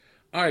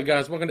All right,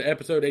 guys, welcome to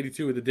episode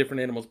 82 of the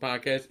Different Animals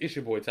Podcast. It's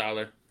your boy,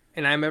 Tyler.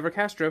 And I'm Ever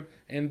Castro.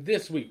 And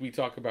this week we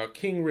talk about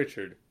King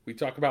Richard. We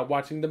talk about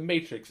watching The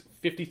Matrix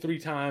 53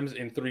 times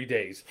in 3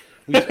 days.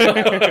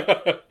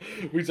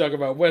 We talk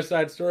about West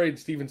Side Story and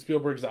Steven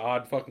Spielberg's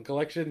Odd Fucking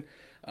Collection.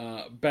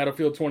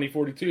 Battlefield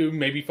 2042,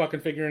 maybe fucking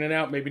figuring it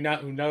out, maybe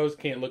not, who knows,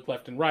 can't look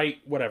left and right,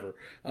 whatever.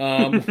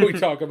 We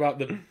talk about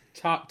the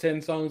top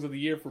 10 songs of the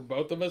year for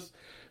both of us.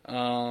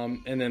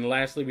 And then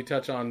lastly, we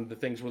touch on the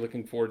things we're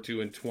looking forward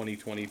to in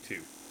 2022.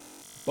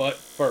 But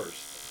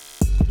first...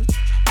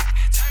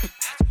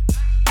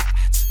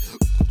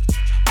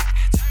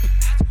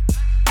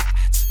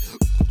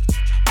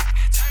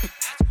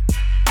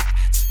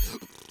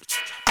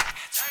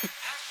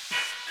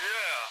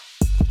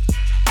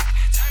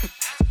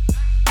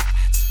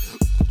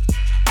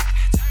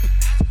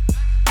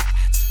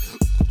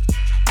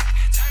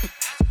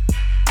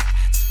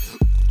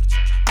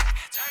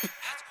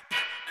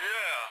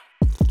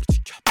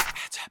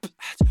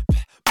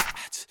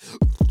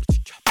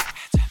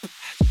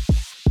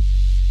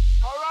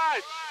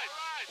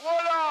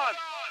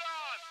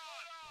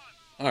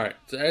 All right,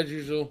 so as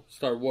usual,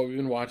 start what we've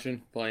been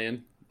watching,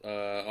 playing,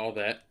 all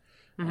that.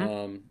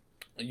 Mm-hmm.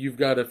 You've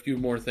got a few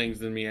more things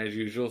than me as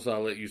usual, so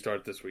I'll let you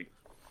start this week.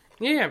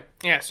 Yeah.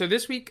 So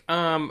this week,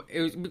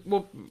 it was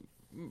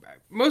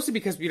mostly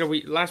because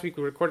last week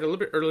we recorded a little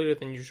bit earlier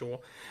than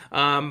usual.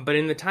 But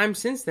in the time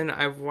since then,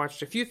 I've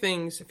watched a few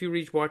things, a few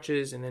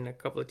rewatches, and then a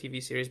couple of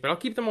TV series. But I'll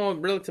keep them all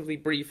relatively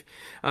brief,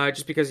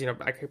 just because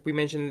like we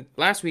mentioned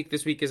last week,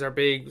 this week is our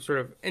big sort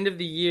of end of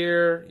the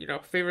year,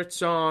 favorite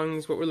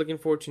songs, what we're looking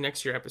forward to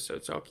next year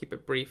episode. So I'll keep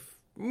it brief,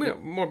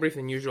 more brief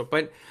than usual.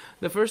 But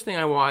the first thing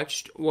I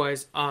watched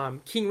was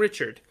King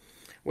Richard,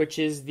 which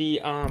is the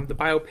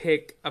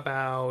biopic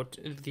about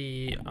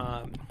the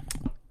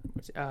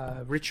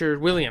Richard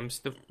Williams,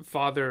 the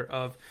father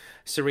of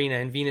Serena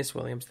and Venus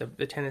Williams,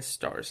 the tennis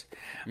stars,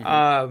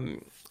 starring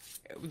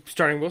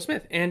Will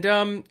Smith,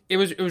 and it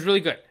was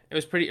really good. It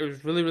was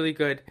really, really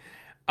good.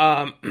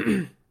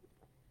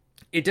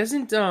 It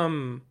doesn't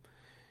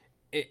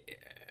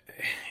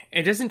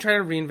it doesn't try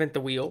to reinvent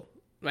the wheel,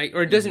 right?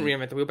 Or it doesn't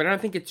reinvent the wheel, but I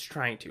don't think it's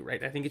trying to,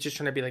 right? I think it's just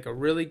trying to be like a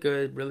really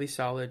good, really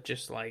solid,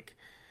 just like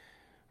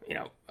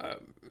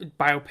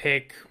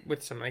biopic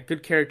with some like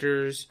good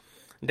characters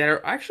that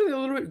are actually a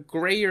little bit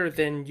grayer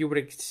than you would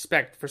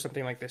expect for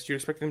something like this. You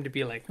expect them to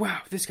be like, wow,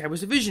 this guy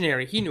was a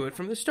visionary. He knew it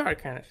from the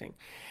start kind of thing.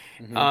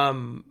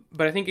 Mm-hmm.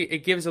 But I think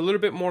it gives a little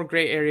bit more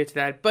gray area to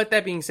that. But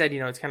that being said,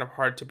 it's kind of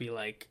hard to be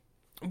like,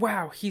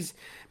 wow, he's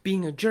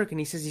being a jerk and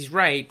he says he's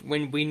right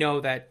when we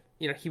know that,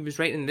 he was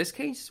right in this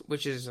case,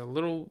 which is a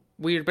little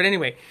weird. But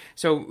anyway,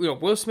 so,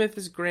 Will Smith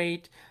is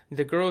great.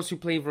 The girls who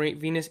play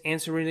Venus and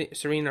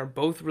Serena are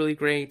both really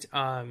great.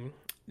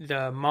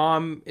 The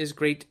mom is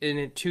great in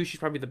it too. She's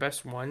probably the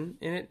best one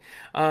in it.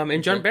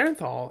 And John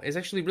Barenthal is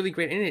actually really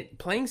great in it,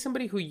 playing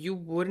somebody who you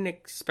wouldn't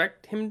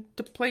expect him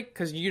to play.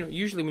 Because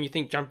usually when you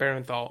think John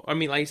Barenthal, at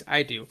least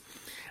I do.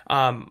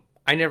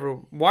 I never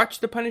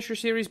watched the Punisher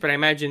series, but I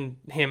imagine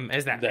him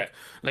as that.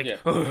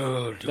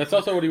 That's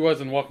also what he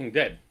was in Walking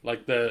Dead,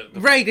 like the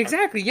right,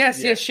 exactly.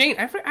 Yes. Shane.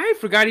 I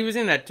forgot he was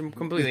in that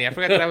completely. I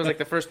forgot that was like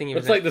the first thing he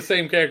was. It's like the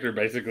same character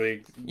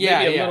basically.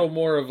 Maybe a little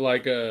more of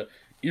like a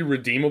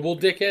irredeemable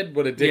dickhead,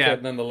 but a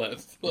dickhead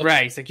nonetheless.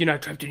 Right, it's like, you're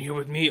not trapped in here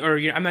with me, or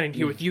I'm not in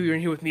here with you, you're in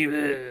here with me,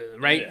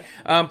 right?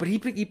 Yeah. But he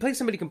plays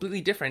somebody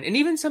completely different. And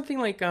even something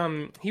like,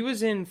 he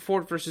was in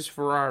Ford versus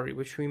Ferrari,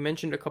 which we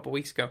mentioned a couple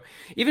weeks ago.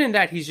 Even in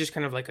that, he's just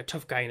kind of like a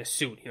tough guy in a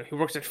suit. He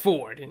works at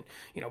Ford, and,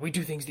 we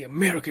do things the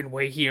American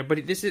way here,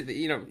 but this is,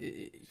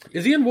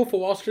 Is he in Wolf of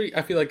Wall Street?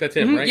 I feel like that's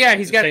him, right? Yeah,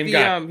 he's got he's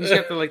got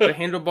the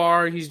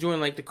handlebar, he's doing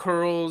like the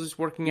curls,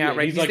 working out,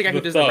 right? He's like the guy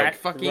who does the rat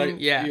fucking, right?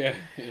 Yeah.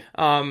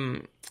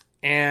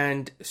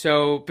 And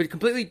so, but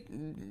completely,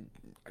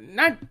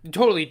 not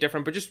totally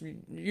different, but just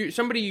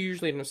somebody you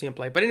usually don't see him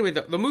play. But anyway,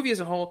 the movie as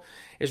a whole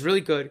is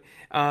really good.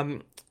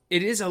 It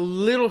is a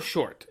little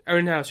short. A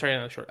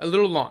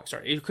little long.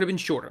 Sorry, it could have been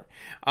shorter.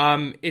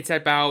 It's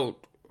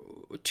about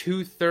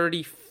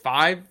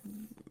 2:35,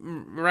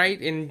 right?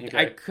 And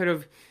I could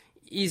have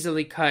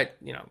easily cut,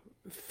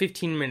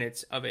 15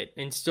 minutes of it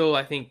and still,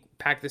 I think,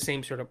 pack the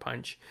same sort of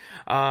punch.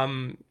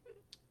 But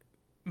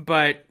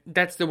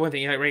that's the one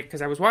thing, right?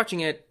 Because I was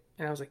watching it,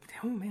 and I was like,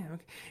 oh man,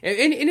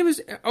 okay. And it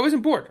was, I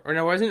wasn't bored, or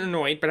I wasn't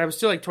annoyed, but I was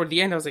still like, toward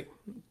the end, I was like,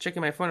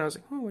 checking my phone, I was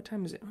like, oh, what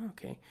time is it? Oh,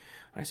 okay.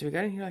 All right, so we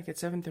got in here like at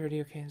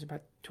 7:30, okay, there's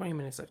about 20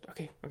 minutes left,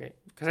 okay.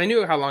 Because I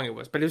knew how long it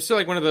was, but it was still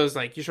like one of those,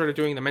 like, you're sort of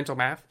doing the mental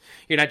math,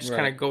 you're not just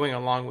kind of going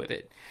along with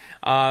it.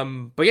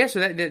 But yeah,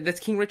 so that's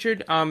King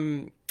Richard.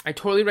 I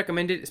totally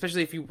recommend it,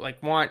 especially if you,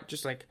 like, want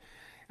just, like,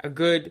 a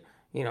good,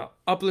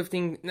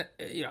 uplifting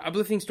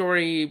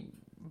story,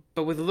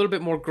 but with a little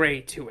bit more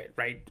gray to it,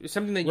 right?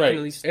 Something that you can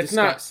at least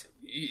discuss.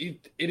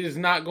 It is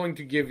not going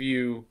to give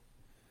you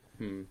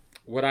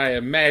what I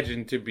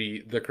imagine to be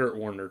the Kurt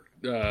Warner.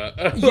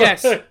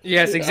 Yes,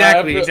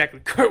 exactly.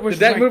 Kurt was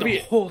right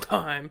the whole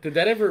time. Did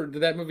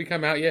that movie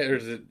come out yet, or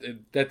is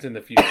it that's in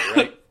the future?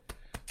 Right?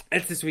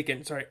 It's this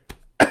weekend. Sorry.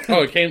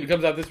 Oh, it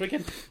comes out this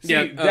weekend? See,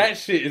 Yeah, that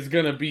shit is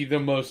gonna be the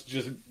most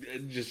just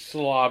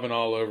slobbing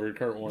all over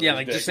Kurt Warner's Yeah,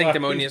 like dick. just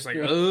sanctimonious, like,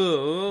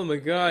 oh my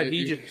god,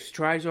 he just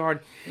tries so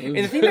hard. And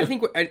the thing I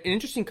think an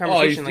interesting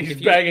conversation, he's like,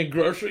 if bagging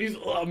groceries.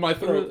 Oh, my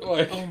throat.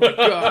 oh my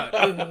god,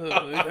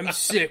 I'm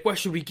sick. Why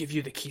should we give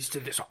you the keys to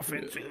this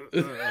offense?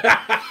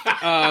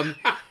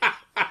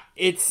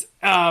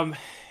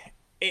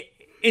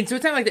 And so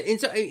it's not like that. And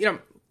so,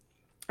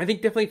 I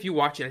think definitely if you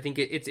watch it, I think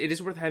it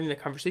is worth having the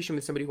conversation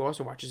with somebody who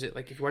also watches it.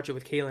 Like if you watch it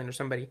with Kaylin or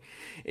somebody,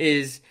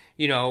 the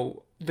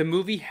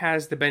movie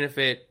has the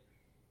benefit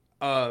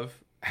of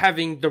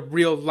having the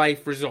real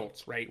life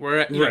results, right?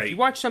 Where if you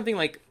watch something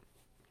like,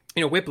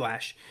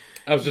 Whiplash.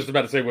 I was just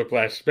about to say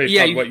Whiplash based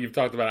on what you've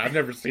talked about. I've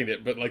never seen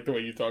it, but like the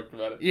way you talked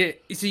about it. Yeah,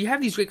 so you have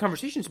these great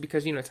conversations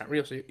because, it's not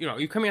real. So,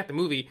 you're coming at the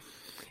movie,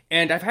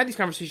 and I've had these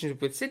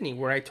conversations with Sydney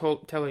where I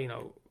tell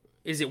her,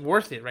 is it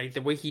worth it, right?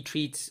 The way he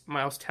treats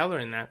Miles Teller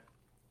in that.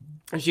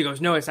 And she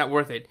goes, no, it's not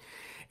worth it.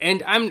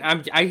 And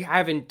I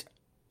haven't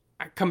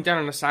come down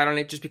on the side on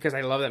it just because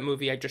I love that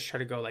movie. I just try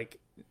to go like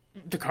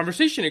the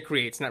conversation it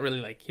creates, not really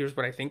like, here's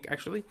what I think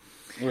actually.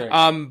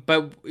 Right.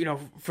 But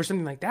for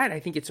something like that, I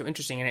think it's so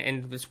interesting.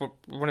 And it's one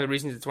of the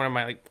reasons it's one of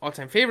my like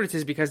all-time favorites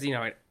is because,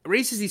 it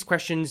raises these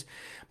questions,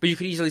 but you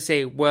could easily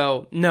say,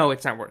 well, no,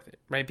 it's not worth it,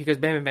 right? Because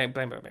bang, bang,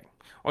 bang, bang, bang.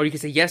 Or you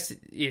could say, yes,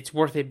 it's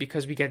worth it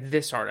because we get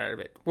this art out of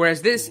it.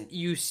 Whereas this,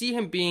 you see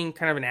him being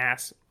kind of an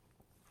ass,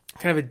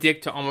 kind of a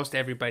dick to almost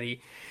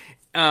everybody.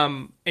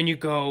 And you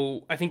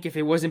go, I think if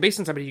it wasn't based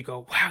on somebody, you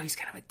go, wow, he's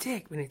kind of a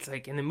dick. When it's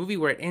like in the movie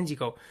where it ends, you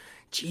go,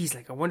 geez,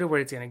 like I wonder where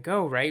it's going to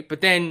go, right?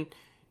 But then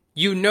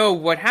you know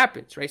what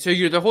happens, right? So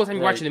you're the whole time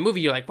you're watching the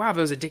movie, you're like, wow,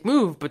 that was a dick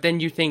move. But then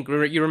you think,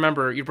 you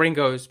remember, your brain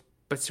goes,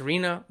 but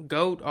Serena,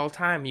 GOAT, all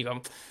time. You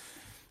go,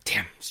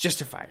 damn, it's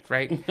justified,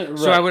 right? Right?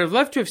 So I would have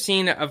loved to have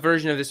seen a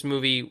version of this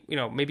movie,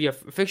 maybe a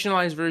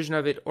fictionalized version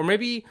of it, or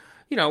maybe,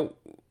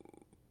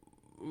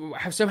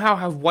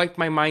 have wiped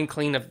my mind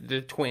clean of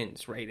the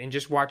twins, right? And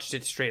just watched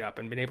it straight up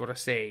and been able to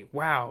say,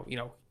 wow,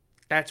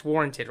 that's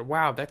warranted, or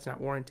wow, that's not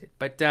warranted.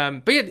 But yeah, I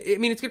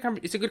mean,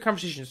 it's a good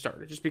conversation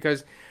starter, just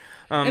because.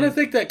 And I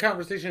think that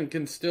conversation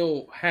can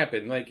still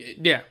happen. Like,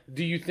 yeah.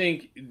 Do you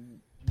think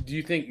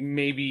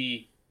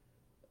maybe,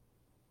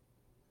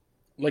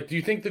 like, do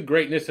you think the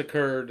greatness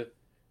occurred?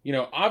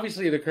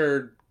 Obviously it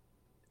occurred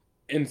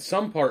in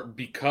some part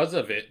because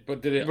of it,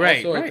 but did it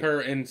also occur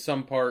in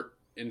some part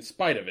in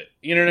spite of it?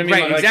 You know what I mean?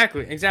 Right.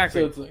 Like,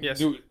 Exactly. So it's like,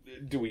 yes.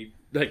 Do we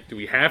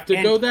have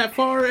to go that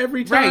far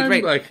every time?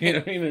 Right. Like,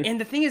 and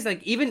the thing is,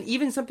 like,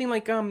 even something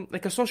like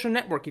a Social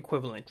Network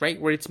equivalent, right,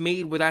 where it's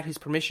made without his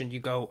permission, you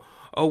go,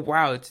 oh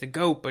wow, it's the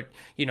GOAT, but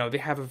they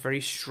have a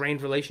very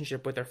strained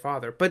relationship with their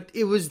father. But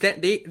it was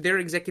that they're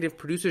executive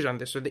producers on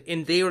this,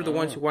 and they are the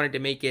ones who wanted to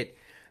make it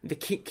the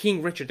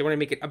King Richard. They want to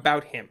make it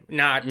about him,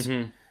 not.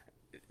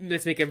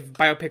 Let's make a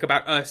biopic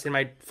about us, and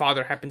my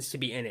father happens to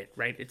be in it,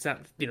 right? It's not,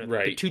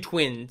 the two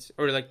twins,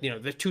 or like,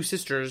 the two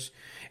sisters,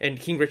 and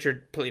King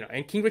Richard,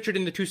 and King Richard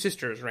and the two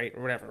sisters, right?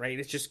 Or whatever, right?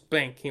 It's just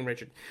blank King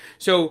Richard.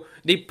 So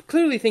they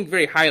clearly think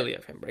very highly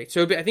of him, right?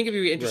 So I think it'd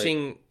be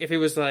interesting if it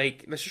was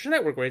like the Social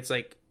Network, where it's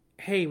like,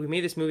 hey, we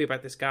made this movie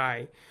about this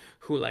guy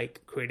who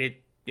like created,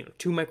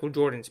 two Michael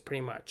Jordans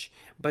pretty much,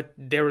 but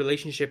their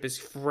relationship is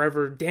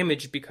forever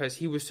damaged because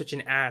he was such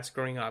an ass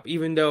growing up,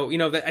 even though,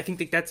 I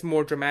think that's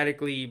more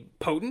dramatically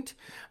potent,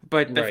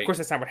 but of course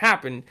that's not what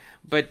happened.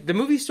 But the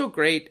movie's still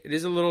great. It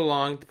is a little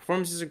long. The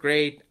performances are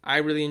great. I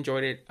really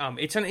enjoyed it.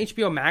 It's on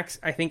HBO Max,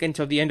 I think,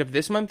 until the end of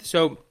this month.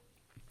 So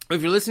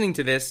if you're listening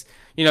to this,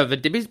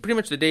 pretty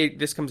much the day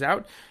this comes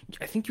out,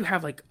 I think you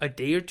have like a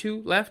day or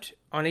two left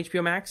on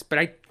HBO Max, but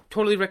I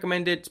totally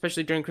recommend it,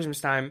 especially during Christmas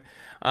time.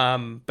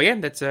 But yeah,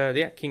 that's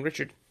King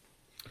Richard.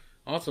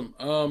 Awesome.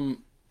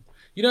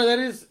 That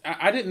is,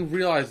 I didn't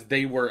realize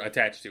they were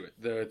attached to it,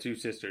 the two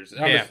sisters.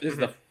 Is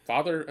the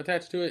father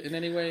attached to it in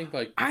any way,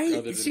 like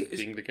other than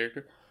being the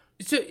character?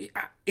 So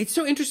it's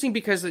so interesting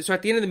because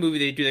at the end of the movie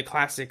they do the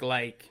classic,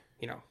 like,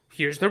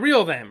 here's the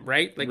real them,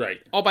 right? Like,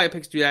 all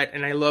biopics do that,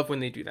 and I love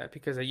when they do that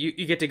because you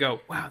get to go,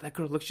 wow, that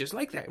girl looks just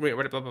like that. Blah,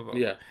 blah, blah, blah.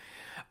 Yeah.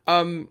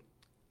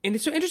 And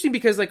it's so interesting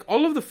because like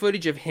all of the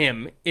footage of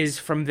him is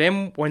from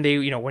them when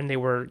they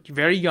were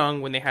very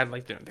young, when they had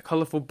like the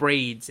colorful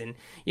braids and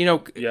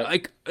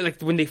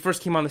like when they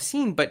first came on the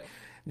scene. But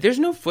there's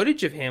no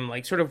footage of him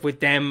like sort of with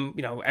them,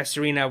 as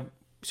Serena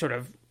sort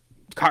of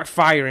caught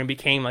fire and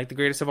became like the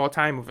greatest of all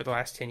time over the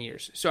last 10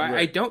 years. So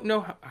I don't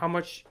know how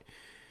much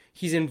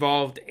he's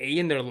involved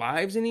in their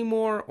lives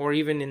anymore, or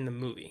even in the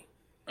movie.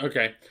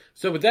 Okay,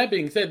 so with that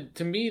being said,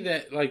 to me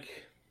that like.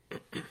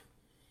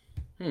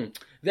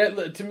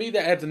 That to me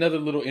that adds another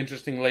little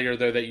interesting layer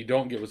though that you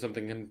don't get with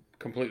something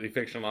completely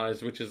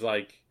fictionalized, which is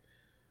like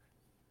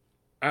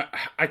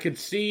I could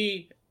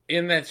see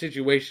in that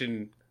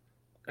situation.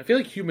 I feel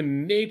like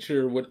human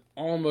nature would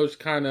almost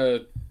kind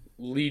of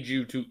lead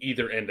you to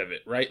either end of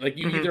it, right? Like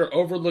you either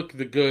overlook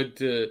the good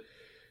to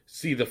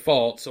see the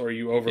faults, or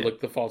you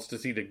overlook the faults to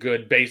see the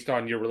good based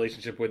on your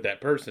relationship with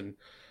that person.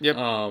 Yep.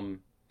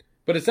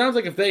 But it sounds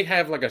like if they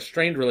have like a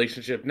strained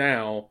relationship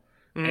now,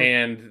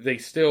 and they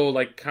still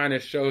like kind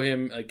of show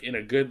him like in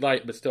a good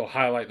light, but still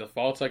highlight the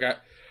faults. Like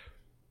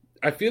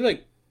I feel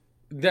like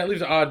that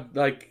leaves an odd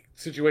like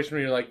situation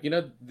where you're like,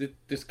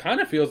 this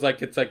kind of feels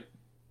like it's like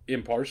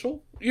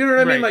impartial. You know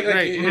what I mean? Like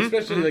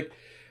especially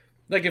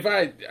like if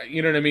I,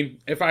 you know what I mean?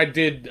 If I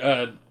did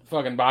a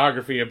fucking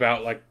biography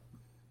about like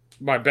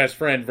my best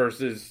friend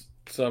versus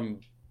some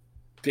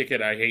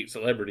dickhead I hate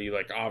celebrity,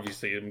 like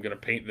obviously I'm gonna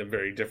paint them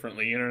very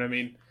differently. You know what I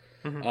mean?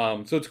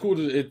 So it's cool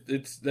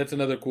that's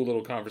another cool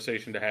little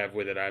conversation to have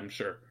with it, I'm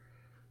sure.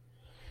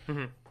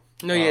 No,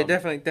 yeah,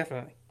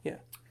 definitely, yeah.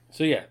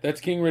 So yeah, that's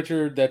King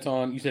Richard. That's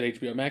on, you said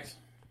HBO Max?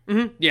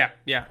 Yeah.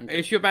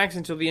 Okay. HBO Max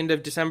until the end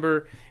of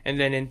December, and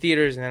then in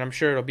theaters, and then I'm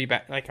sure it'll be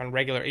back like on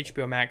regular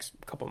HBO Max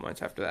a couple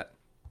months after that.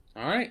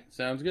 All right,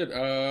 sounds good.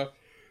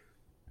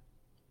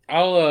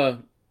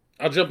 I'll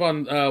jump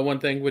on one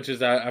thing, which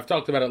is I've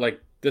talked about it like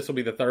this will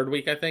be the third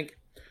week, I think.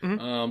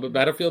 But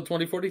Battlefield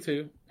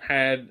 2042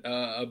 had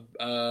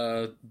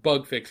a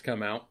bug fix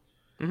come out,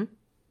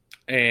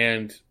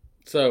 and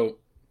so,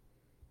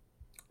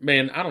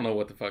 man, I don't know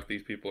what the fuck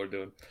these people are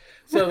doing.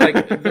 So,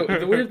 like,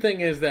 the weird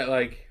thing is that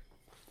like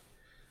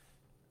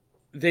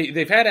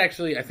they've had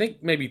actually, I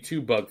think maybe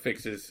 2 bug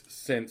fixes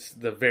since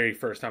the very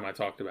first time I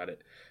talked about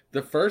it.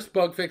 The first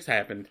bug fix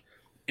happened,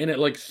 and it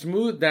like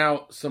smoothed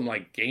out some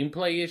like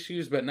gameplay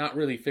issues, but not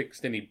really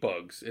fixed any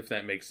bugs, if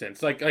that makes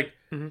sense. Like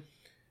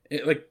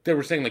they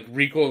were saying like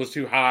recoil was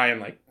too high and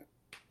like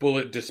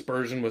bullet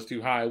dispersion was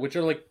too high, which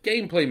are like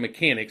gameplay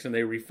mechanics, and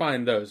they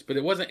refined those, but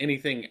it wasn't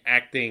anything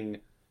acting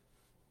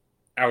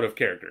out of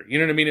character. You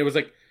know what I mean? It was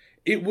like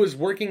it was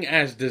working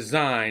as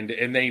designed,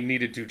 and they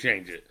needed to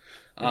change it.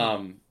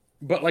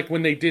 But like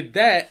when they did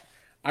that,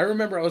 I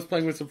remember I was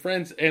playing with some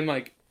friends, and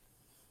like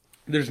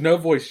there's no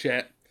voice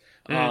chat.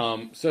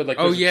 So like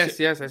yes,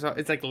 I saw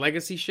it's like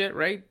legacy shit,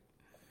 right?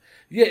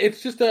 Yeah,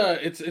 it's just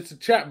it's a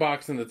chat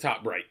box in the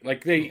top right.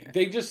 Like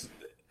they just,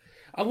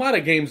 a lot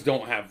of games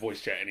don't have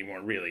voice chat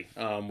anymore, really.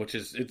 Which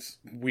is, it's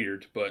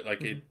weird, but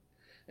like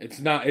it's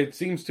not. It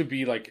seems to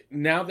be like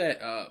now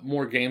that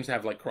more games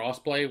have like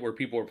crossplay where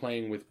people are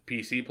playing with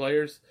PC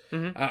players.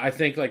 I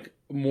think like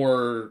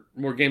more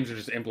games are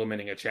just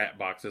implementing a chat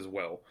box as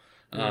well.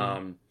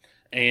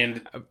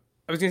 And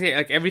I was gonna say,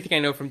 like, everything I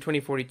know from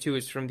 2042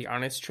 is from the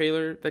Honest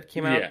trailer that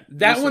came out. Yeah,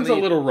 that recently. One's a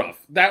little rough.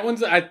 That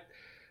one's I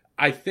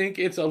think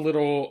it's a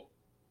little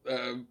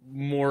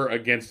more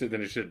against it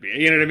than it should be.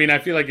 You know what I mean? I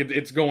feel like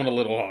it's going a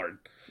little hard.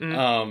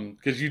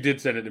 Because you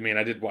did send it to me and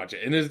I did watch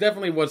it, and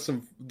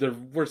there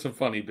were some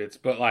funny bits,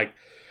 but like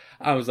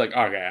I was like,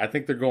 okay, I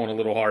think they're going a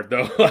little hard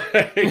though.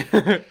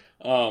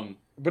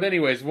 But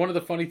anyways, one of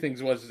the funny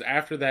things was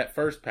after that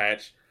first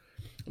patch,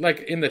 like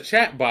in the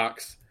chat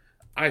box,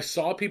 I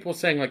saw people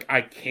saying, like,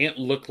 I can't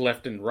look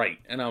left and right.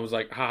 And I was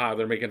like, haha,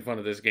 they're making fun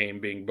of this game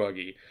being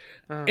buggy.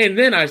 And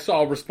then I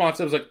saw a response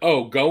that was like,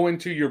 oh, go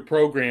into your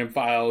program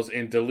files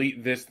and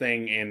delete this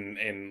thing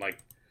and like,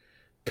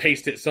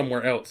 paste it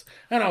somewhere else.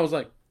 And I was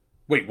like,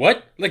 wait,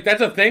 what? Like,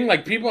 that's a thing?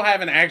 Like, people have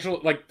an actual,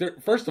 like,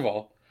 first of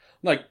all,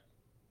 like,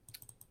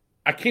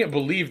 I can't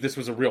believe this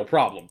was a real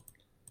problem.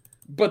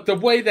 But the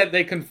way that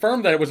they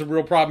confirmed that it was a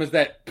real problem is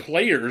that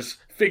players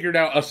figured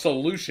out a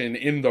solution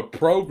in the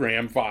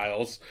program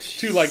files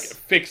to like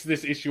fix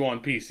this issue on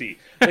PC.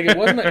 Like it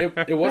wasn't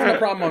a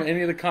problem on any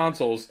of the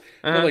consoles.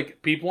 But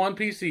like people on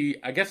PC,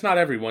 I guess not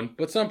everyone,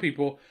 but some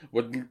people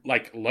would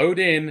like load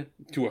in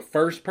to a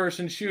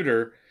first-person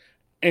shooter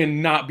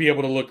and not be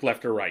able to look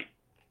left or right.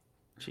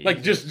 Jesus.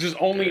 Like just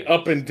only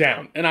up and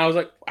down. And I was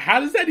like, how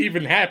does that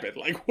even happen?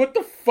 Like what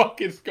the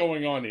fuck is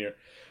going on here?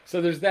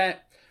 So there's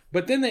that.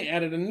 But then they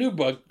added a new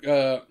bug,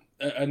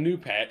 a new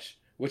patch,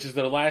 which is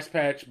the last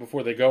patch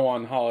before they go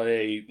on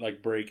holiday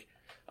like break,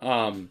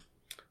 and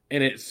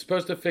it's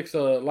supposed to fix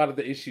a lot of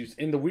the issues.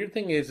 And the weird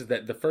thing is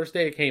that the first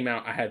day it came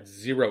out, I had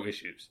 0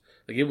 issues.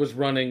 Like it was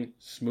running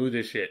smooth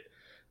as shit.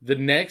 The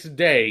next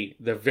day,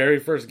 the very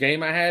first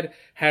game I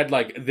had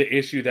like the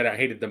issue that I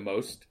hated the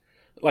most.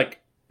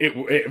 Like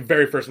it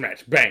very first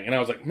match, bang, and I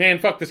was like, man,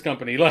 fuck this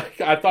company.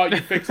 Like I thought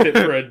you fixed it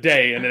for a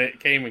day, and then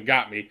it came and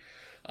got me.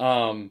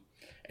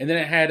 And then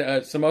it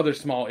had some other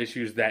small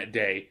issues that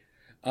day.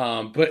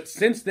 But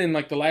since then,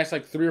 like the last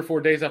like 3 or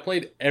 4 days I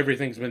played,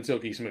 everything's been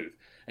silky smooth.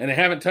 And they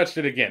haven't touched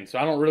it again. So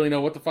I don't really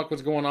know what the fuck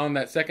was going on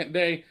that second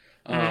day.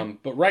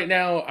 But right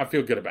now, I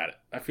feel good about it.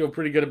 I feel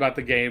pretty good about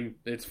the game.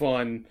 It's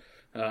fun.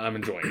 I'm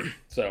enjoying it.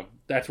 So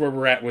that's where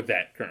we're at with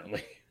that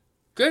currently.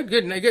 Good.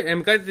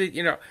 I'm glad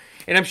that,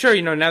 and I'm sure,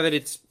 now that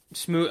it's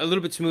smooth, a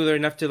little bit smoother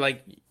enough to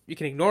like, you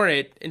can ignore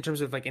it in terms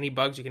of like any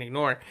bugs you can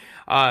ignore.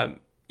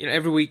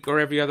 Every week or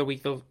every other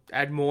week they'll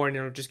add more, and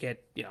it'll just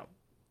get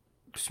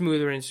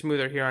smoother and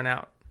smoother here on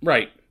out.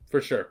 Right,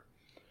 for sure.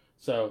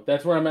 So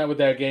that's where I'm at with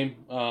that game.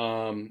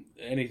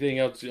 Anything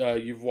else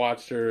you've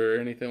watched or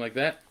anything like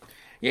that?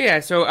 Yeah.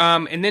 So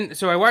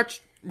I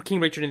watched King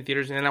Richard in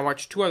theaters, and then I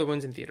watched 2 other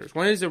ones in theaters.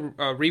 One is a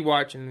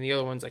rewatch, and then the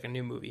other one's like a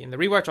new movie. And the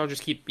rewatch I'll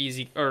just keep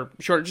easy or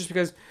short, just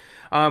because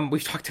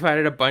we've talked about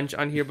it a bunch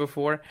on here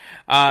before,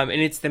 and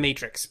it's The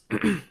Matrix.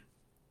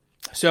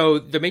 So,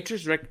 The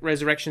Matrix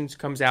Resurrections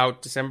comes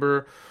out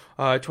December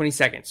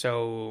 22nd.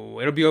 So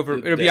it'll be over.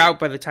 It'll be out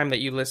by the time that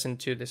you listen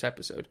to this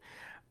episode.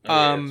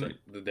 That's right.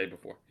 The day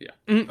before. Yeah.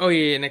 Oh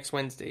yeah, next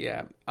Wednesday.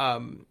 Yeah.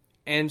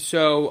 And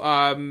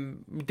so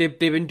they've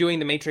been doing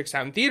The Matrix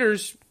out in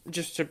theaters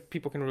just so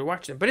people can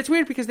rewatch them. But it's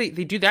weird because they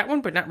do that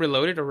one, but not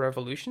Reloaded or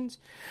Revolutions.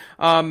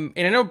 And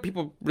I know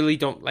people really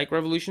don't like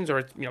Revolutions,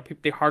 or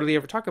they hardly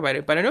ever talk about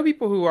it. But I know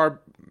people who are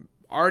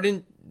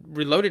ardent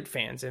Reloaded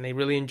fans, and they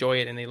really enjoy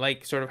it, and they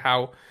like sort of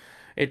how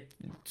it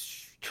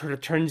sort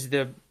of turns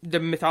the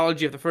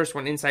mythology of the first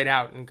one inside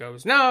out and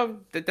goes, no,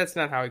 that's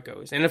not how it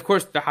goes. And of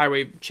course, the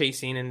highway chase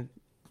scene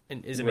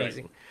and is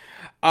amazing.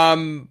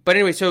 Right. But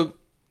anyway, so.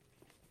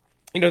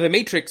 The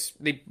Matrix,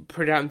 they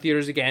put it out in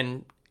theaters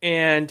again.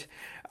 And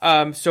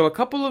so a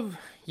couple of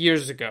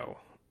years ago,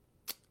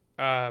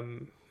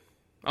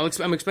 I'll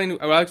explain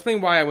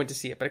why I went to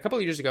see it. But a couple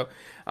of years ago,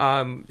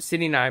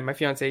 Sydney and I, my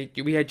fiance,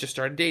 we had just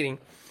started dating.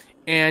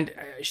 And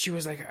she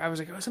was like, I was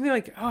like, something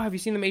like, have you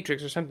seen The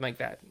Matrix or something like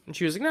that? And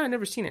she was like, no, I've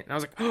never seen it. And I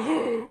was like,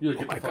 oh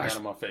my gosh,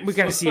 we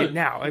got to see it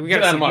now. Like, we got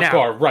to see it now. Get out of my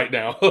car right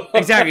now.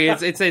 Exactly.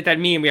 It's like that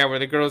meme we have where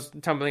the girl's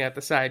tumbling out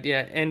the side.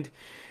 Yeah. And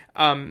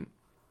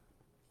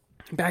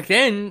back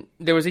then,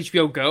 there was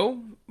HBO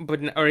Go, or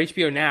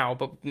HBO Now,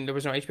 but there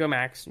was no HBO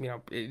Max.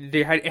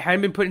 It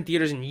hadn't been put in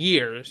theaters in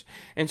years,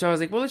 and so I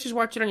was like, "Well, let's just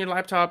watch it on your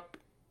laptop."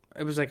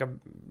 It was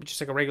just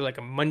like a regular, like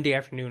a Monday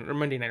afternoon or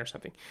Monday night or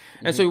something.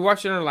 Mm-hmm. And so we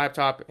watched it on our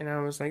laptop, and I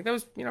was like, "That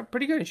was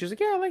pretty good." And she was like,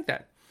 "Yeah, I like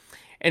that."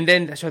 And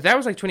then so that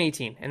was like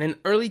 2018, and then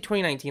early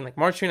 2019, like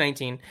March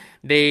 2019,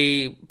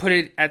 they put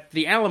it at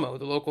the Alamo,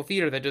 the local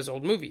theater that does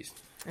old movies.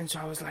 And so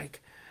I was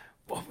like,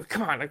 oh,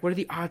 come on, like, what are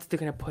the odds they're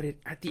going to put it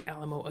at the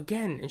Alamo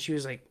again? And she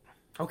was like,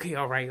 okay,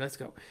 all right, let's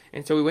go.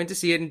 And so we went to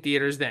see it in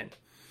theaters then.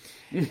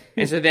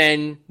 And so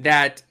then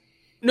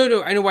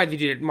no, I know why they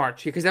did it in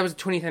March, because that was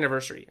the 20th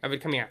anniversary of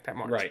it coming out that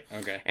March. Right,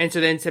 okay. And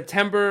so then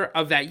September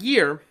of that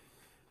year,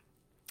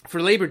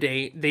 for Labor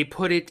Day, they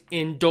put it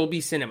in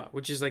Dolby Cinema,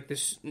 which is like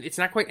this, it's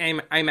not quite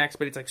IMAX,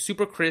 but it's like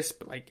super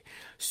crisp, like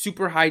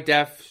super high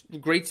def,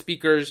 great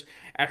speakers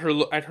at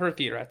her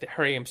theater, at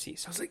her AMC.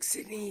 So I was like,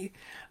 Sydney,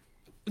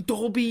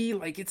 Dolby,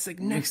 like, it's like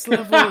next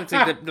level. It's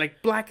like the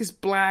blackest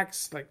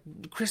blacks, like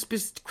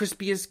crispiest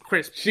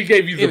crisp. She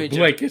gave you the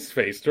blankest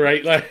face,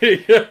 right? Like,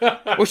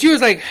 well, she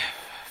was like,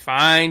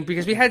 fine,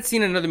 because we had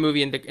seen another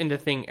movie in the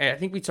thing. I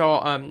think we saw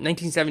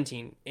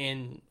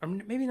 1917 or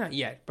maybe not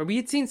yet, but we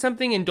had seen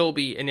something in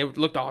Dolby, and it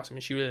looked awesome,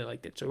 and she really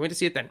liked it. So we went to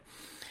see it then.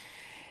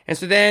 And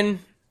so then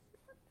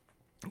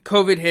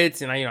COVID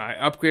hits, and I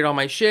upgrade all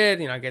my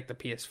shit. I get the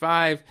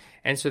PS5,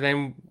 and so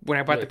then when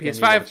I bought the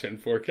PS5, in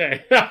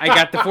 4K, I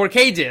got the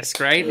 4K disc,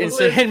 right? And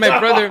so then my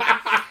brother,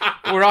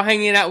 we're all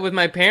hanging out with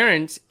my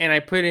parents, and I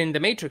put in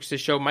The Matrix to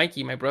show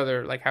Mikey, my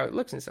brother, like how it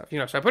looks and stuff.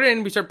 So I put it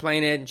in, we start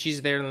playing it, and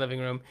she's there in the living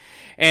room,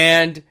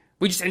 and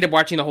we just end up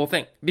watching the whole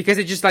thing because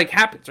it just like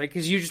happens, right?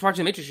 Because you just watch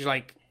The Matrix, you're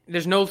like,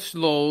 there's no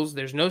slows,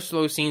 there's no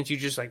slow scenes, you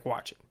just like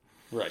watch it,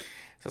 right?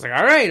 So I was like,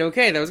 all right,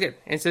 okay, that was good.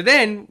 And so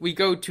then we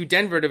go to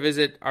Denver to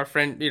visit our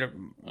friend,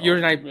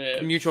 yours and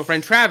I, mutual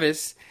friend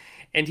Travis,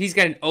 and he's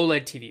got an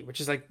OLED TV,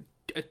 which is like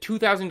a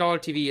 $2,000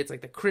 TV. It's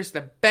like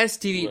the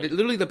best TV, right.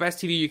 Literally the best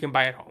TV you can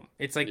buy at home.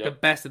 It's like the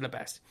best of the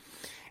best.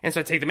 And so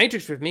I take The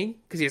Matrix with me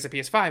because he has a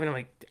PS5, and I'm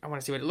like, I want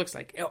to see what it looks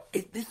like.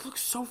 It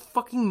looks so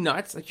fucking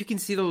nuts. Like, you can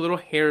see the little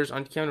hairs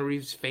on Keanu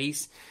Reeves'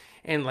 face,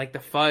 and like the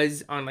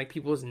fuzz on like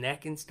people's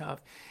neck and stuff.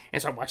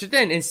 And so I watched it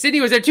then, and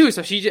Sydney was there too.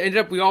 So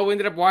we all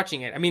ended up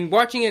watching it. I mean,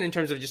 watching it in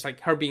terms of just like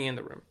her being in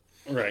the room,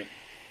 right?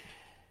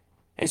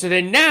 And so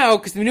then now,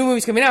 because the new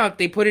movie's coming out,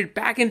 they put it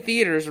back in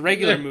theaters, a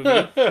regular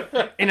movie.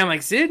 And I'm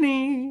like,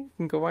 Sydney, you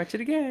can go watch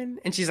it again.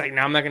 And she's like,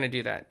 no, I'm not going to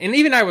do that. And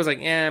even I was like,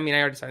 I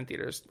already saw it in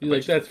theaters. You're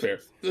like, that's fair.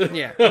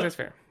 Yeah, that's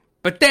fair.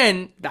 But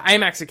then the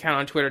IMAX account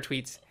on Twitter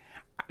tweets,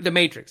 The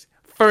Matrix,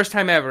 first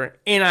time ever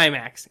in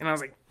IMAX. And I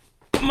was like,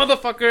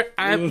 motherfucker,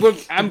 I'm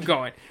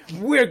going.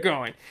 We're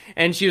going.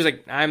 And she was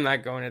like, I'm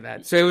not going to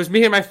that. So it was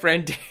me and my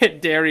friend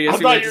Darius. I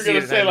thought you were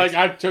going to say, like,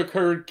 I took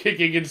her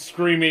kicking and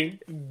screaming.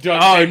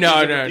 Oh, no.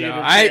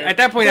 At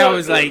that point, I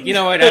was like, you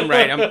know what? I'm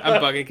right. I'm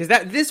bugging. Because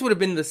this would have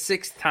been the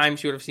 6th time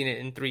she would have seen it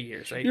in 3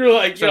 years, right? You're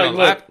like,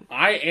 look,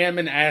 I am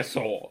an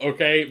asshole,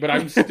 okay? But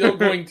I'm still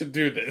going to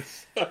do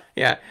this.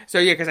 Yeah. So,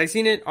 yeah, because I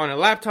seen it on a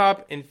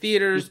laptop, in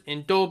theaters,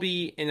 in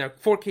Dolby, in a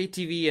 4K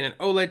TV, in an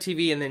OLED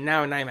TV, and then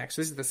now in IMAX.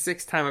 So this is the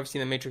 6th time I've seen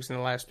The Matrix in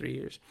the last 3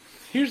 years.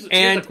 Here's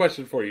a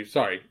question for you.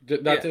 Sorry,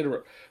 not to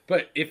interrupt.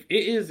 But if it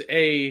is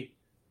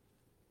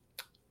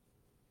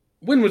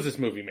when was this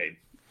movie made?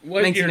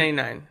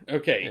 1999.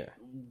 Okay.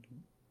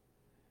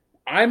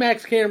 Yeah.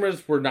 IMAX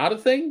cameras were not a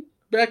thing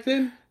back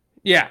then?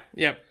 Yeah.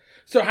 Yep.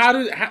 So how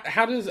does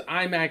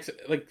IMAX,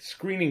 like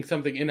screening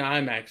something in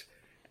IMAX,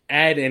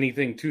 add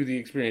anything to the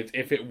experience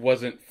if it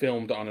wasn't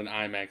filmed on an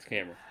IMAX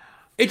camera?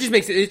 It just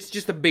makes it's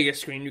just the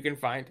biggest screen you can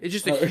find. It's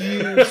just a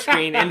huge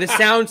screen, and the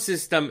sound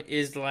system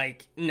is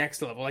like next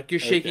level. Like, you're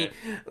shaking,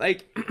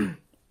 like,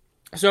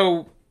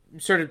 so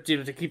sort of,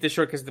 to keep this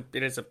short, because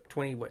it is a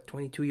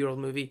 22-year-old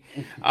movie.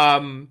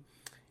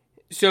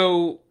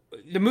 So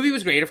the movie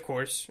was great, of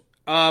course.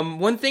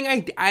 One thing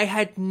I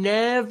had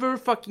never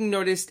fucking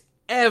noticed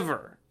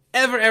ever.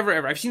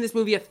 I've seen this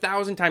movie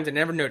 1,000 times. I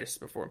never noticed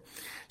before.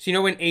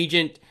 So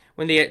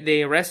when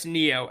they arrest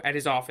Neo at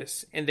his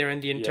office and they're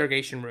in the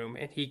interrogation room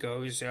and he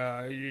goes,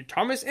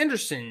 Thomas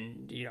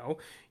Anderson,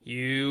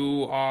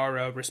 you are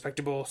a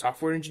respectable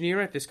software engineer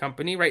at this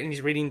company, right? And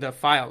he's reading the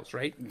files,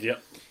 right?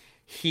 Yep.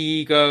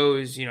 He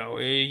goes,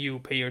 you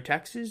pay your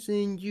taxes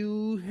and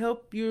you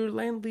help your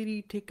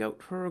landlady take out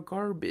her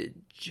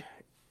garbage.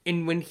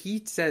 And when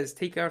he says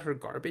take out her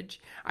garbage,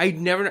 I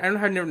don't know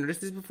how I've never noticed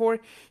this before.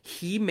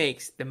 He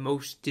makes the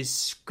most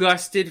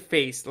disgusted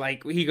face.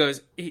 Like he goes,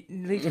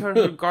 take out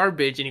her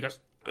garbage, and he goes,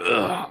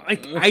 ugh.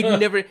 Like I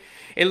never.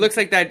 It looks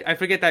like that. I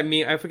forget that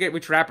meme. I forget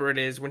which rapper it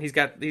is when he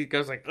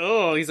goes like,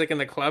 oh, he's like in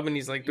the club and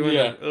he's like doing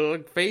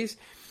the face.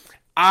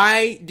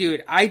 I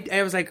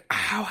was like,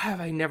 how have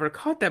I never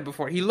caught that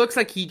before? He looks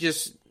like he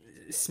just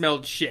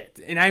smelled shit,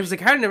 and I was like,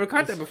 how have I never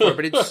caught that before?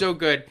 But it's so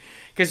good.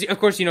 Because, of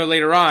course,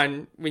 later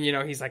on, when,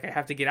 he's like, I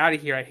have to get out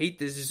of here. I hate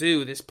this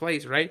zoo, this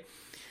place, right?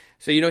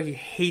 So, he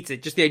hates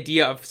it. Just the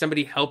idea of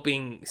somebody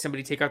helping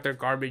somebody take out their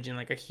garbage and,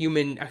 like,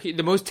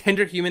 the most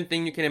tender human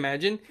thing you can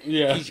imagine.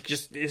 Yeah. He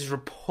just is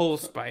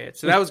repulsed by it.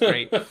 So that was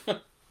great.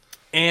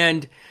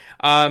 And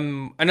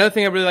another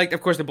thing I really liked,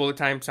 of course, the bullet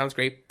time sounds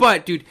great.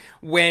 But, dude,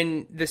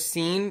 when the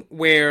scene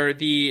where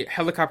the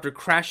helicopter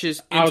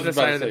crashes into the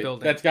side of the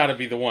building. That's got to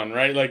be the one,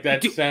 right? Like,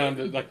 that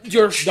sound, like,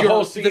 the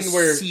whole scene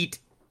where... Seat.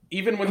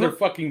 Even when they're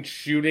fucking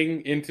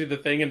shooting into the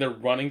thing and they're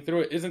running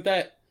through it, doesn't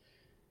that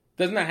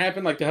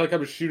happen? Like the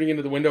helicopter's shooting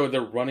into the window and they're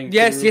running through?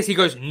 Yes, he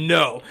goes,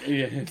 no.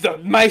 Yeah.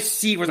 My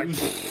seat was like,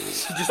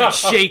 just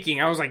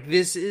shaking. I was like,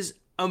 this is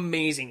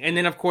amazing. And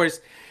then, of course,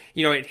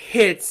 it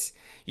hits.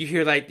 You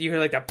hear like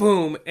that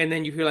boom, and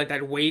then you hear like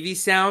that wavy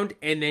sound,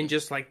 and then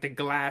just like the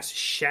glass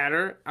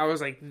shatter. I was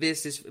like,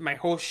 my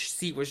whole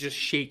seat was just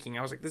shaking.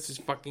 I was like, this is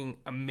fucking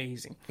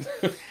amazing.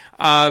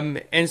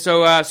 And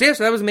so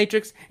that was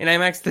Matrix in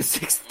IMAX, the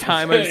 6th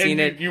time I've seen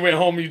it. You went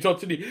home and you told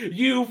Cindy,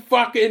 you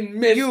fucking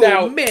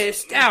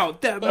missed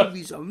out. That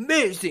movie's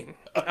amazing.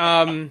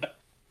 And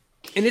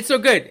it's so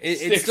good.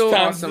 It's so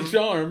awesome. 6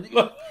 times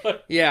the charm.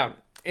 Yeah.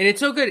 And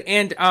it's so good,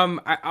 and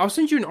I'll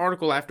send you an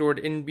article afterward,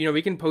 and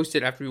we can post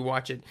it after we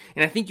watch it.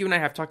 And I think you and I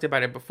have talked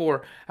about it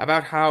before,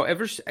 about how I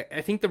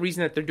think the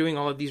reason that they're doing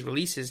all of these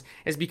releases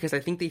is because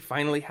I think they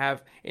finally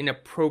have an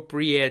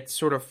appropriate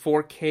sort of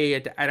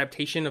 4K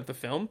adaptation of the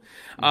film.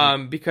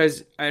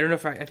 Because I don't know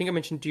if I think I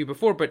mentioned to you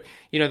before, but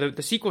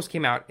the sequels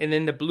came out, and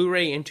then the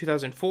Blu-ray in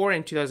 2004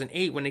 and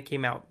 2008 when it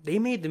came out, they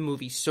made the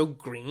movie so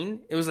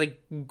green. It was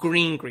like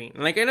green.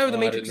 Like I know The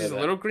Matrix is a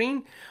little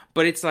green,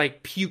 but it's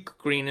like puke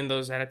green in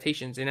those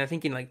adaptations. And I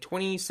think in like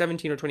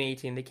 2017 or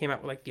 2018, they came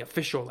out with like the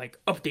official, like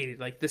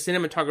updated, like the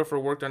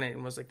cinematographer worked on it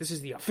and was like, this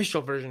is the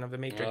official version of The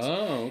Matrix.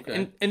 Oh,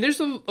 okay. And there's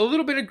a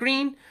little bit of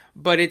green,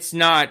 but it's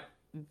not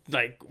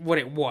like what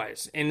it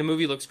was. And the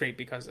movie looks great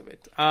because of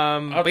it.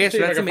 I'll see if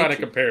I can find a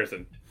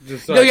comparison.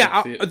 There's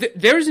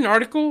an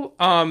article.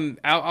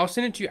 I'll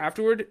send it to you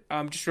afterward.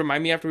 Just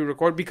remind me after we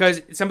record,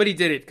 because somebody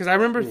did it. Because I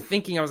remember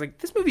thinking, I was like,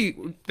 this movie.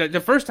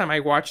 The first time I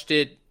watched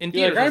it in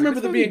theaters, I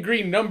remember there being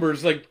green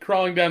numbers like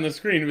crawling down the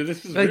screen, but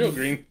this is like, real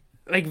green.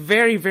 Like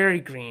very, very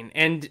green.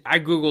 And I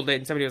googled it,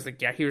 and somebody was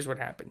like, yeah, here's what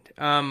happened.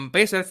 But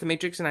yeah, so that's The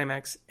Matrix in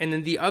IMAX. And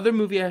then the other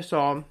movie I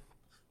saw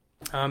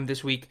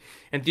this week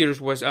in theaters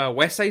was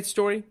West Side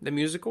Story, the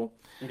musical.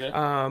 Okay.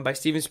 By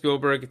Steven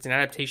Spielberg. It's an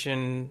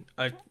adaptation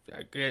of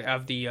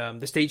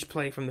the stage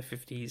play from the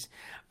 50s.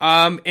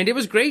 And it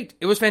was great.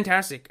 It was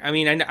fantastic. I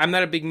mean, I'm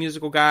not a big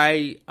musical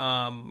guy.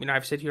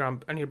 I've said here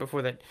on here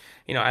before that,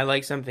 I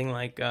like something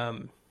like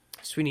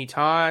Sweeney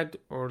Todd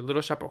or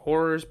Little Shop of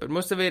Horrors, but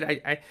most of it,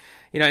 I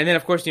and then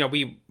of course,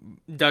 we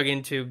dug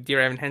into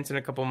Dear Evan Hansen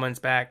a couple months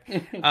back.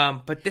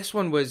 But this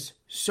one was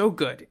so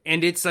good.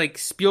 And it's like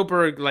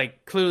Spielberg,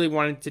 like, clearly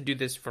wanted to do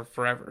this for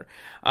forever.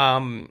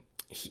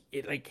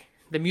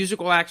 The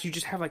musical acts, you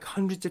just have like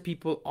hundreds of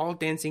people all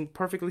dancing,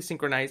 perfectly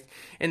synchronized,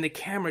 and the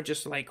camera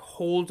just like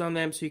holds on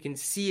them so you can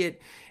see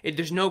it.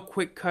 There's no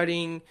quick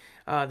cutting.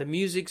 The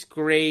music's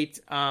great.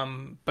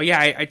 But yeah,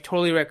 I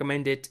totally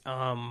recommend it.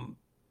 I'm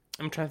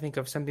trying to think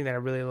of something that I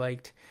really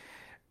liked.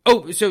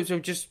 Oh, so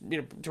just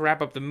to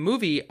wrap up the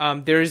movie,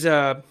 there's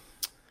a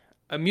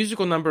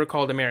musical number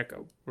called America,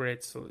 where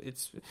it's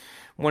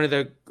one of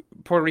the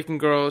Puerto Rican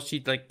girls.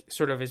 She like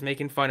sort of is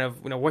making fun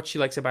of what she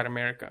likes about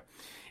America.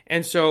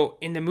 And so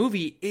in the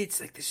movie,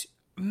 it's like this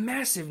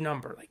massive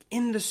number, like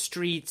in the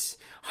streets,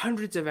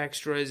 hundreds of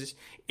extras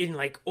in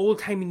like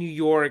old-timey New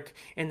York,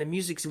 and the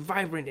music's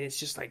vibrant, and it's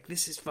just like,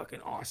 this is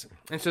fucking awesome.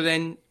 And so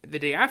then the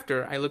day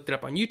after, I looked it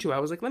up on YouTube. I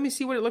was like, let me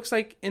see what it looks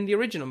like in the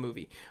original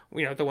movie,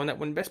 the one that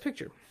won Best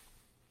Picture.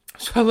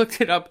 So I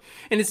looked it up,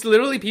 and it's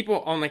literally people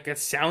on like a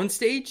sound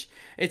stage.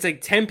 It's like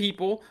 10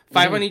 people,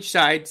 5 on each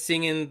side,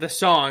 singing the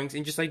songs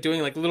and just like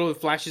doing like little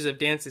flashes of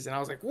dances. And I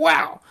was like,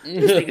 wow,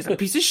 this thing is a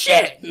piece of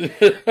shit.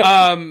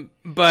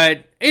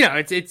 But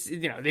it's they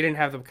didn't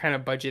have the kind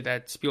of budget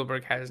that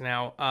Spielberg has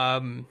now.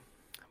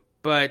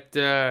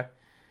 The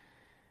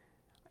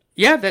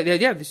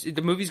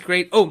movie's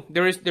great. Oh,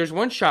 there's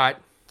one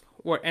shot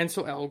or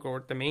Ansel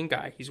Elgort, the main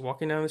guy, he's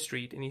walking down the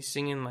street and he's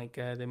singing like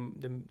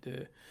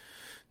the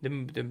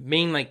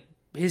main, like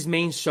his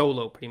main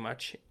solo pretty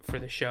much for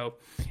the show,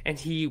 and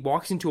he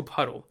walks into a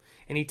puddle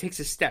and he takes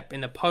a step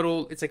in the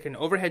puddle. It's like an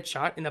overhead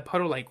shot, and the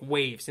puddle like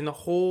waves, and the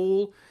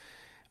whole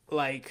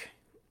like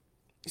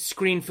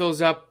screen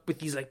fills up with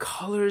these like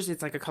colors.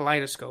 It's like a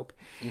kaleidoscope.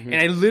 And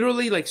I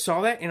literally like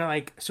saw that, and I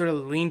like sort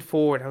of leaned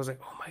forward. I was like,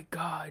 oh my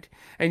God.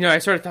 And I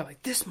sort of thought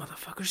like, this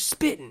motherfucker's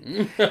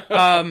spitting.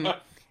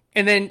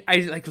 And then I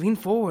like leaned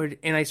forward,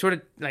 and I sort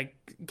of like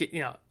get,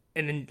 and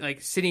then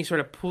like Sydney sort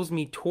of pulls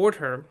me toward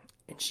her,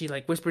 and she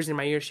like whispers in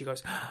my ear. She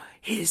goes,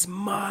 his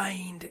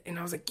mind. And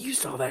I was like, you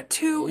saw that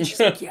too? And she's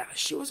like, yeah,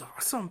 she was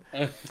awesome.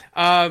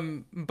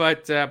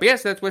 But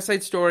yes, that's West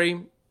Side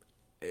Story.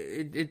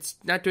 It's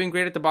not doing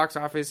great at the box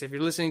office. If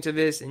you're listening to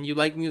this and you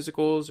like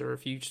musicals, or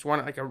if you just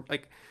want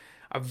like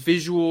a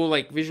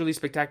visually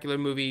spectacular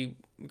movie,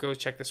 go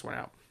check this one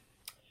out.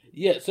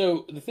 Yeah.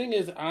 So the thing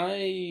is,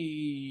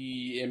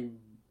 I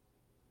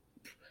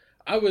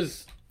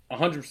was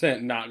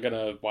 100% not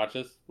gonna watch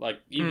this. Like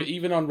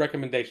even on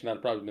recommendation,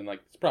 I'd probably been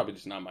like, it's probably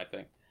just not my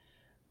thing.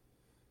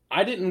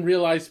 I didn't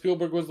realize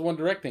Spielberg was the one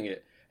directing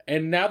it,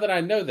 and now that I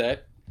know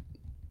that,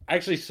 I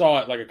actually saw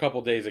it like a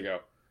couple days ago.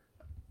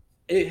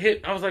 It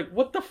hit. I was like,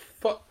 "What the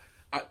fuck?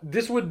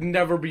 This would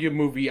never be a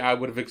movie I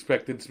would have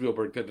expected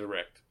Spielberg to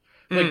direct."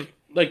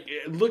 Like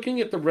looking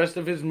at the rest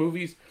of his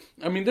movies.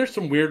 I mean, there's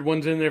some weird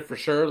ones in there for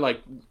sure.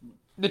 Like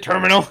The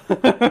Terminal.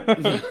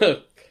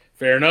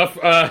 Fair enough.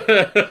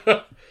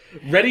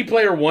 Ready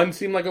Player One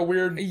seemed like a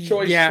weird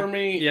choice for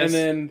me. Yes.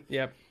 And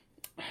then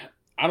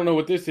I don't know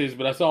what this is,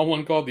 but I saw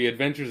one called The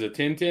Adventures of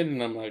Tintin,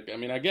 and I'm like, I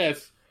mean, I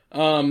guess.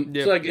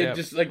 There's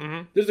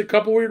a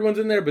couple weird ones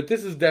in there, but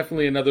this is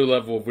definitely another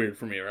level of weird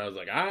for me, where I was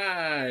like,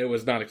 I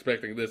was not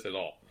expecting this at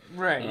all.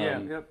 Right,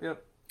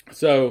 yep.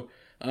 So,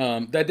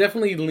 that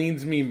definitely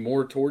leans me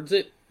more towards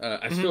it.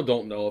 I still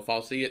don't know if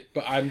I'll see it,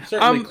 but I'm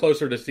certainly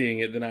closer to seeing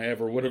it than I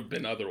ever would have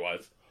been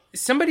otherwise. I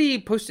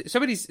listened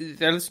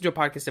to a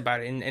podcast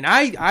about it, and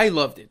I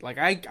loved it. Like,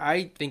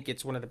 I think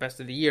it's one of the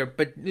best of the year,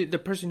 but the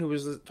person who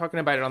was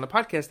talking about it on the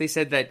podcast, they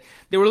said that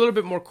they were a little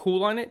bit more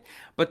cool on it,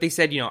 but they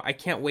said, I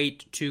can't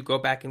wait to go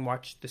back and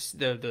watch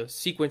the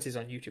sequences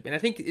on YouTube. And I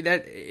think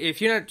that if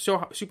you're not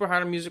so super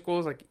hot on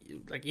musicals, like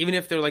even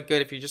if they're like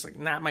good, if you're just like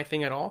not my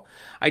thing at all,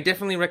 I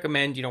definitely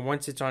recommend,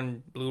 once it's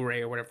on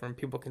Blu-ray or whatever, and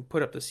people can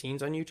put up the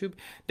scenes on YouTube,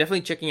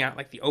 definitely checking out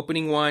like the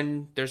opening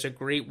one. There's a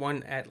great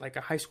one at like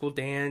a high school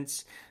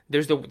dance.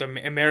 There's the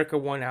America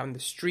one out in the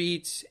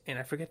streets, and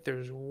I forget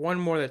there's one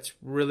more that's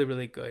really,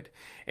 really good.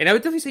 And I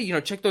would definitely say,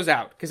 check those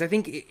out, because I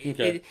think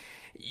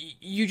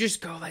you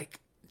just go like,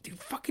 dude,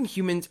 fucking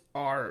humans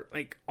are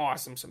like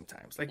awesome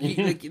sometimes. Like,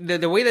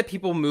 the way that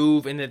people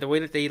move and the way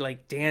that they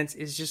like dance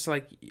is just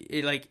like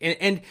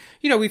and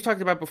we've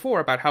talked about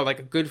before about how like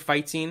a good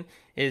fight scene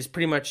is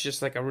pretty much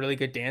just like a really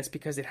good dance,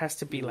 because it has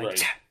to be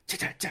like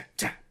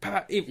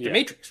the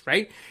Matrix,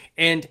 right?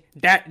 And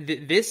that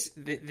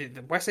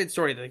the West Side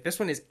Story, like this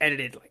one is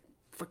edited like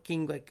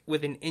freaking like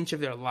within an inch of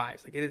their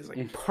lives. Like it is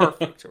like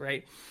perfect,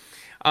 right?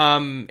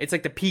 It's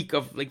like the peak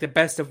of like the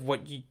best of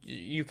what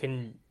you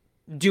can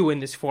do in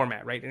this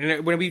format, right?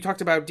 And when we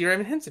talked about Dear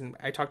Evan Hansen,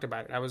 I talked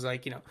about it. I was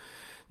like,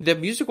 the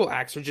musical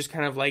acts are just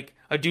kind of like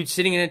a dude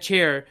sitting in a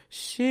chair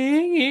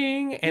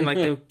singing, and like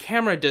the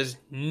camera does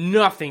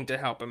nothing to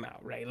help him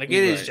out, right? Like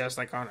it is just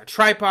like on a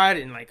tripod,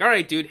 and like, all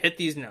right, dude, hit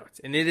these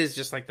notes. And it is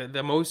just like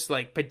the most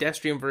like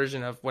pedestrian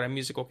version of what a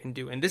musical can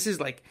do. And this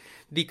is like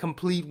the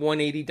complete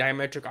 180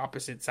 diametric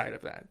opposite side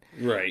of that.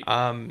 Right.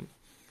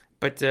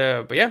 But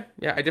yeah,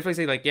 I definitely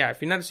say like,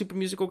 if you're not a super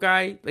musical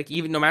guy, like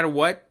even no matter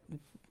what,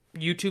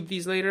 YouTube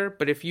these later.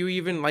 But if you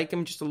even like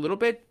them just a little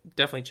bit,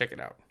 definitely check it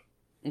out.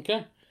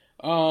 Okay.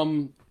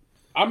 I'm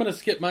gonna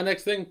skip my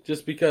next thing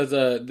just because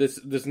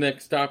this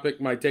next topic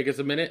might take us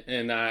a minute,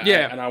 and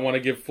I want to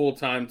give full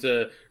time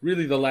to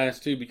really the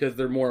last two, because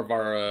they're more of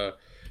our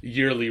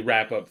yearly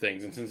wrap up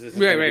things. And since this is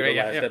the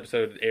last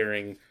episode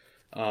airing,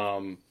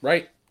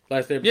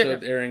 last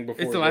episode airing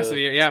before it's the last of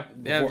the year,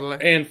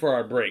 and for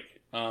our break.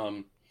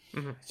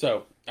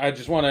 So I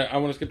want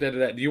to skip that to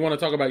that. Do you want to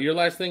talk about your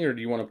last thing, or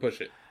do you want to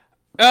push it?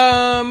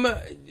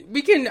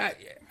 We can.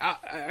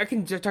 I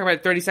can just talk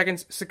about 30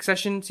 seconds.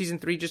 Succession season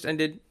 3 just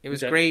ended. It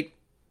was great.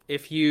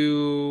 If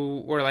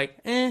you were like,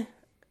 I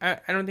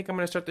don't think I'm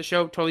going to start the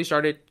show. Totally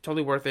started.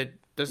 Totally worth it.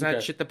 Does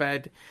not shit the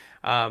bed.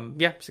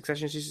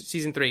 Succession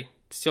season 3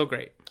 still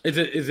great. Is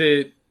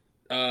it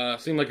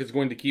seem like it's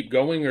going to keep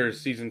going, or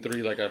is season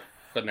 3 like a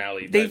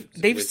finale?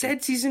 They've said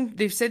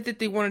that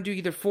they want to do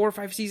either 4 or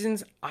 5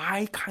 seasons.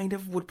 I kind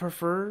of would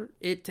prefer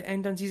it to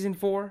end on season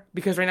 4,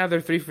 because right now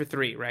they're 3 for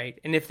 3, right?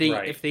 And if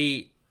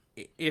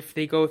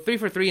they go 3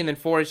 for 3 and then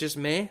 4 is just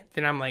meh,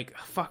 then I'm like,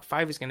 fuck,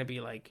 5 is gonna be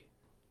like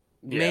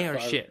meh or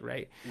shit,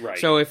 right? Right.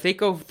 So if they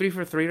go 3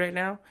 for 3 right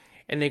now,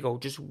 and they go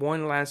just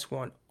one last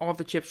one, all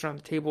the chips are on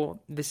the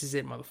table, this is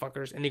it,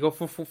 motherfuckers, and they go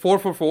 4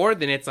 for 4,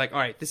 then it's like, all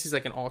right, this is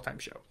like an all-time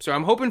show. So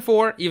I'm hoping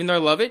 4, even though I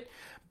love it,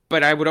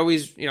 But I would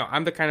always,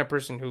 I'm the kind of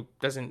person who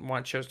doesn't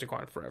want shows to go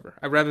on forever.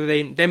 I'd rather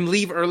them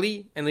leave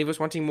early and leave us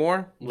wanting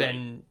more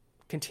than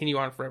continue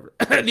on forever.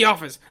 The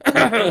Office.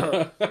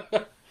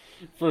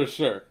 For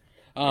sure.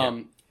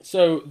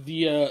 So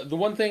the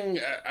one thing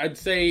I'd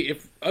say,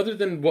 if other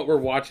than what we're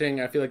watching,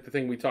 I feel like the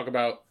thing we talk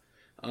about,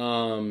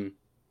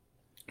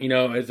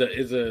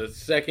 is a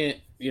second,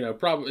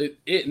 probably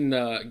it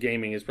and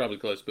gaming is probably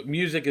close, but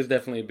music is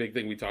definitely a big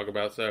thing we talk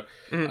about. So,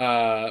 and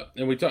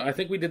I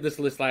think we did this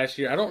list last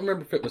year. I don't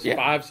remember if it was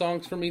 5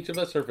 songs from each of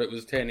us or if it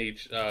was 10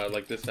 each,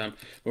 like this time.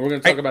 But we're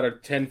going to talk about our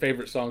 10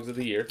 favorite songs of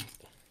the year.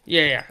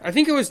 Yeah. I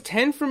think it was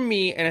 10 from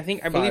me, and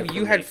I believe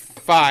you had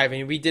 5,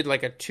 and we did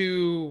like a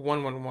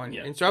 2-1-1-1.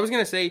 Yeah. And so I was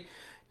gonna say,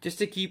 just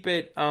to keep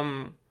it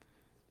from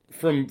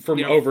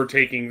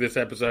overtaking this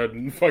episode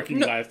and fucking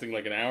lasting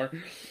like an hour.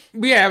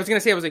 Yeah, I was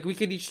like, we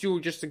could each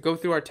do just to go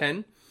through our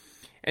 10,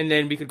 and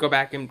then we could go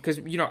back and because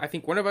I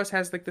think one of us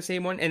has like the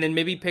same one, and then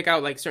maybe pick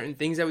out like certain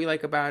things that we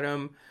like about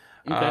them.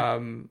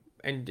 Okay.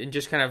 And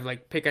just kind of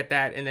like pick at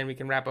that, and then we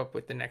can wrap up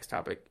with the next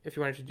topic if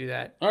you wanted to do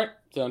that. All right,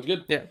 sounds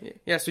good.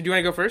 Yeah. So do you want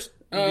to go first?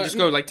 Just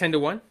go like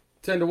 10-1.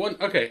 10-1.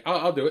 Okay,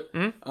 I'll do it.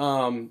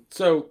 Mm-hmm.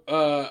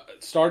 So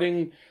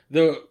starting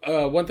the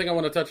one thing I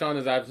want to touch on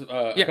is I have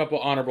a couple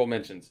honorable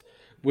mentions,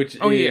 which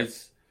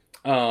is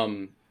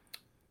I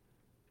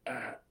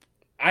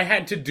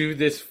had to do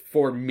this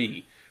for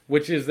me,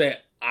 which is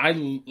that I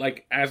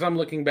like as I'm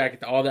looking back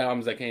at all the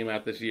albums that came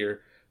out this year.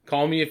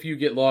 Call Me If You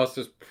Get Lost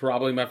is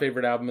probably my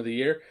favorite album of the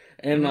year.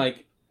 And,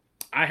 like,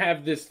 I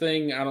have this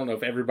thing, I don't know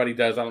if everybody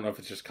does, I don't know if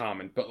it's just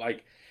common, but,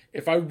 like,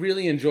 if I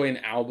really enjoy an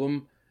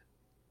album,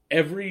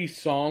 every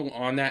song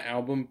on that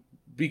album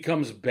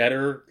becomes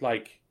better,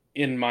 like,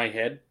 in my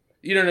head.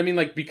 You know what I mean?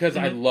 Like, because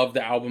I love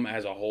the album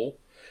as a whole.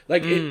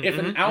 Like, if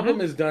an album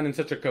is done in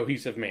such a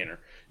cohesive manner,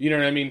 you know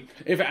what I mean?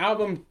 If an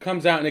album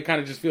comes out and it kind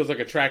of just feels like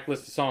a track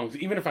list of songs,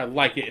 even if I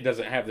like it, it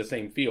doesn't have the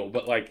same feel.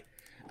 But, like,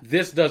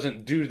 this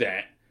doesn't do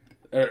that.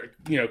 Or,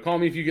 Call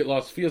Me If You Get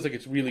Lost feels like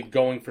it's really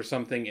going for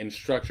something and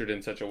structured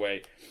in such a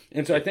way.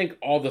 And so I think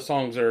all the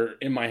songs are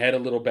in my head a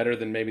little better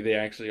than maybe they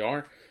actually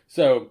are.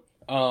 So,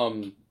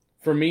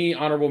 for me,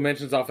 honorable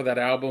mentions off of that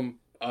album,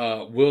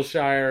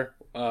 Wilshire,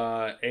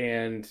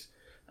 and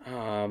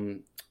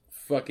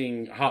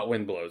fucking Hot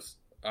Wind Blows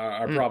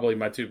are probably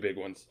my 2 big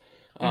ones.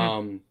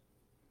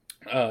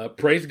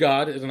 Praise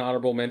God is an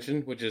honorable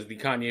mention, which is the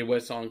Kanye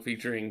West song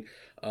featuring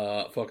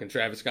fucking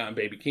Travis Scott and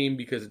Baby Keem,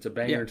 because it's a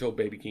banger until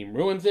Baby Keem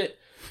ruins it.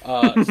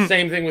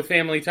 Same thing with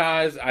Family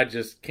Ties. I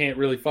just can't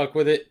really fuck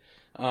with it.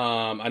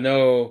 I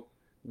know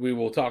we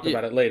will talk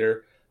about it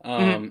later.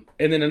 And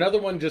then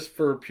another one just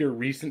for pure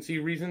recency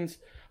reasons.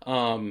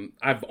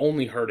 I've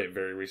only heard it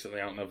very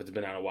recently. I don't know if it's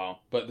been out a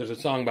while, but there's a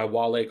song by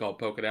Wale called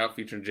Poke It Out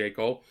featuring J.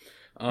 Cole.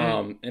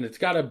 And it's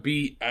got a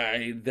beat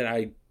that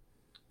I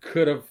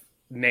could have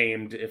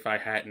named if I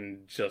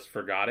hadn't just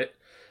forgot it.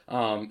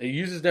 It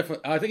uses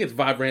I think it's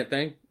Vibrant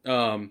Thing.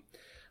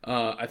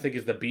 I think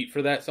is the beat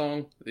for that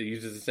song. It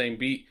uses the same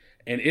beat,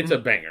 and it's a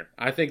banger.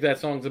 I think that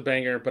song's a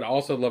banger, but I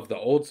also love the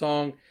old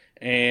song,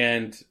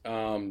 and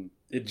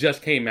it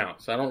just came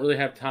out, so I don't really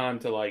have time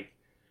to like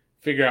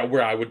figure out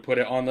where I would put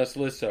it on this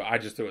list, so I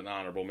just threw it in the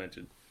honorable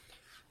mention.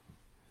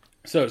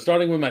 So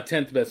starting with my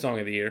 10th best song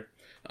of the year,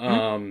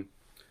 I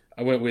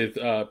went with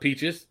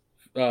Peaches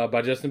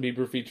by Justin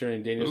Bieber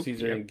featuring Daniel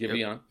Caesar and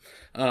Giveon.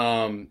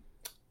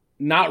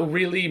 Not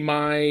really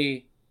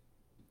my...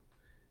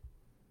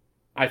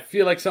 I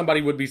feel like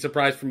somebody would be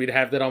surprised for me to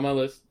have that on my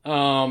list.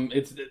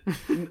 It's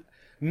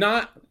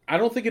not... I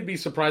don't think it'd be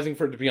surprising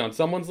for it to be on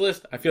someone's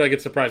list. I feel like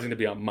it's surprising to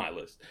be on my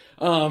list.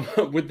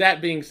 With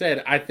that being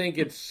said, I think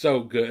it's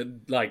so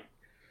good, like,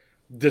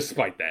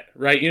 despite that,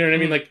 right? You know what I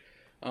mean? Like,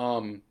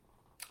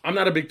 I'm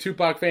not a big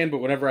Tupac fan, but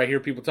whenever I hear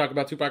people talk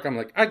about Tupac, I'm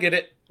like, I get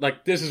it.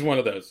 Like, this is one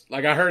of those.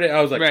 Like, I heard it,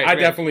 I was like, I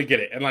definitely get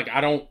it. And, like,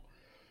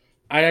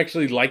 I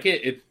actually like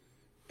it.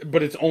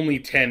 But it's only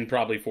 10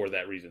 probably for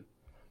that reason.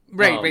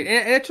 Right.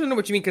 And I don't know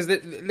what you mean, because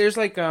there's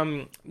like,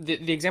 the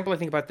example I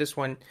think about this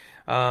one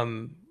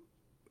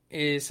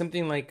is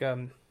something like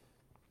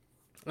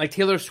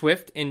Taylor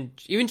Swift and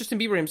even Justin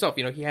Bieber himself.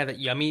 He had that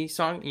Yummy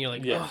song, and you're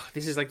like, oh,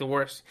 this is like the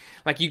worst.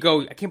 Like, you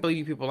go, I can't believe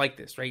you people like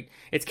this, right?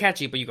 It's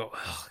catchy, but you go,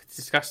 oh, it's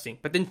disgusting.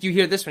 But then you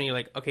hear this one, you're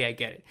like, okay, I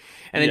get it.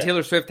 And then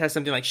Taylor Swift has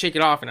something like Shake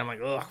It Off, and I'm like,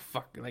 ugh,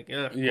 fuck, like,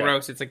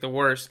 gross. It's like the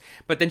worst.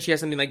 But then she has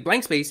something like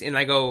Blank Space, and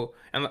I go,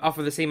 I'm off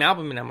of the same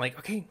album, and I'm like,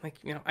 okay, like,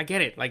 I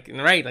get it. Like,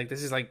 right, like,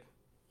 this is like,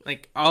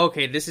 oh,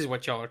 okay, this is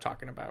what y'all are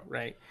talking about,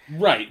 right?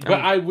 Right, but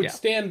I would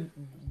stand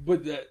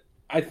with that.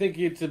 I think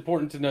it's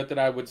important to note that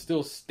I would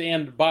still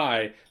stand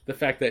by the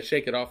fact that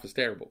Shake It Off is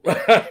terrible.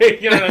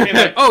 You know what I mean?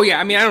 Like, oh, yeah.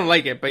 I mean, I don't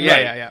like it, but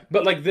yeah.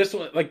 But, like, this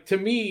one, like, to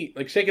me,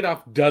 like, Shake It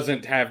Off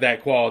doesn't have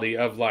that quality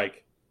of,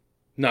 like,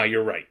 no,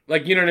 you're right.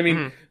 Like, you know what I mean?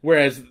 Mm-hmm.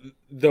 Whereas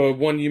the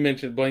one you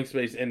mentioned, Blank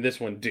Space, and this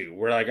one do.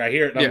 Where, like, I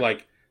hear it and I'm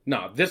like,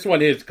 no, this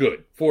one is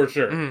good, for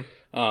sure.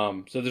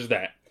 Mm-hmm. So there's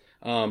that.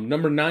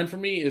 Number 9 for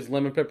me is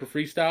Lemon Pepper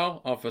Freestyle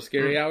off of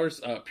Scary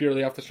Hours,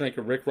 purely off the strength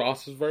of Rick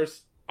Ross's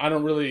verse. I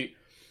don't really...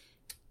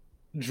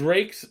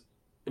 Drake's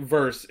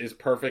verse is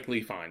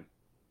perfectly fine.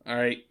 All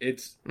right,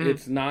 it's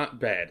not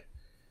bad.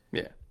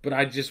 Yeah. But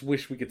I just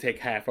wish we could take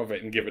half of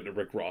it and give it to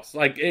Rick Ross.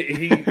 Like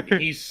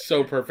he's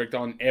so perfect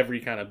on every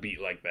kind of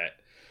beat like that.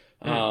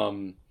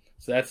 So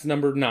that's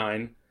number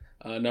 9.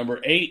 Number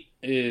 8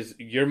 is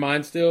 "You're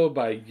Mine Still"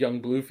 by Young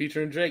Blue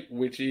featuring Drake,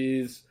 which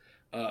is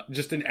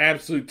just an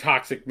absolute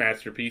toxic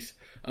masterpiece.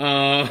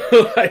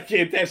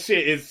 That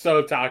shit is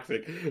so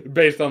toxic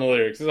based on the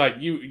lyrics. It's like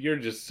you're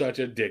just such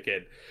a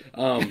dickhead.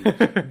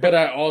 But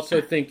I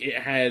also think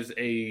it has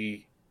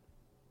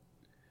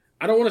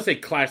I don't want to say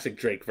classic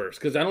Drake verse,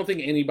 because I don't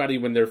think anybody,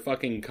 when they're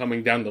fucking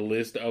coming down the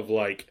list of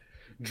like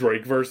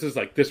Drake verses,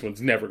 like this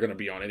one's never going to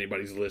be on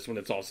anybody's list when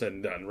it's all said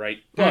and done, right?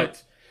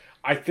 But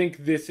I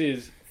think this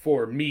is,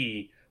 for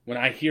me, when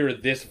I hear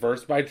this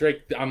verse by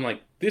Drake, I'm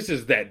like, this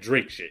is that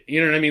Drake shit.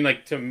 You know what I mean?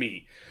 Like, to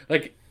me.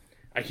 Like,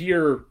 I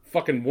hear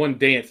fucking One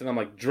Dance, and I'm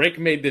like, Drake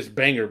made this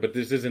banger, but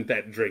this isn't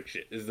that Drake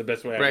shit, is the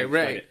best way I can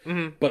explain it.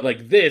 Mm-hmm. But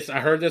like this, I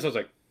heard this, I was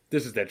like,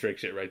 this is that Drake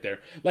shit right there.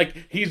 Like,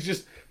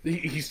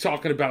 he's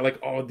talking about like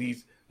all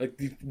these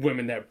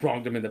women that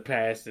wronged him in the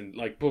past and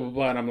like blah, blah,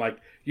 blah. And I'm like,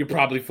 you're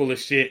probably full of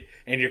shit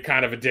and you're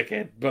kind of a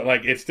dickhead, but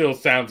like, it still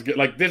sounds good.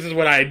 Like, this is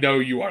what I know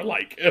you are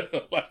like.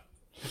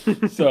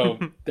 So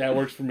that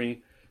works for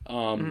me.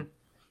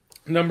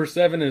 Number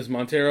 7 is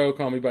Montero,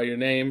 "Call Me By Your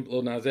Name,"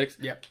 Lil Nas X.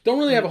 Yep. Don't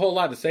really have a whole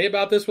lot to say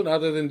about this one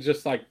other than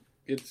just like,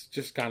 it's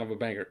just kind of a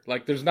banger.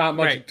 Like, there's not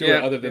much to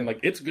it other than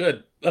like, it's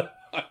good.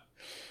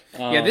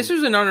 This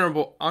was an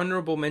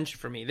honorable mention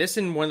for me. This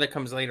and one that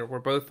comes later were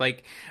both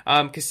like,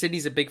 because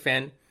Sydney's a big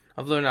fan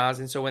of Lil Nas,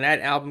 and so when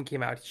that album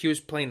came out, he was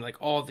playing like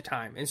all the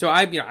time, and so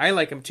I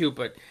like him too,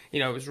 but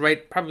it was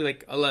probably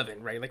like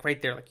 11, right, like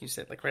right there, like you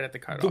said, like right at the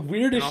cutoff. The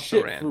weirdest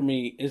shit for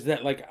me is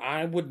that like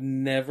I would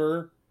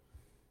never,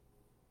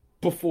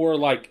 before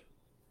like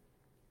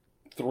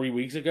 3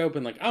 weeks ago,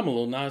 been like, I'm a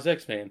Lil Nas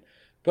X fan,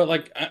 but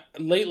like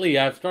lately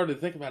I've started to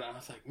think about it. And I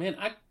was like, man,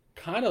 I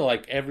kind of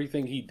like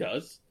everything he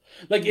does.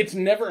 Like, it's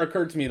never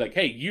occurred to me, like,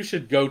 hey, you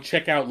should go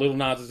check out Lil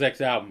Nas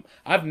X album.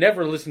 I've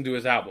never listened to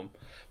his album.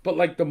 But,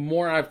 like, the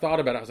more I've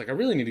thought about it, I was like, I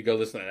really need to go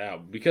listen to that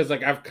album. Because,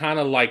 like, I've kind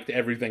of liked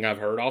everything I've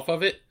heard off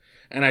of it.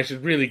 And I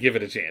should really give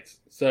it a chance.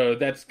 So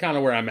that's kind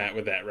of where I'm at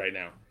with that right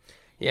now.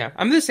 Yeah,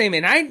 I'm the same.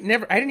 And I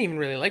didn't even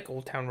really like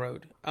Old Town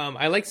Road.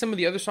 I like some of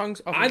the other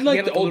songs. I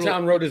liked Old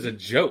Town Road as a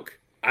joke.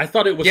 I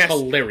thought it was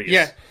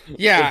hilarious.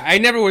 Yeah. I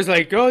never was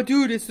like, oh,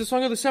 dude, it's the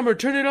song of the summer.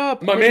 Turn it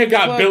up. My man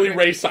got Billy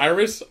Ray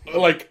Cyrus,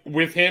 like,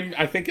 with him,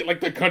 I think, at,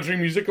 like, the Country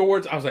Music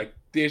Awards. I was like,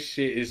 this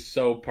shit is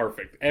so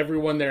perfect.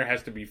 Everyone there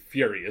has to be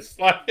furious.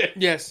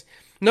 Yes.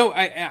 No,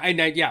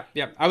 yeah.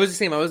 I was the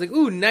same. I was like,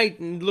 ooh,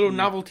 little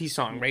novelty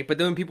song, right? But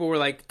then when people were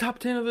like, top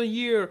 10 of the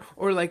year,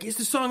 or like, it's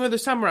the song of the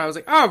summer, I was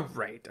like, all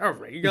right.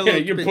 You got a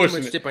little bit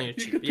too much dip on your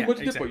cheek.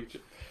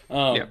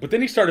 But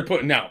then he started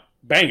putting out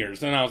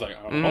bangers, and I was like,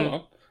 oh,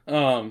 hold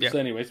on. So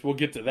anyways, we'll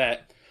get to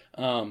that.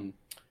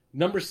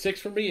 Number 6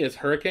 for me is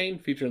Hurricane,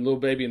 featuring Lil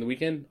Baby and The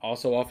Weeknd,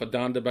 also off of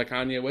Donda by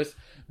Kanye West.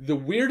 The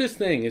weirdest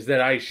thing is that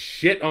I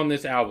shit on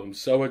this album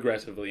so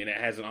aggressively, and it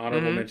has an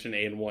honorable mention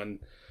and one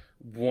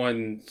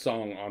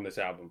song on this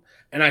album.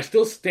 And I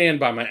still stand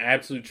by my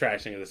absolute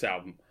trashing of this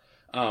album.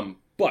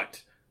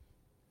 But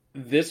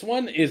this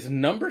one is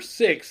number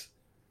 6,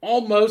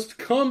 almost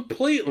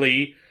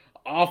completely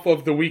off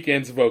of The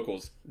Weeknd's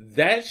vocals.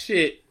 That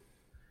shit,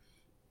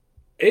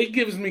 it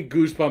gives me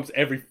goosebumps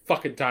every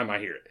fucking time I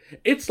hear it.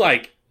 It's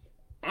like,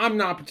 I'm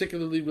not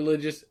particularly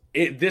religious.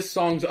 This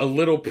song's a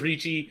little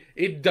preachy.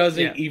 It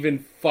doesn't even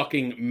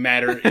fucking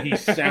matter. He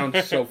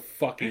sounds so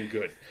fucking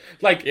good.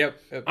 Like,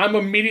 I'm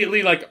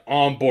immediately, like,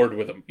 on board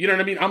with him. You know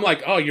what I mean? I'm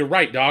like, oh, you're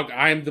right, dog.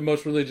 I am the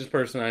most religious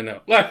person I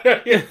know. Like,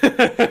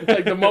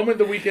 the moment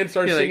The Weeknd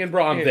starts singing,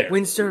 bro, I'm there.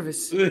 Win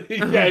service.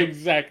 Yeah,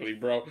 exactly,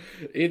 bro.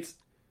 It's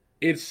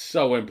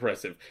so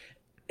impressive.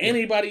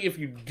 Anybody, if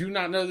you do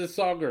not know this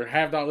song or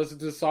have not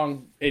listened to this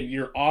song and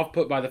you're off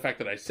put by the fact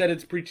that I said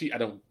it's preachy, I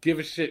don't give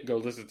a shit. Go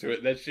listen to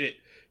it. That shit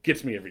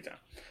gets me every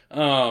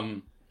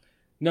time.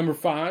 Number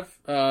 5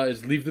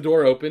 is "Leave the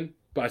Door Open"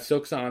 by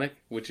Silk Sonic,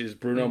 which is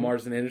Bruno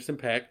Mars and Anderson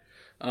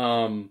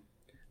 .Paak.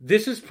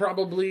 This is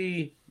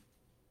probably,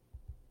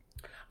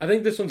 I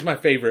think this one's my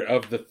favorite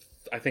of the,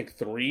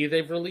 3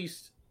 they've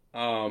released,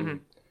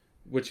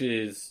 which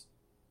is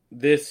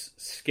this,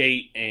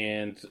 Skate,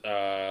 and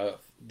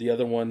the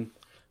other one.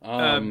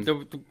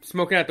 The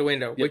Smoking Out the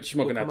Window. Which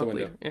Smoking Out the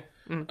Window.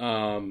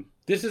 Yeah.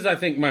 This is, I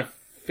think, my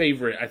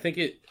favorite. I think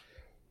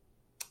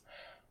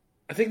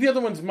the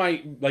other ones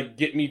might like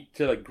get me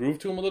to like groove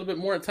to them a little bit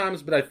more at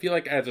times, but I feel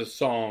like as a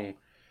song,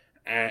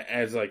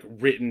 as like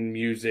written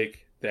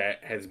music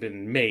that has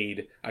been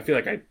made, I feel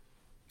like I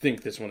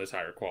think this one is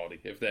higher quality,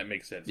 if that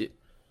makes sense.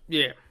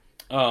 Yeah.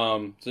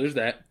 So there's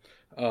that.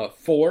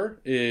 4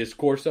 is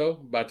Corso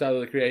by Tyler,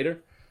 the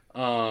Creator.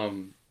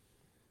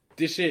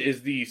 This shit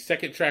is the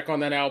second track on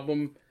that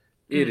album.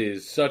 It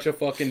is such a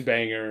fucking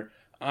banger.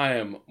 I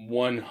am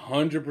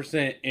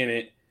 100% in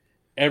it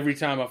every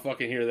time I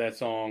fucking hear that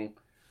song.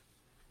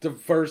 The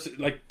first,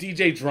 like,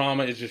 DJ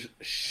Drama is just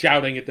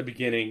shouting at the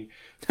beginning.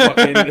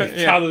 Fucking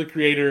Tyler, the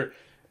Creator.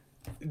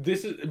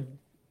 This is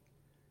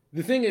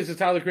the thing is,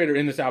 Tyler the Creator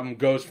in this album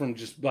goes from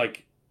just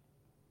like,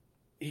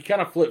 he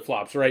kind of flip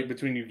flops, right?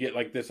 Between you get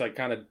like this like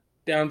kind of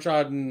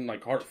downtrodden,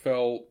 like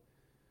heartfelt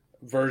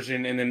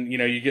version, and then, you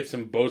know, you get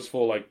some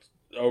boastful, like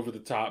over the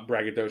top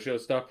braggadocio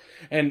stuff,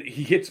 and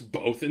he hits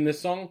both in this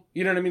song.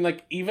 You know what I mean?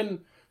 Like,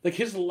 even like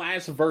his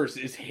last verse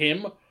is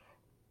him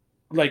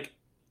like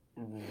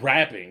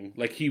rapping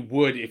like he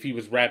would if he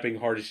was rapping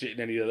hard as shit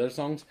in any other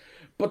songs,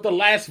 but the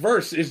last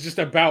verse is just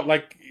about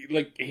like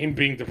him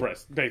being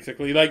depressed,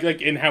 basically, like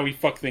in how he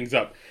fucked things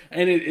up,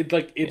 and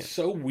it's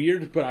so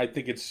weird, but I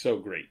think it's so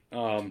great.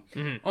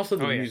 Also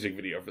the music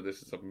video for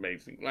this is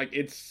amazing. Like,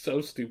 it's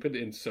so stupid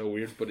and so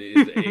weird, but it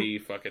is a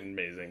fucking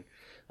amazing.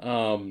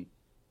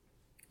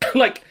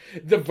 Like,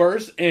 the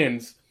verse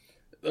ends,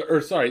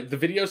 or sorry, the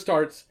video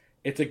starts.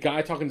 It's a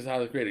guy talking to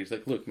Tyler the Creator. He's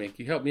like, "Look, man,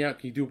 can you help me out?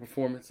 Can you do a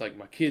performance? Like,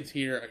 my kid's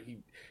here.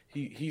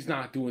 He's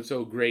not doing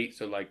so great.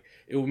 So, like,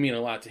 it would mean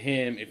a lot to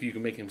him if you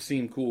can make him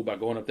seem cool by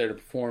going up there to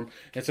perform."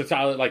 And so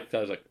Tyler's like,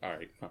 "All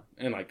right, fine."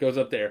 And, like, goes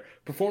up there,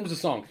 performs the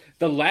song.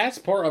 The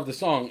last part of the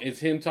song is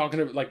him talking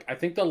to, like, I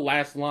think the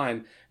last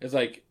line is,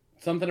 like,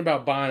 something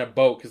about buying a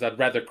boat because I'd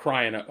rather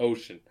cry in an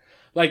ocean.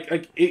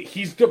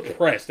 He's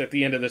depressed at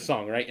the end of the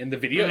song, right? And the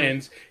video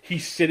ends,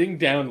 he's sitting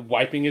down,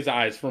 wiping his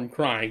eyes from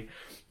crying.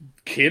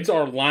 Kids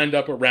are lined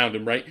up around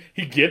him, right?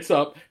 He gets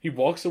up, he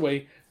walks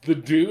away. The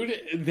dude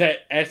that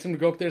asked him to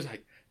go up there is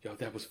like, "Yo,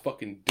 that was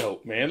fucking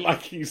dope, man."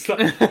 Like, he's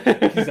like,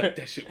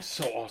 "That shit was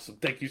so awesome.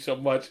 Thank you so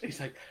much." He's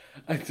like,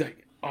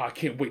 "Oh, I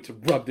can't wait to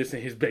rub this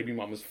in his baby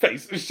mama's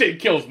face." This shit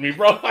kills me,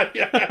 bro. He's like,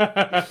 "Yeah,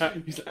 that's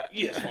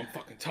what I'm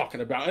fucking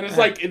talking about." And it's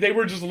like, they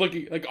were just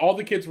looking, like, all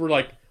the kids were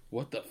like,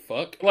 "What the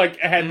fuck?" Like,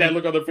 I had that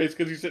look on their face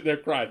because he's sitting there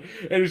crying.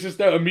 And it's just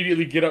that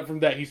immediately get up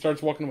from that, he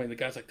starts walking away, and the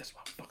guy's like, "That's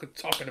what I'm fucking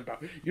talking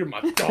about. You're my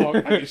dog."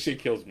 Like, this shit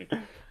kills me.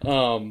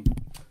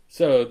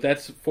 So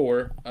that's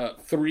 4.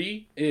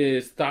 3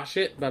 is Thot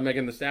Shit by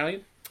Megan Thee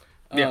Stallion.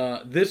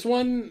 This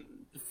one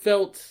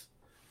felt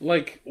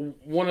like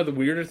one of the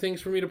weirder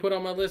things for me to put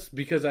on my list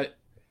because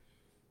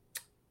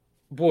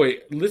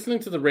listening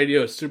to the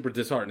radio is super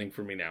disheartening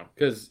for me now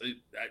because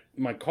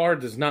my car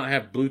does not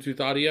have Bluetooth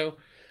audio.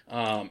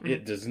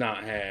 It does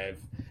not have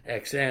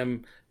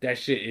XM. That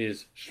shit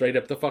is straight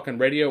up the fucking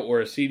radio or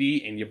a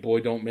CD, and your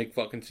boy don't make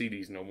fucking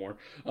CDs no more.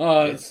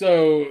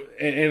 So,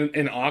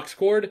 an aux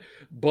cord,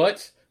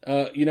 but,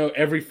 you know,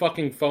 every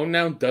fucking phone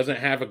now doesn't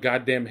have a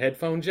goddamn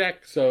headphone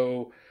jack,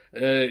 so,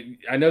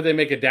 I know they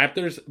make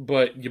adapters,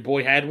 but your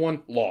boy had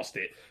one, lost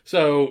it.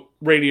 So,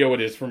 radio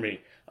it is for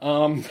me.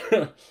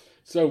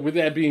 So, with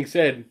that being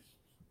said,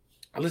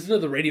 I listen to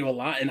the radio a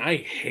lot, and I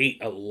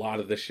hate a lot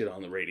of the shit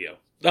on the radio.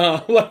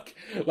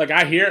 Like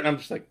I hear it and I'm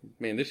just like,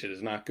 man, this shit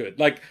is not good.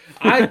 Like,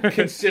 I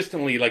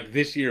consistently, like,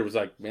 this year was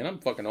like, man, I'm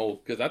fucking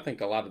old because I think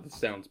a lot of this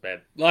sounds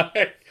bad.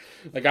 Like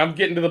I'm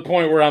getting to the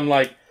point where I'm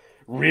like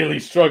really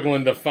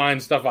struggling to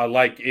find stuff I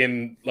like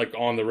in, like,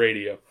 on the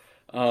radio.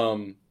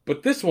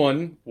 But this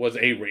one was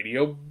a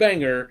radio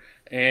banger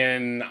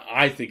and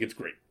I think it's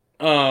great.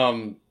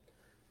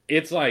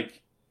 It's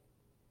like,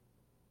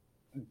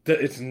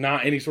 it's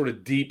not any sort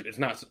of deep, it's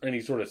not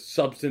any sort of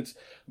substance.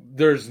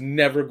 There's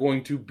never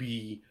going to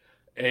be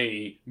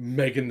a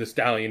Megan Thee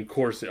Stallion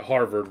course at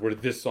Harvard where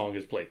this song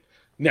is played.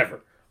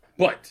 Never.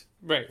 But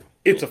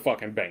it's a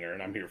fucking banger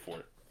and I'm here for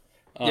it.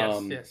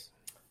 Yes.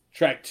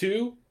 Track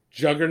 2,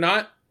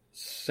 Juggernaut,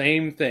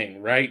 same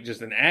thing, right?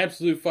 Just an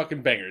absolute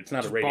fucking banger. It's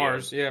not just a radio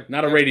bars,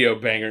 not a radio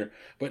banger,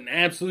 but an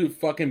absolute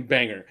fucking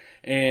banger.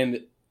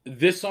 And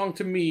this song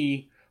to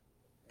me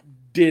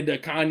did a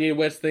Kanye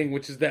West thing,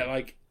 which is that,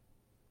 like,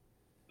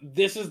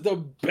 this is the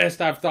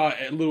best I've thought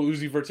Lil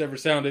Uzi Vert's ever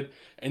sounded,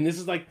 and this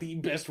is like the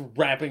best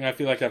rapping I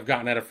feel like I've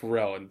gotten out of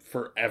Pharrell in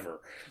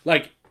forever.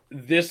 Like,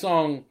 this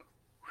song,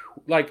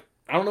 like,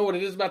 I don't know what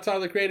it is about Tyler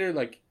the Creator,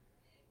 like,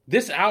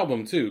 this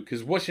album too,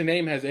 because What's Your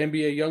Name has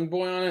NBA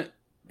Youngboy on it.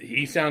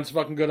 He sounds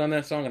fucking good on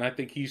that song, and I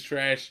think he's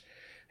trash.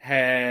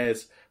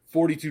 Has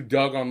 42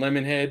 Doug on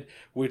Lemonhead,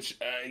 which,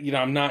 you know,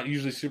 I'm not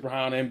usually super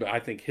high on him, but I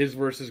think his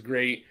verse is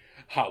great.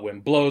 Hot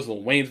Wind Blows,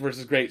 Lil Wayne's verse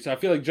is great. So I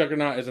feel like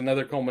Juggernaut is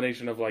another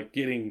culmination of, like,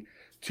 getting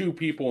two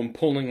people and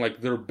pulling,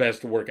 like, their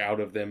best work out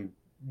of them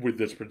with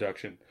this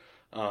production.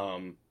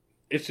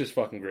 It's just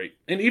fucking great.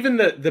 And even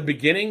the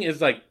beginning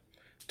is, like,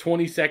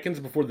 20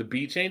 seconds before the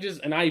beat changes,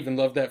 and I even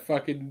love that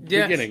fucking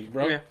beginning,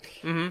 bro. Yeah.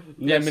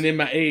 Mm-hmm. Lemon in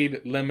my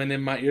aid, lemon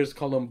in my ears,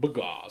 call them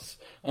bagass.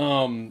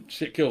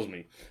 Shit kills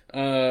me.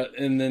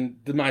 And then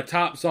my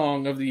top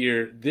song of the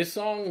year, this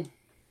song,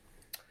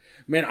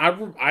 man,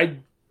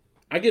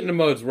 I get into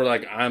modes where,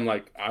 like, I'm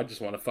like, I just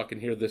want to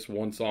fucking hear this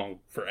one song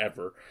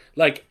forever.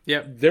 Like,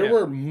 there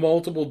were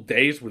multiple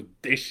days where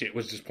this shit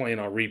was just playing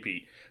on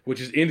repeat,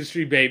 which is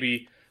Industry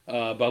Baby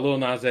by Lil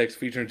Nas X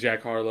featuring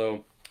Jack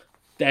Harlow.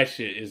 That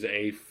shit is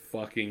a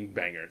fucking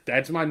banger.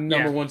 That's my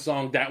number one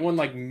song. That one,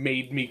 like,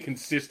 made me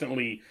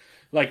consistently,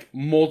 like,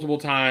 multiple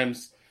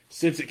times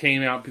since it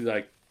came out, be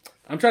like,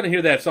 I'm trying to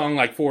hear that song,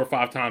 like, 4 or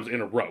 5 times in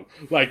a row.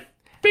 Like,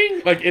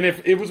 bing! Like, and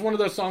if it was one of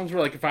those songs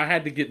where, like, if I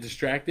had to get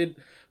distracted,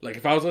 like,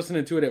 if I was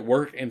listening to it at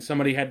work and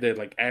somebody had to,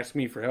 like, ask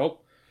me for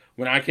help,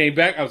 When I came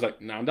back, I was like,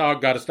 "No,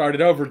 dog, got to start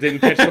it over. Didn't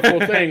catch the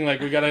full thing.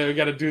 Like we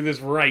gotta do this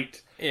right."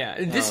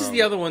 Yeah, this is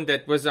the other one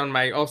that was on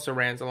my also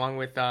rants along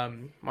with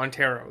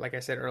Montero, like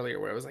I said earlier,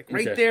 where it was like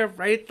right there,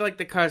 right like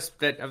the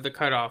cusp of the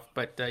cutoff.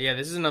 But yeah,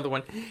 this is another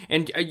one,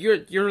 and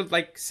you're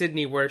like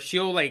Sydney, where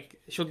she'll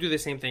do the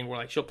same thing, where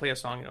like she'll play a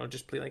song and it'll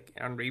just play like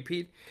on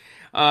repeat.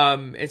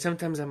 And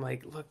sometimes I'm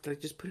like, look, like,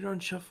 just put it on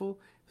shuffle.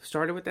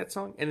 Started with that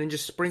song and then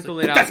just sprinkle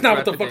it out. That's not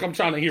what the fuck I'm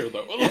trying to hear,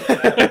 though.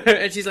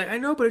 And she's like, I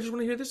know, but I just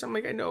want to hear this. I'm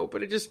like, I know,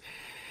 but I just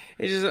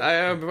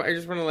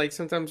want to, like,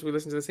 sometimes we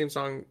listen to the same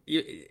song.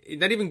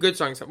 Not even good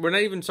songs. We're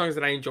not even songs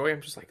that I enjoy.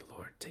 I'm just like,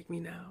 Lord, take me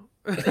now.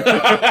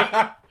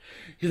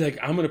 You're like,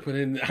 I'm going to put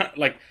in,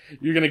 like,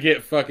 you're going to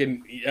get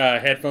fucking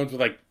headphones with,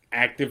 like,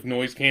 active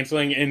noise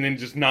canceling and then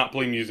just not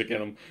play music in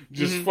them.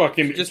 Just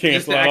fucking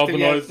cancel out all the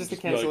noise. Just the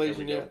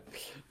cancellation, like,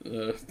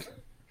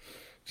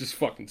 just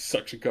fucking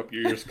suction cup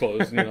your ears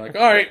closed and you're like,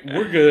 all right,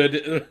 we're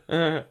good.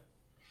 All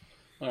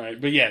right,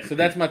 but yeah, so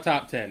that's my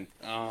top 10,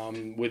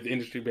 with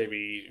Industry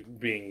Baby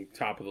being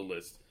top of the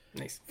list.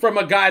 Nice. From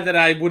a guy that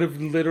I would have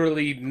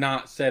literally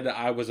not said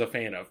I was a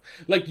fan of.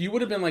 Like, you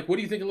would have been like, what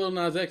do you think of Lil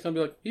Nas X? I'd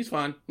be like, he's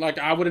fine. Like,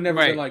 I would have never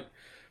been like,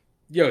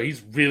 yo,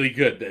 he's really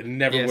good. That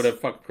never would have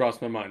fucking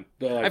crossed my mind.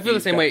 But, like, I feel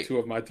the same way. 2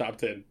 of my top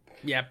 10.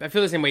 Yeah, I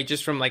feel the same way.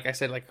 Just from, like I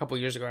said, like a couple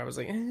years ago, I was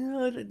like, I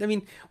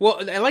mean,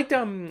 well, I liked.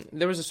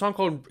 There was a song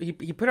called he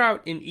put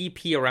out an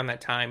EP around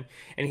that time,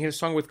 and he had a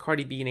song with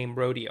Cardi B named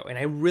Rodeo, and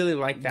I really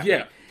liked that.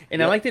 Yeah. One.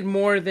 And I liked it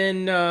more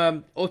than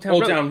Old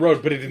Town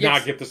Road, but it did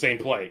not get the same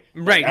play.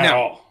 Right, at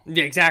all.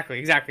 Yeah, exactly.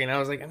 And I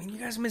was like, I mean, you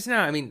guys are missing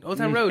out. I mean, Old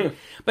Town Road.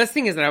 But the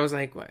thing is that I was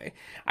like,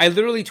 I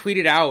literally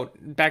tweeted out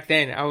back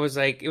then, I was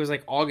like, it was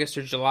like August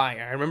or July.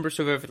 I remember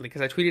so vividly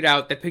because I tweeted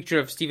out that picture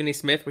of Stephen A.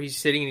 Smith where he's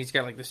sitting and he's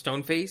got like the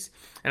stone face.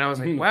 And I was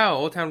like, wow,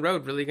 Old Town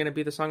Road really going to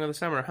be the song of the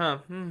summer, huh?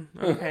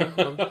 Okay,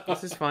 well,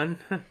 this is fun.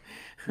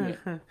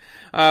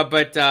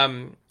 But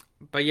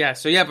yeah,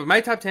 but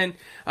my top 10...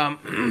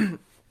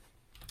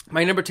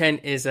 my number 10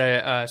 is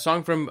a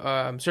song from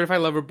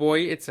Certified Lover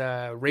Boy. It's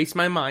Race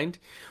My Mind,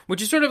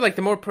 which is sort of like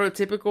the more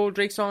prototypical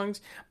Drake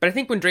songs. But I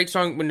think when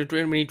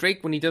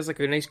he does like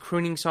a nice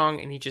crooning song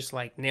and he just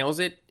like nails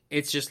it,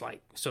 it's just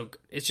like so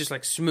good. It's just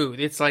like smooth.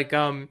 It's like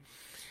I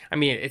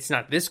mean, it's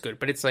not this good,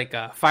 but it's like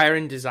Fire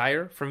and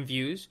Desire from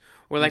Views,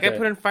 where like I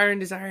put on Fire and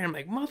Desire and I'm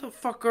like,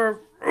 motherfucker,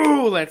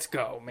 oh, let's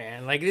go,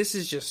 man. Like this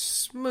is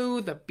just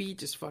smooth. The beat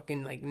just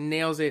fucking like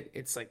nails it.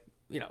 It's like,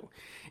 you know,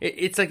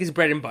 it's like his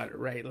bread and butter,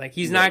 right? Like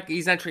he's not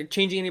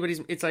changing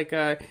anybody's. It's like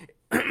like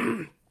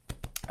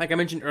I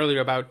mentioned earlier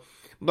about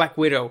Black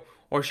Widow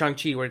or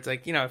Shang-Chi, where it's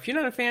like, you know, if you're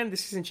not a fan,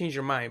 this doesn't change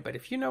your mind, but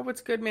if you know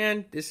what's good,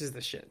 man, this is the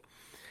shit.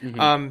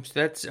 So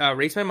that's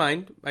Race My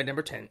Mind by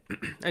number 10.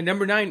 And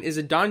number 9 is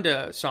a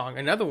Donda song,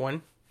 another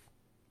one.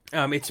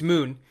 It's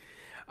Moon,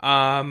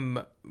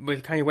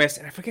 with Kanye West,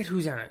 and I forget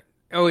who's on it.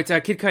 Oh, it's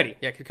Kid Cudi.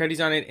 Yeah, Kid Cudi's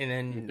on it, and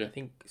then I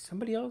think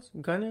somebody else,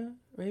 Gunna,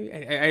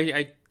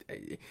 maybe.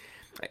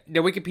 The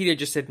Wikipedia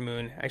just said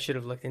Moon. I should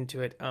have looked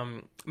into it.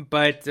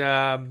 But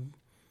yeah,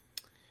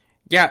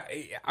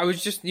 I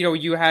was just, you know,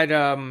 you had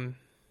a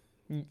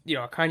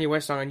Kanye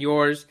West song on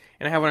yours,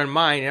 and I have one on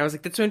mine, and I was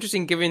like, that's so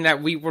interesting, given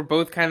that we were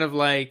both kind of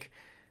like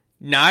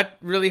not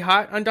really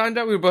hot on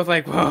Donda. We were both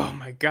like, whoa,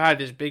 my god,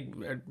 this big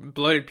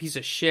bloated piece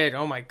of shit.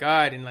 Oh my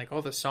god, and like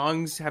all the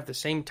songs have the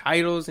same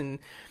titles, and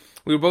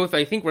we were both,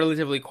 I think,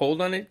 relatively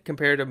cold on it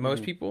compared to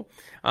most people.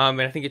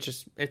 And I think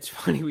it's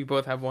funny we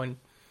both have one,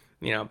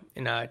 you know,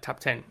 in top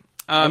 10.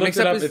 I looked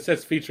it up. It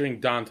says featuring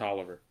Don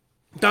Toliver.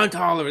 Don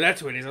Toliver, that's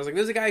who it is. I was like,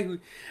 there's a guy who,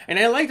 and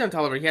I like Don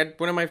Toliver. He had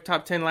one of my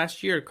top 10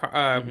 last year.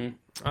 With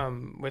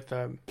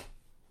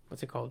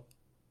what's it called?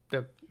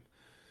 The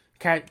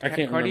cat. I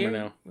can't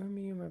Cardigan?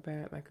 remember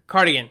now. Like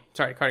Cardigan.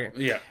 Sorry, Cardigan.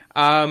 Yeah.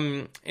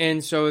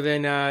 And so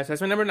then, so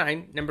that's my number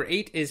 9. Number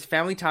 8 is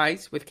Family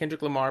Ties with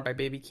Kendrick Lamar by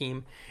Baby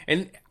Keem.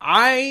 And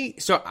I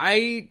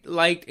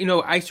liked, you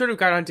know, I sort of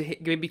got onto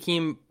Baby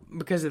Keem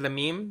because of the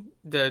meme,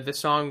 the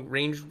song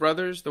Range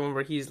Brothers, the one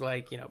where he's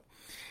like, you know,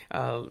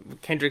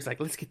 Kendrick's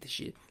like, let's get this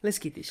shit. Oh, let's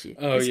get this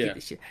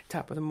shit.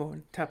 Top of the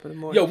morning.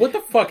 Yo, what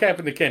the fuck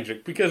happened to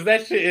Kendrick? Because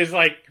that shit is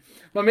like,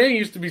 my man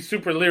used to be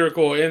super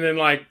lyrical, and then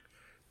like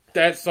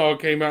that song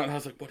came out, and I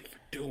was like, what are you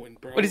doing,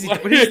 bro? What is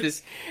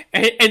this?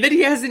 And then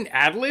he has an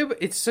ad lib.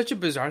 It's such a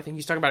bizarre thing.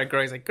 He's talking about a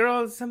girl. He's like,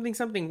 girl,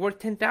 something worth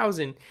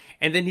 10,000,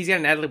 and then he's got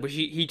an ad lib where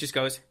he just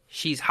goes,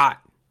 she's hot.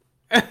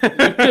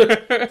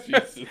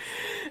 Jesus.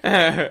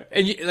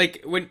 And you,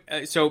 like when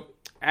so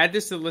add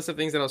this to the list of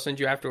things that I'll send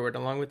you afterward,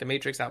 along with the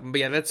Matrix album.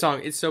 But yeah, that song,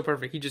 it's so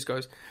perfect. He just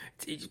goes,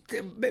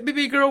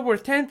 "Baby girl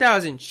worth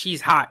 10,000, she's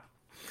hot,"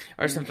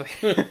 or something.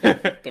 What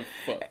the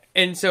fuck?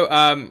 And so,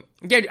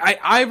 yeah,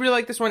 I really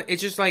like this one.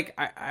 It's just like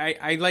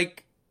I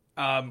like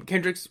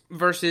Kendrick's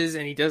verses,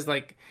 and he does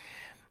like.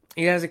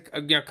 He has a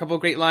couple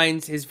of great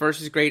lines. His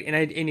verse is great, and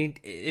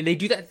they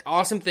do that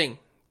awesome thing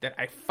that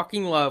I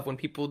fucking love when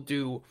people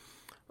do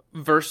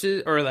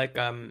verses or like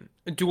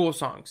dual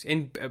songs.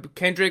 And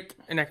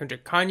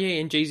Kanye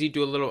and Jay-Z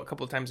do a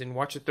couple of times in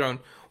Watch the Throne,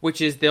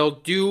 which is they'll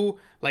do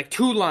like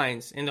 2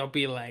 lines and they'll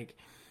be like,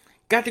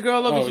 got the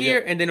girl over Oh, here,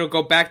 yeah. and then it'll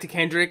go back to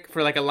Kendrick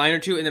for like a line or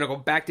two, and then it'll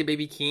go back to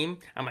Baby Keem.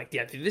 I'm like,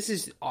 yeah, dude, this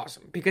is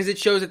awesome because it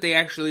shows that they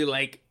actually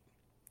like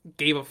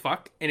gave a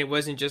fuck, and it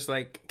wasn't just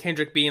like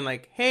Kendrick being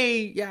like,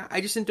 hey, yeah, I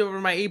just sent over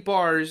my 8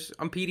 bars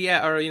on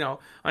PDF or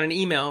on an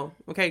email.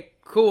 Okay,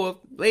 cool,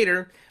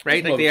 later,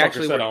 right? This like they motherfucker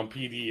actually said were on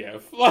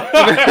PDF.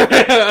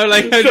 Or,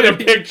 like Sent a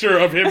picture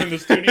of him in the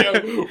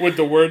studio with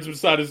the words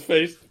beside his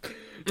face.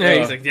 yeah,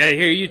 he's like, yeah,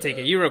 here, you take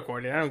it, you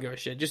record it. I don't give a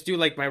shit. Just do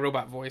like my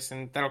robot voice,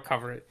 and that'll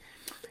cover it.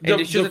 And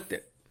it shows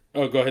that.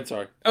 Oh, go ahead.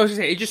 Sorry. I was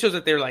gonna say it just shows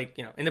that they're like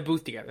in the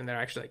booth together, and they're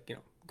actually like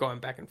going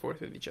back and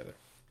forth with each other.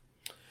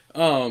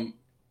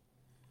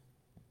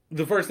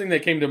 The first thing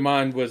that came to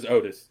mind was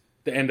Otis.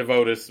 The end of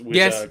Otis with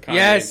Yes, Kanye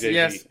yes, and Jay-Z.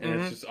 yes.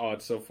 And it's just,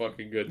 it's so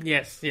fucking good.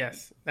 Yes,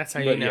 that's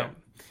how But, you know. yeah.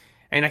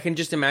 And I can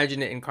just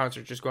imagine it in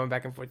concert, just going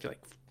back and forth. You're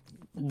like,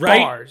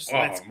 Right? bars, Oh,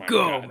 let's my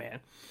go, God.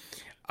 man.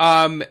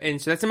 And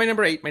so that's my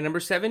number 8. My number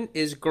 7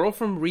 is "Girl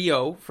from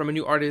Rio" from a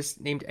new artist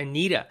named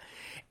Anita.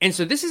 And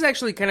so this is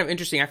actually kind of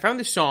interesting. I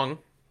found this song.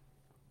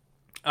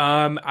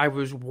 I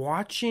was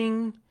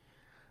watching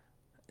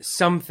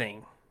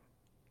something,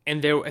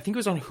 and I think it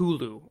was on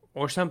Hulu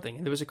or something,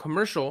 and there was a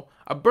commercial,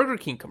 a Burger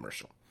King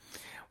commercial,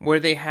 where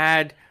they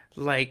had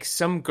like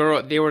some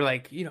girl. They were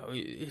like,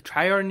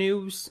 try our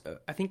new,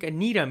 I think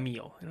Anita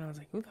meal, and I was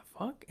like, who the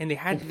fuck? And they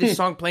had this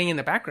song playing in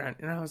the background,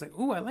 and I was like,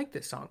 ooh, I like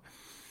this song.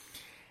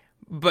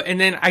 And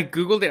then I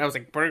Googled it. I was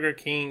like, Burger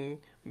King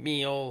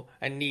meal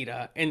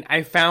Anita, and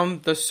I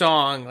found the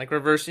song, like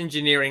reverse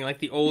engineering, like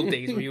the old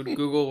days where you would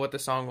Google what the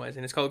song was,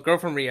 and it's called "Girl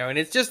from Rio," and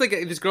it's just like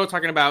this girl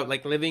talking about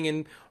like living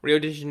in Rio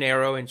de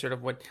Janeiro and sort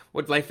of what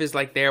life is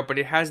like there. But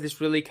it has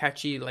this really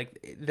catchy,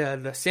 like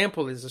the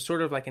sample is a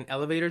sort of like an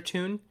elevator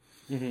tune,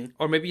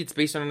 or maybe it's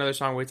based on another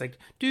song where it's like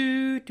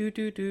do do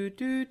do do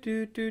do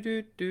do do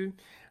do do.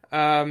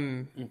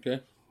 Okay.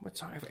 What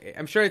song?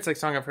 I'm sure it's like a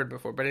song I've heard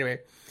before, but anyway,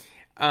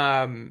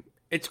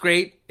 it's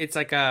great. It's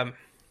like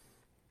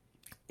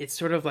it's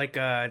sort of like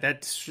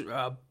that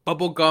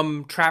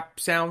bubblegum trap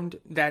sound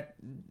that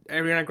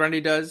Ariana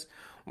Grande does,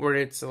 where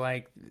it's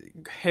like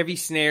heavy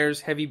snares,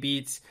 heavy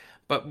beats,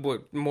 but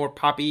with more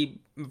poppy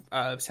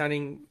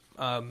sounding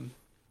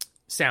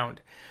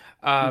sound.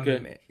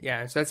 Okay.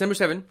 Yeah, so that's number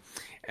 7.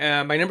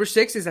 My number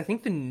 6 is, I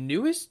think, the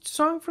newest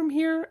song from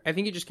here. I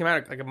think it just came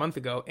out like a month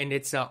ago, and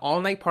it's All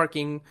Night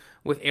Parking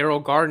with Errol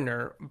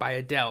Gardner by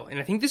Adele. And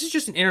I think this is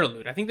just an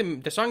interlude. I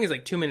think the song is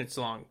like 2 minutes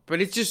long, but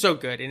it's just so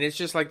good. And it's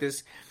just like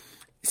this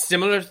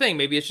similar thing.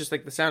 Maybe it's just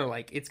like the sound of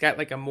like, it's got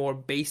like a more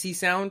bassy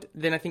sound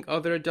than I think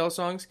other Adele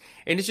songs.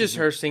 And it's just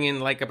her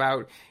singing like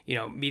about,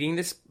 meeting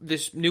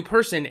this new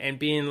person and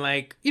being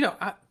like,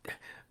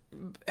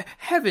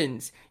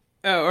 heavens,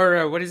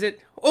 or what is it?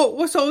 Oh,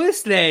 what's all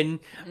this then?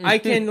 I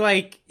can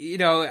like,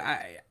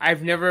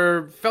 I've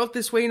never felt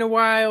this way in a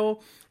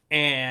while.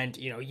 And,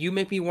 you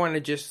make me want to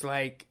just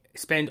like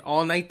spend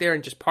all night there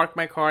and just park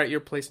my car at your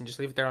place and just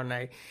leave it there all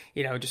night,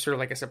 just sort of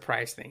like a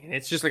surprise thing. And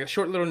it's just like a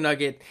short little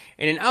nugget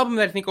and an album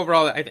that I think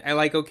overall I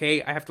like.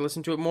 Okay, I have to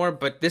listen to it more,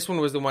 but this one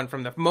was the one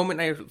from the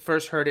moment I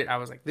first heard it, I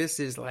was like, this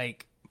is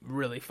like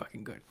really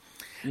fucking good.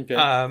 Okay.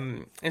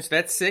 And so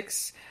that's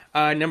 6.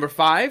 Number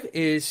 5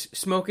 is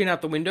 "Smoking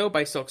Out the Window"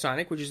 by Silk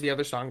Sonic, which is the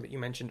other song that you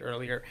mentioned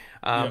earlier,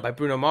 by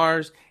Bruno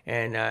Mars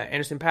and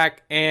Anderson .Paak.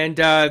 And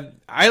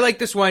I like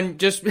this one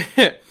just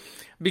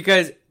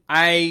because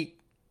I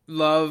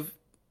love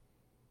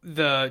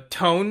the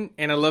tone,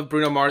 and I love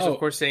Bruno Mars, of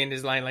course, saying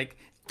his line like,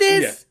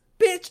 this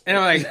bitch. And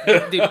I'm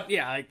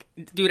like,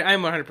 dude,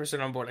 I'm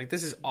 100% on board. Like,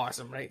 this is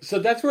awesome, right? So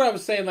that's where I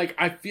was saying, like,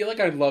 I feel like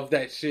I love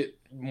that shit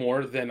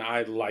more than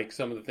I like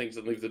some of the things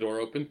that leave the door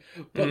open.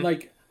 But,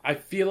 like, I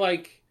feel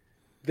like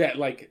that,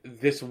 like,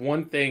 this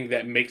one thing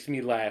that makes me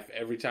laugh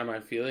every time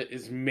I feel it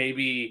is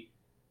maybe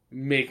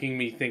making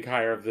me think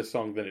higher of the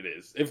song than it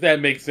is. If that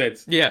makes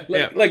sense. Yeah,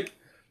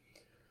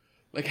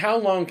 Like, how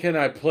long can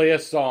I play a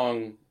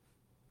song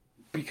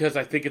because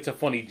I think it's a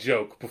funny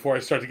joke before I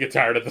start to get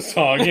tired of the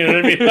song? You know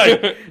what I mean?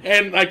 Like,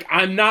 and, like,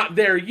 I'm not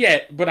there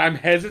yet, but I'm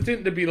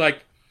hesitant to be,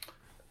 like,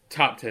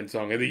 top 10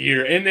 song of the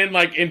year. And then,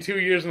 like, in 2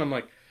 years, and I'm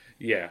like,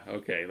 yeah,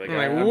 okay. Like,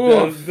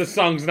 the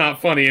song's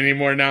not funny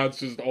anymore. Now it's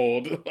just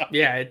old.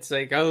 Yeah, it's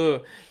like,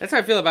 oh, that's how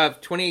I feel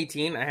about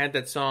 2018. I had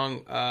that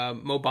song,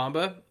 Mo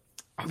Bamba.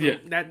 Yeah.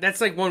 That's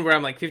like one where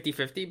I'm like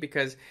 50-50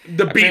 because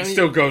the beat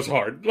still goes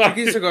hard. The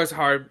beat still goes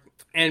hard.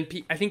 And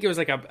I think it was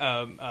like I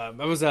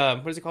was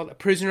what is it called? A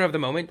prisoner of the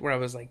moment, where I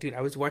was like, dude,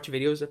 I was watching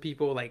videos of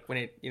people like when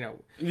it,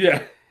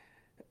 Yeah.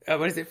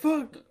 What is it?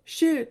 Fuck,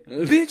 shit,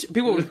 bitch.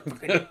 People would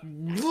fucking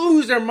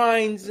lose their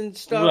minds and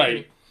stuff.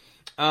 Right.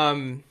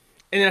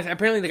 And then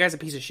apparently the guy's a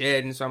piece of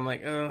shit, and so I'm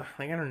like, I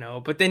don't know.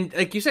 But then,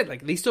 like you said,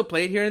 like they still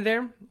play it here and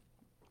there,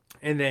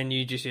 and then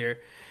you just hear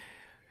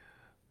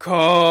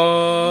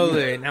call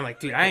it, and I'm like,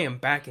 dude, I am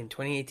back in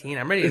 2018.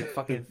 I'm ready to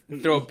fucking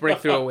break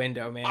through a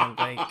window, man.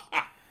 Like,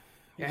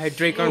 I had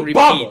Drake on repeat,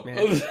 Bumble.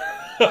 man.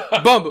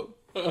 Bumble.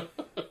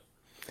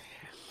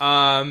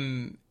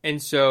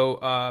 And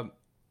so,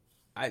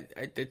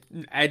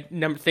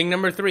 thing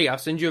number 3, I'll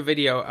send you a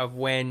video of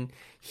when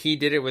he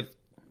did it with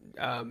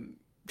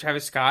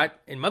Travis Scott,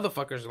 and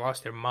motherfuckers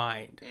lost their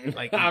mind.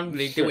 Like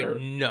they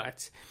went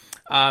nuts.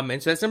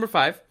 And so that's number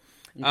 5.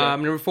 Okay.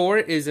 Number 4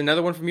 is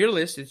another one from your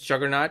list. It's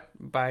Juggernaut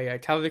by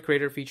Tyler the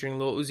Creator featuring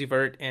Lil Uzi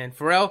Vert and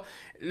Pharrell.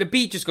 The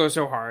beat just goes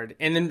so hard.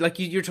 And then, like,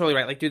 you're totally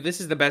right. Like, dude, this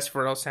is the best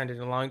Pharrell sounded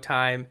in a long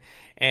time.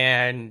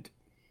 And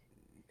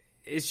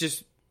it's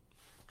just,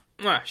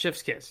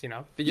 chef's kiss, you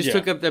know? They just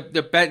took up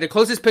the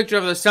closest picture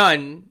of the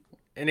sun,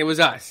 and it was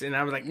us. And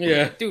I was like,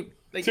 dude.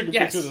 Like, took a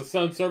picture of the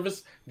sun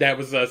surface. That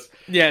was us.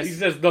 Yes. He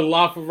says the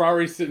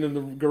LaFerrari sitting in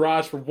the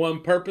garage for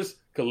one purpose,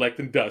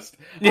 collecting dust.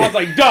 I was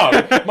like,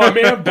 dog, my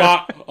man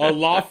bought a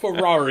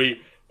LaFerrari,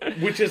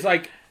 which is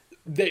like,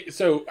 let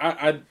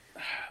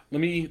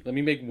me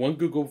make one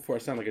Google before I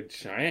sound like a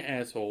giant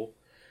asshole.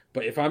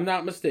 But if I'm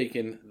not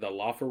mistaken, the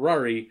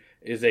LaFerrari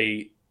is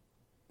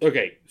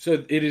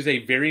so it is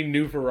a very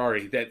new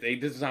Ferrari that they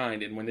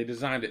designed, and when they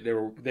designed it,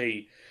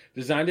 they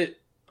designed it,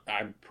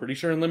 I'm pretty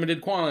sure in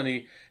limited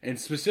quantity, and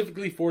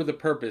specifically for the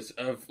purpose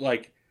of,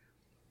 like,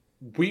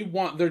 we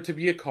want there to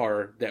be a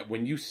car that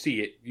when you see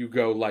it, you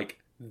go, like,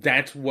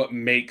 that's what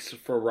makes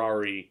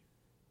Ferrari,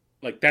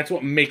 like, that's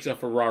what makes a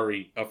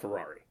Ferrari,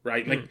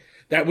 right? Like,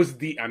 that was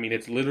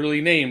it's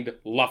literally named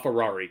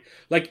LaFerrari.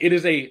 Like, it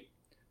is the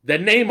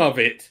name of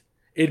it,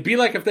 it'd be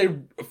like if they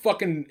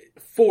fucking,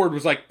 Ford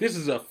was like, this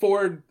is a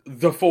Ford,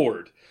 the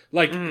Ford.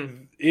 Like,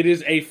 it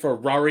is a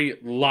Ferrari,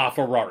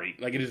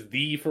 LaFerrari. Like, it is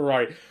the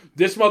Ferrari.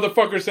 This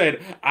motherfucker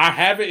said, I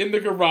have it in the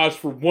garage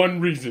for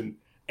one reason,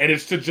 and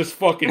it's to just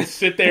fucking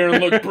sit there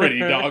and look pretty,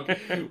 dog.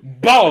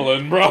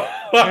 Ballin', bro.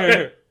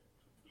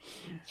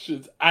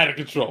 Shit's out of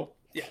control.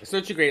 Yeah,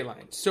 such a great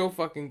line. So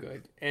fucking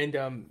good. And,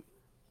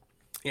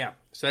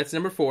 so that's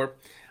number 4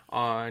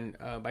 on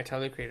by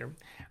Tyler the Creator.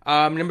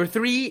 Number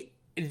 3,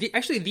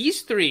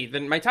 these 3,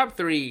 my top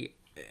 3,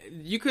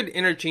 you could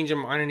interchange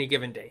them on any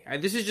given day.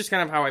 This is just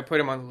kind of how I put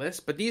them on the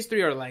list, but these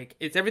 3 are like,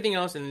 it's everything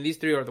else, and these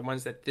 3 are the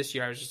ones that this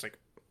year I was just like,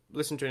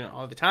 listen to it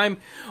all the time,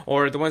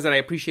 or the ones that I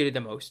appreciated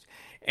the most.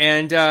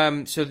 And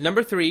so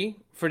number 3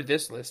 for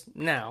this list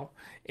now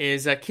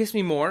is Kiss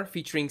Me More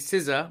featuring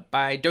SZA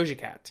by Doja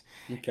Cat.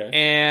 Okay.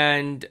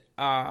 And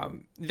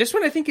this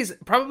one I think is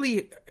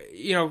probably,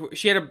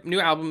 she had a new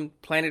album,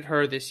 Planet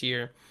Her, this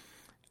year.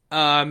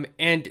 And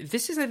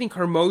this is, I think,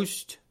 her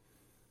most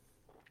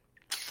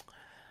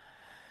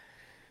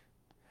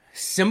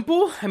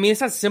simple. I mean,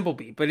 it's not simple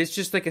beat, but it's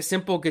just like a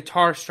simple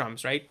guitar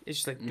strums, right? It's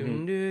just like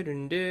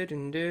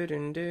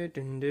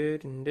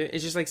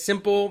it's just like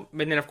simple,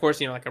 but then of course,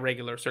 like a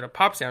regular sort of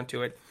pop sound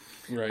to it.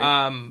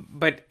 Right.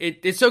 But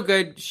it's so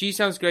good. She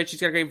sounds good.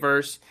 She's got a great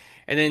verse.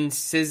 And then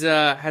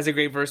SZA has a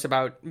great verse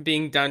about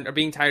being done or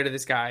being tired of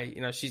this guy.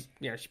 She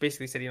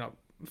basically said,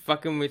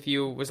 fucking with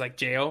you was like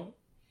jail,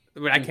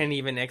 but I can't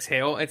even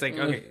exhale. It's like,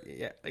 okay,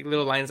 yeah, like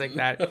little lines like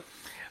that.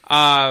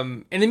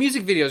 And the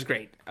music video is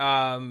great.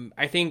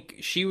 I think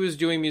she was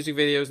doing music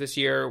videos this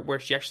year where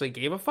she actually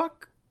gave a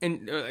fuck.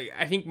 And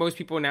I think most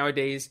people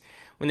nowadays,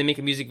 when they make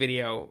a music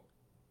video,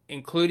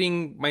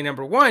 including my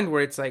number 1,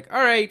 where it's like,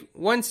 all right,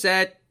 one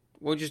set,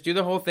 we'll just do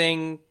the whole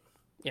thing,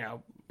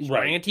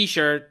 wearing a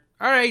t-shirt.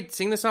 All right,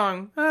 sing the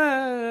song.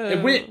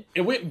 It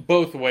went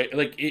both ways.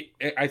 Like,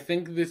 I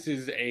think this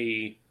is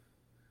a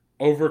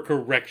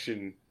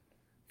overcorrection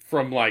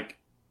from, like,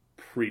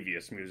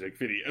 previous music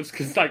videos,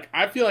 because, like,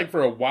 I feel like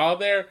for a while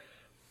there,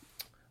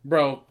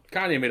 bro,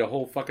 Kanye made a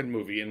whole fucking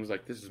movie and was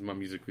like, this is my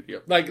music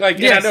video. Like,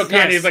 yes, I know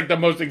Kanye is like the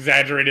most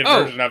exaggerated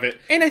version of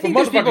it. And I think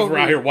most motherfuckers were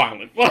out here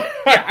wilding.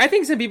 I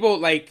think some people,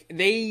 like,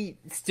 they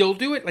still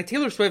do it. Like,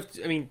 Taylor Swift,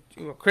 I mean,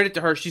 credit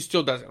to her, she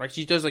still does it. Like,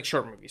 she does, like,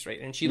 short movies, right?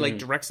 And she, like,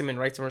 directs them and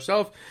writes them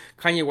herself.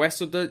 Kanye West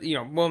still does,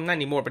 well, not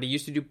anymore, but he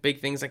used to do big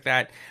things like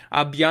that.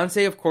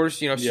 Beyonce, of course,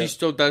 she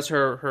still does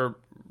her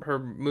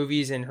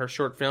movies and her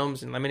short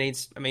films, and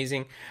Lemonade's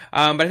amazing.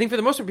 But I think for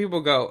the most part,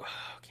 people go,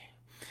 okay.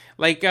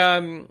 Like,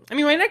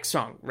 my next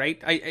song,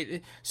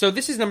 right? So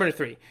this is number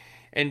 3,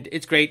 and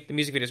it's great. The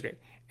music video is great.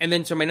 And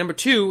then, so my number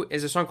 2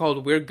 is a song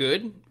called We're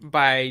Good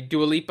by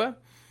Dua Lipa.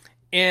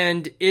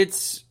 And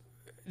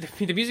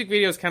the music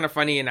video is kind of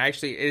funny, and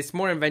actually, it's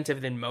more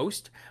inventive than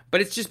most. But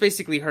it's just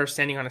basically her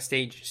standing on a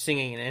stage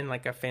singing in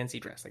like a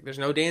fancy dress. Like, there's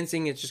no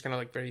dancing. It's just kind of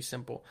like very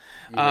simple.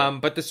 Yeah.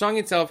 But the song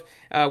itself,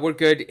 We're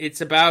Good. It's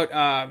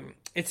about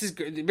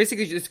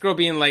basically this girl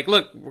being like,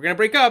 look, we're gonna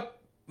break up,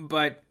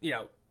 but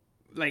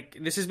like,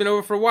 this has been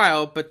over for a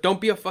while, but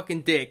don't be a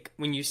fucking dick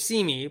when you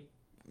see me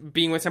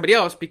being with somebody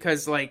else,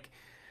 because, like,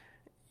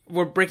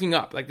 we're breaking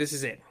up. Like, this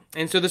is it.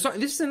 And so this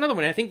is another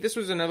one. I think this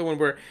was another one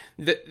where,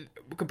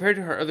 compared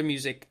to her other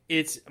music,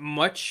 it's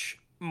much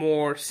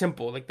more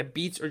simple. Like, the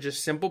beats are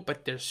just simple,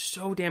 but they're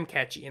so damn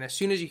catchy. And as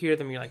soon as you hear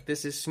them, you're like,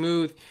 this is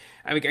smooth.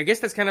 I mean, I guess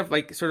that's kind of,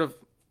 like, sort of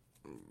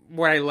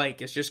what I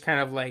like. It's just kind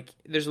of, like,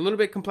 there's a little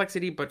bit of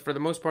complexity, but for the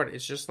most part,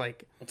 it's just,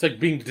 like... It's like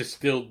being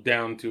distilled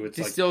down to its,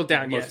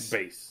 most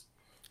base.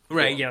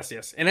 Right, yes.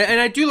 And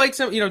I do like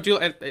some,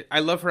 I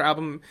love her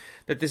album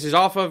that this is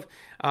off of,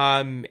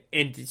 and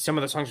some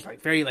of the songs are,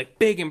 like, very, like,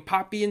 big and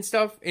poppy and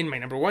stuff, and my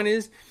number 1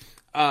 is,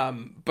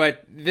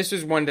 But this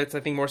is one that's I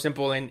think more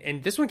simple,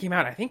 and this one came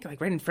out I think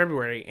like right in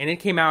February, and it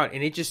came out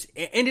and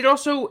it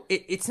also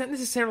it's not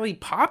necessarily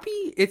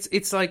poppy. It's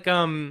like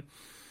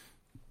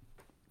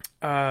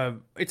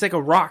it's like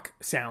a rock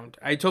sound.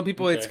 I told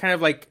people it's kind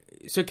of like,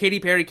 so Katy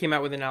Perry came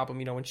out with an album,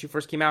 when she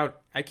first came out,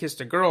 I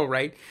Kissed a Girl,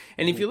 right?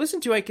 And if you listen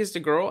to I Kissed a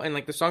Girl and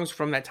like the songs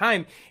from that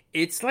time,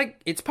 it's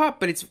like, it's pop,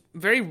 but it's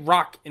very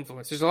rock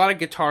influenced. There's a lot of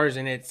guitars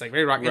in it. It's like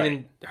very rock. Right. And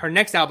then her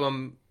next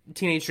album,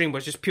 Teenage Dream,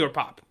 was just pure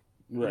pop.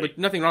 Right. But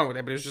nothing wrong with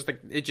it, but it was just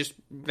like,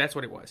 that's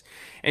what it was.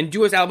 And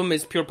Dua's album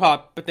is pure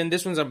pop, but then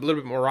this one's a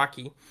little bit more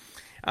rocky.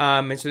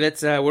 And so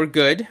that's, we're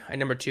good at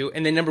number 2.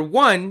 And then number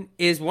 1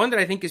 is one that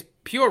I think is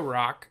pure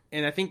rock,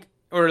 and I think,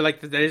 or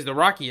like that is the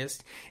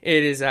rockiest.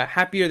 It is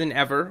Happier Than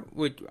Ever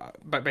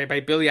by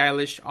Billie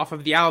Eilish off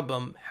of the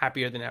album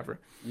Happier Than Ever.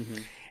 Mm-hmm.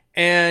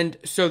 And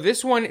so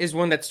this one is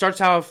one that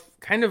starts off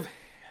kind of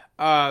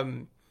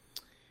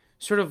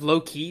sort of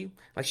low key,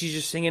 like she's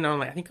just singing on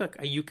like I think like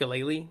a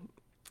ukulele,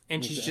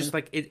 and she's just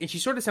like and she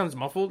sort of sounds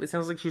muffled. It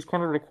sounds like she's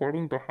kind of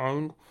recording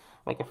behind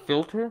like a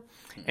filter,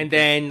 and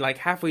then like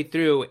halfway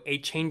through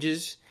it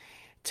changes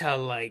to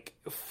like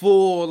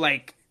full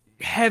like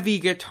heavy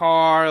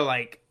guitar,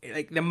 like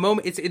the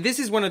moment this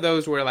is one of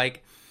those where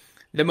like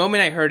the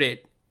moment I heard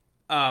it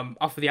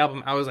off of the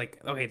album, I was like,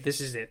 okay,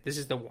 this is it, this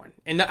is the one.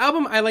 And the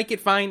album, I like it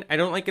fine. I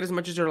don't like it as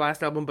much as her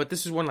last album, but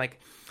this is one like,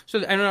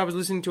 so I know I was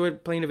listening to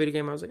it playing a video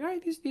game, I was like, all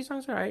right, these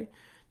songs are all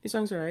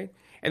right,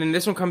 and then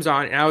this one comes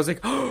on and I was like,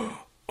 oh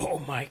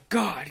my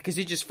god, because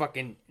it just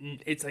fucking,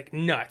 it's like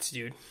nuts,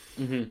 dude.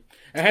 Mm-hmm.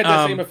 I had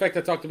that same effect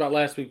I talked about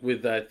last week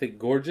with I think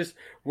Gorgeous,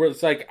 where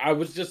it's like I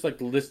was just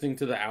like listening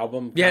to the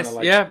album kind of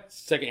like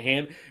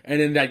secondhand, and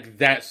then like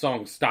that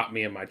song stopped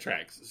me in my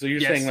tracks. So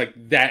you're saying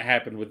like that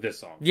happened with this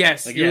song?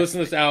 Yes. Like you listen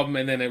to this album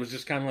and then it was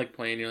just kind of like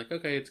playing. You're like,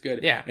 okay, it's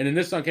good. Yeah. And then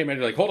this song came out,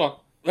 you're like, hold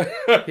on.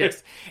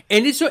 Yes.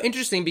 And it's so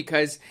interesting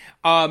because,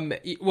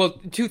 well,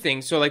 two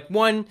things. So like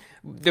one,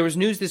 there was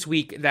news this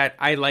week that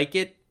I Like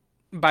It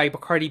by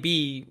Cardi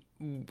B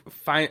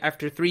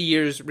after 3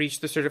 years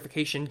reached the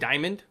certification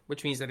diamond,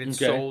 which means that it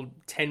sold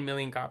 10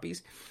 million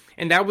copies.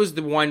 And that was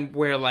the one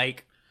where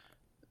like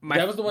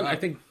that was the one I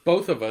think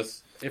both of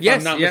us, if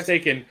I'm not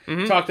mistaken,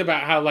 talked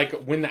about how like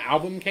when the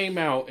album came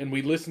out and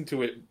we listened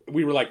to it,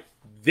 we were like,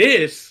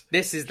 this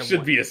is the should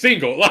one. Be a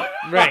single.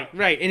 right,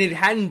 and it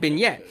hadn't been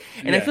yet.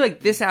 And I feel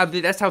like that's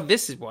how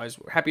this was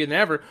Happier Than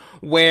Ever,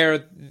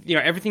 where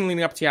everything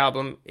leading up to the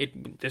album,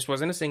 this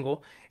wasn't a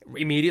single.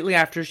 Immediately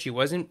after, she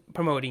wasn't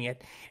promoting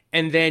it,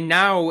 and then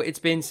now it's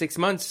been 6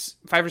 months,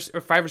 5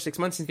 or 6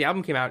 months since the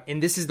album came out,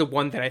 and this is the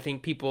one that I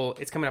think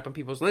it's coming up on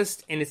people's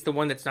list, and it's the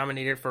one that's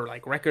nominated for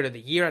like Record of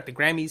the Year at the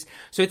Grammys.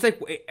 So it's like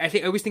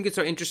I always think it's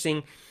so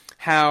interesting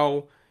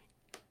how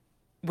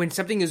when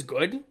something is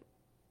good,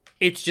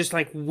 it's just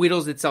like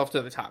whittles itself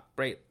to the top,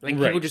 right? Like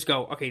people just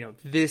go, okay, no,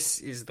 this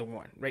is the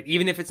one, right?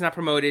 Even if it's not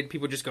promoted,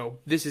 people just go,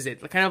 this is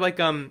it. Like, kind of like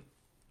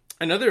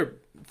another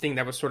thing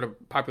that was sort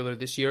of popular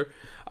this year,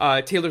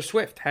 Taylor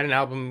Swift had an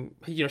album,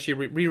 she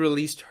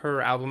re-released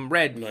her album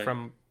Red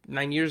from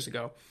 9 years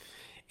ago.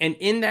 And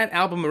in that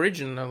album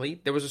originally,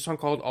 there was a song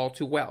called All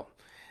Too Well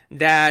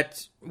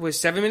that was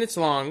 7 minutes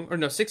long, or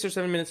no, 6 or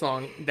 7 minutes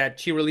long, that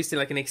she released it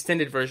like an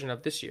extended version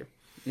of this year.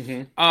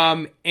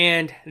 Mm-hmm.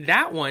 And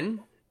that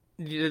one,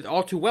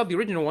 All Too Well, the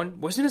original one,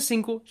 wasn't a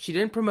single. She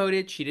didn't promote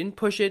it. She didn't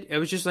push it. It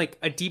was just like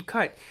a deep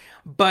cut.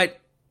 But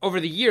over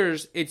the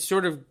years, it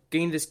sort of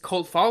gained this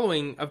cult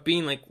following of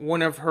being like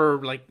one of her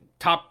like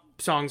top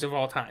songs of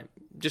all time,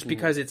 just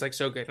because it's like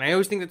so good. And I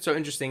always think that's so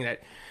interesting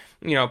that,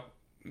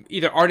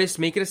 either artists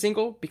make it a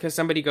single because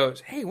somebody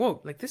goes, hey,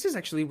 whoa, like this is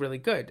actually really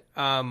good.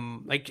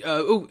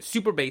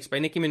 Super Bass by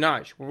Nicki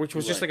Minaj, which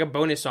was just like a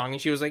bonus song.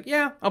 And she was like,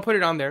 yeah, I'll put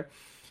it on there.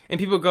 And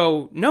people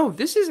go, no,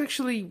 this is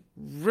actually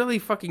really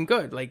fucking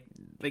good. Like,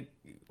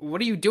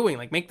 what are you doing?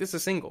 Like, make this a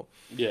single.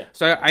 Yeah.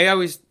 So I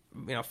always,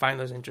 find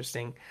those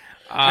interesting.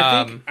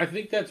 I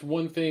think that's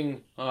one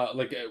thing.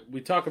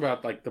 We talk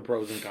about like the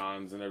pros and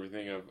cons and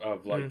everything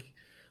of like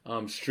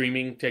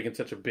streaming taking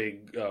such a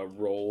big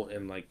role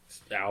in like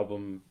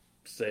album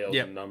sales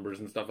and numbers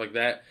and stuff like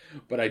that.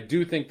 But I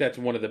do think that's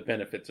one of the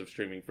benefits of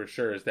streaming for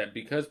sure, is that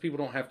because people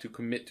don't have to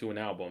commit to an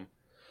album,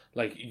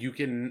 like you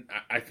can.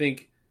 I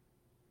think.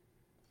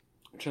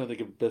 I'm trying to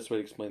think of the best way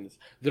to explain this.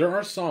 There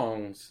are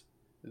songs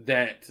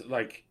that,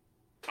 like,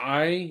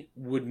 I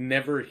would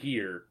never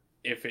hear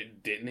if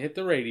it didn't hit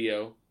the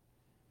radio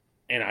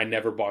and I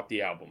never bought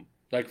the album.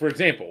 Like, for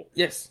example,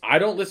 I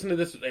don't listen to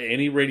this.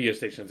 Any radio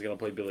station that's going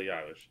to play Billie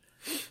Eilish.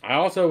 I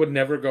also would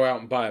never go out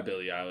and buy a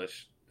Billie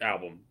Eilish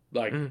album.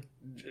 Like,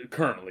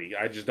 currently.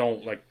 I just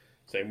don't, like,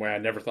 same way I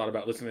never thought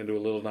about listening to a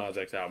Lil Nas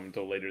X album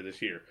until later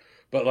this year.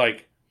 But,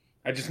 like,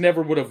 I just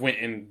never would have went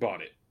and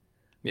bought it.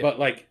 Yeah. But,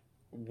 like,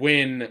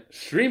 when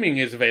streaming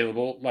is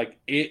available, like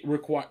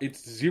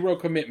it's zero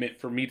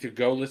commitment for me to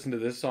go listen to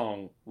this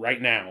song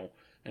right now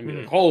and be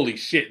like, holy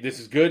shit, this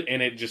is good,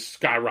 and it just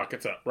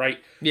skyrockets up, right?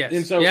 Yes.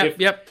 And so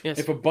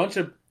if a bunch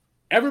of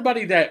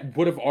everybody that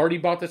would have already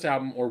bought this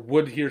album or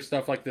would hear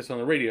stuff like this on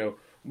the radio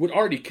would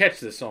already catch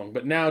this song,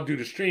 but now due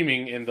to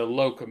streaming and the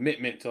low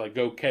commitment to like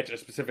go catch a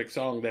specific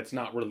song that's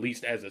not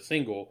released as a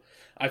single,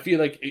 I feel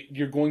like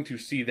you're going to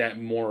see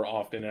that more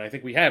often, and I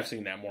think we have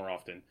seen that more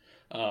often,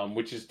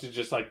 which is to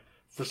just like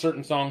for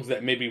certain songs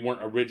that maybe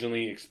weren't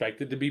originally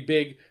expected to be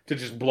big to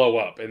just blow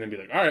up and then be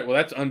like, all right, well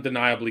that's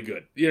undeniably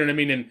good. You know what I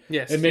mean? And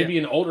Yes, and maybe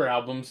in older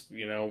albums,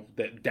 you know,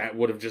 that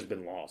would have just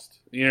been lost.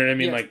 You know what I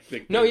mean? Yes.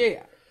 Like No,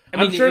 yeah.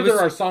 I'm sure there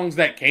are songs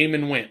that came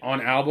and went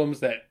on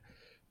albums that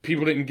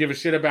people didn't give a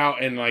shit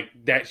about, and like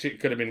that shit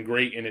could have been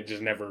great, and it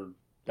just never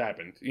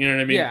happened. You know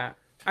what I mean? Yeah.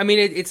 I mean,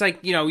 it's like,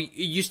 you know, it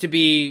used to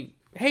be,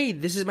 hey,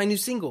 this is my new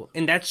single,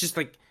 and that's just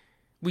like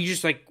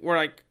we're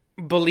like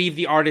believe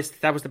the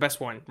artist that was the best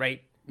one,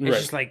 right? It's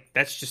just like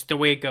that's just the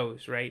way it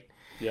goes, right?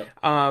 Yeah.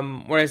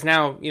 Whereas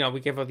now, you know, we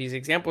give all these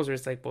examples where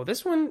it's like, well,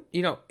 this one,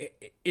 you know,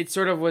 it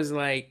sort of was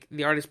like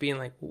the artist being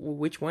like,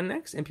 which one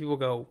next? And people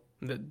go,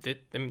 I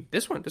mean,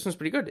 this one's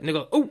pretty good. And they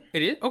go, oh,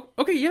 it is? Oh,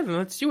 okay, yeah, then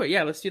let's do it.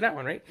 Yeah, let's do that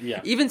one, right? Yeah.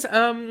 Even,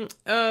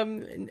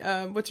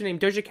 what's her name?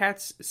 Doja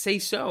Cat's Say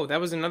So. That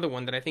was another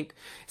one that I think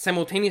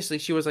simultaneously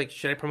she was like,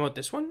 should I promote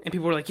this one? And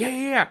people were like,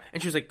 yeah.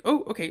 And she was like,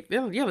 oh, okay,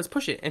 yeah, let's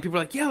push it. And people were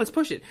like, yeah, let's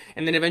push it.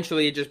 And then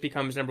eventually it just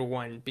becomes number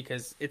one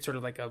because it's sort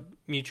of like a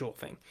mutual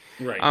thing.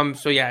 Right.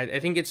 So yeah,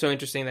 I think it's so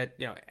interesting that,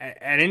 you know,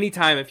 at any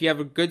time, if you have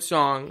a good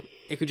song,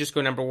 it could just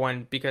go number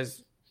one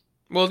because,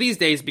 well, these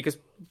days, because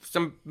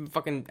some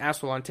fucking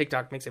asshole on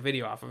TikTok makes a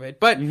video off of it.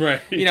 But,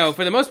 right. You know,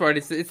 for the most part,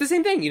 it's the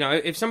same thing. You know,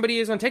 if somebody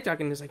is on TikTok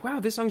and is like,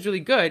 wow, this song's really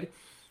good,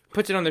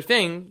 puts it on their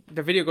thing,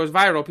 the video goes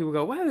viral, people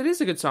go, wow, that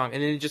is a good song.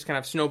 And then it just kind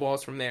of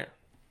snowballs from there.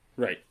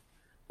 Right.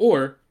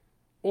 Or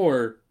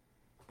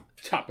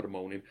top of the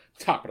morning.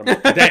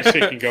 That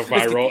shit can go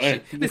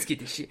viral. Let's get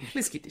this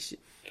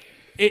shit.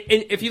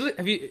 And if you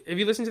have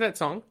you listened to that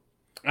song?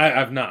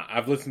 I've not.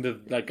 I've listened to,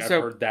 like, I've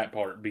heard that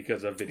part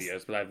because of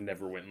videos, but I've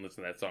never went and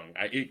listened to that song.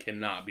 It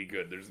cannot be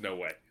good. There's no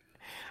way.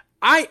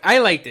 I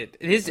liked it.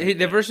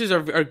 The verses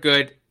are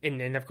good,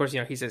 and of course, you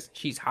know, he says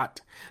she's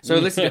hot. So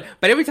listen to it.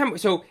 But every time,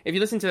 so if you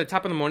listen to the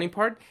top of the morning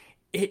part,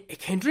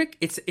 Kendrick,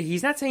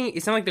 he's not saying,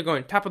 it's not like they're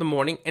going top of the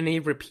morning and they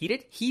repeat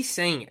it. He's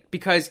saying it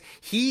because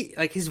he,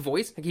 like his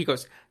voice, like he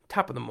goes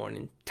top of the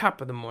morning,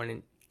 top of the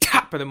morning,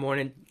 top of the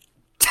morning.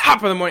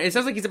 Top of the morning. It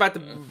sounds like he's about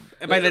to,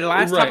 by the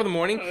last top of the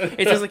morning,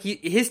 it sounds like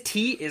his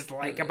tea is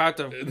like about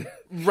to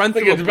run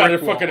through a brick about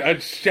to wall. fucking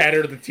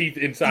shatter the teeth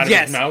inside of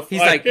his mouth.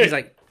 He's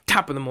like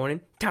top of the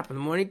morning, top of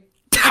the morning,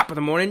 top of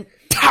the morning,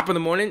 top of the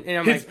morning, and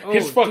I'm like, oh,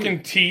 his fucking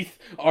dude. Teeth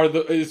are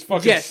his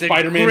fucking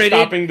Spider-Man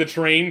stopping the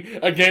train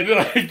again.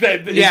 Like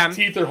that, his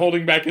teeth are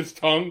holding back his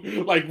tongue,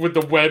 like with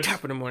the webs.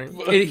 Top of the morning.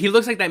 He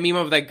looks like that meme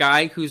of that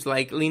guy who's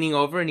like leaning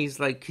over and he's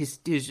like his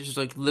just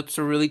like lips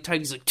are really tight.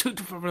 He's like top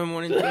of the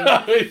morning.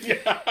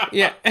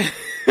 Yeah.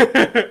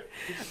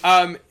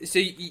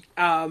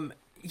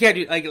 Yeah,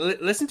 dude. Like,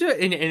 listen to it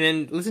and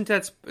then listen to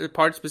that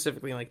part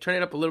specifically. And, like, turn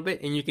it up a little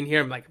bit, and you can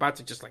hear him like about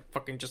to just like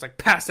fucking just like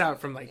pass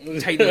out from like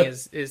tightening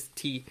his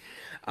teeth.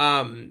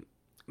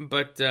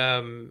 But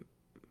I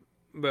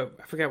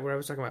forgot what I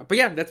was talking about. But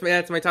yeah,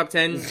 that's my top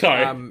 10.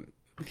 Sorry.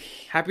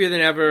 Happier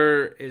Than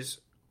Ever is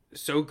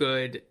so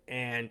good,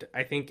 and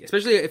I think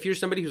especially if you're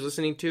somebody who's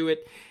listening to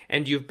it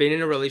and you've been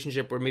in a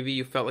relationship where maybe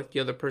you felt like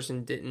the other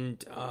person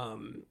didn't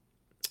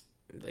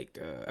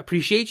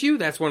appreciate you,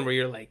 that's one where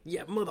you're like,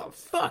 yeah,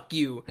 motherfuck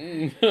you.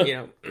 You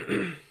know.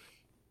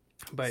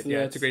 But so yeah,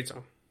 it's a great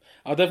song.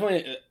 I'll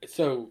definitely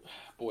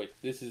boy,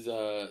 this is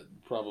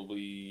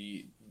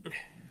probably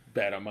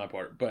bad on my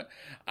part, but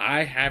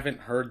I haven't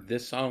heard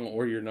this song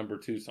or your number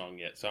 2 song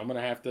yet, so I'm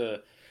gonna have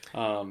to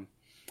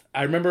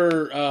I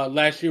remember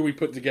last year we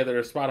put together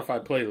a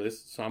Spotify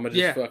playlist, so I'm gonna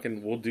just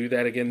we'll do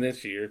that again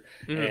this year,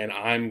 and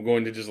I'm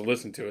going to just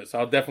listen to it. So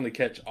I'll definitely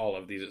catch all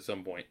of these at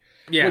some point.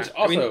 Yeah. Which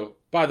also,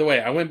 by the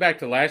way, I went back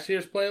to last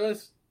year's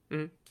playlist,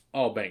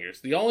 all bangers.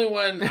 The only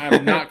one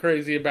I'm not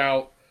crazy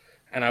about,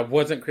 and I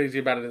wasn't crazy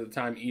about it at the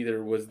time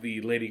either, was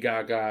the Lady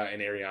Gaga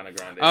and Ariana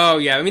Grande. Oh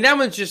yeah, I mean that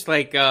one's just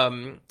like you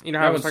know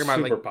how I was talking about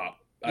super like pop.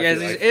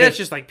 It's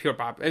just like pure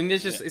pop. I mean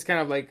it's just it's kind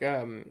of like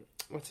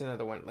what's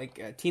another one?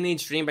 Like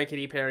Teenage Dream by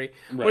Katy Perry.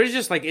 Right. Where it's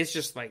just like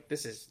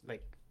this is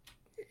like,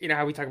 you know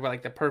how we talk about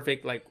like the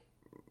perfect like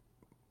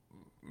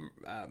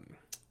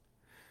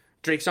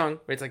Drake song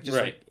where it's like just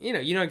like you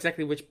know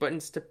exactly which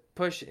buttons to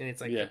push and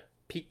it's like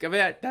peak of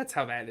it. That's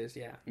how that is.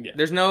 Yeah.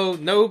 There's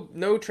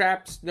no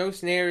traps, no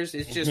snares.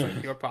 It's just like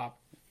pure pop.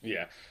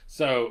 Yeah.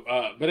 So,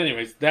 but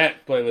anyways,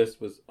 that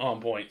playlist was on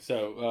point.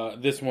 So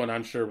this one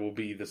I'm sure will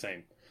be the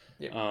same.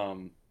 Yeah.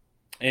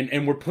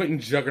 And we're putting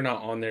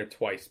Juggernaut on there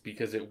twice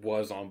because it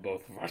was on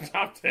both of our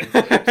top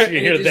 10s. You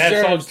hear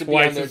that song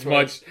twice as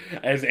much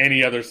as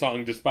any other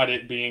song, despite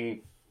it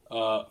being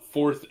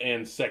 4th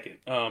and 2nd.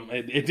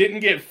 It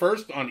didn't get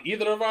first on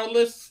either of our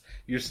lists.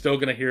 You're still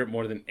gonna hear it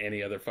more than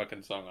any other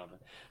fucking song on there.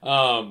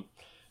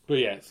 But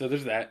yeah, so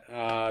there's that.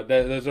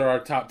 Those are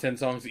our top 10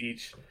 songs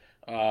each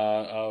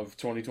of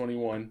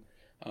 2021.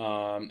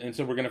 And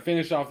so we're gonna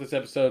finish off this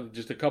episode with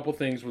just a couple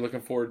things we're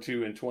looking forward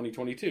to in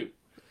 2022.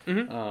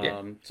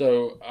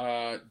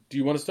 So, do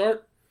you want to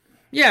start?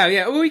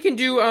 Yeah. Well, we can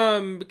do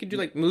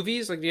like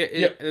movies. Like,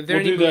 are there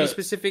any movies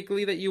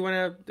specifically that you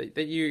wanna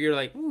that you're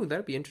like, ooh,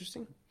 that'd be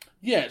interesting?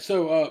 Yeah.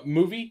 So,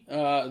 movie,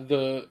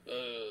 the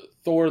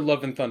Thor: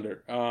 Love and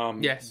Thunder.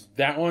 Yes,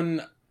 that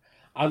one.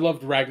 I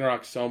loved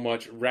Ragnarok so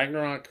much.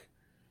 Ragnarok,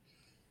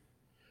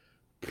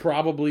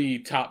 probably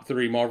top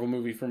 3 Marvel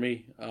movie for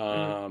me.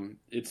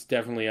 It's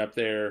definitely up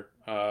there.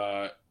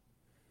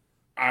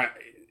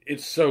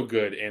 It's so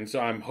good, and so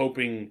I'm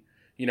hoping.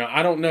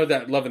 I don't know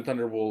that Love and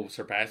Thunder will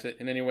surpass it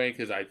in any way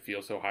because I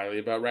feel so highly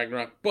about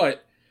Ragnarok.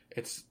 But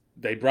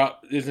they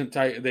brought back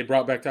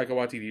Taika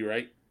Waititi,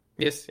 right?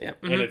 Yes, yeah,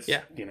 and it's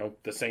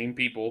the same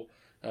people,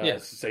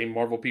 it's the same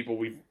Marvel people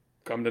we've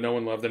come to know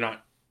and love. They're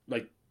not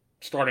like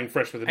starting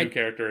fresh with a new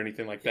character or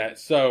anything like that.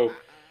 So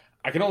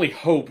I can only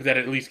hope that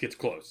it at least gets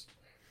close.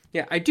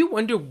 Yeah, I do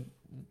wonder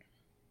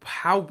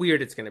how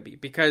weird it's going to be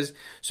because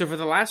for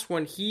the last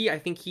one, he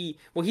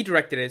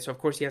directed it, so of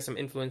course he has some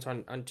influence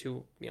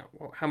onto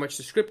how much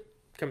the script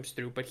comes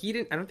through, but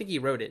I don't think he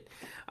wrote it.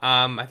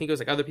 I think it was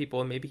like other people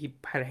and maybe he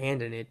had a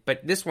hand in it,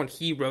 but this one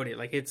he wrote it.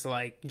 Like it's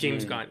like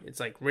James Gunn. It's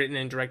like written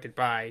and directed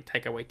by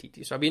Taika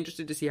Waititi. So I'll be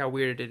interested to see how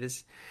weird it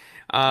is.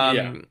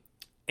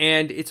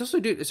 And it's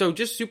also so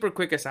just super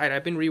quick aside,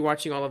 I've been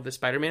rewatching all of the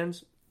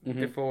Spider-Mans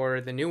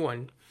before the new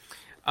one.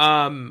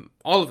 All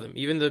of them,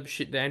 even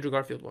the Andrew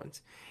Garfield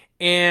ones.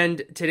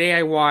 And today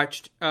I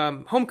watched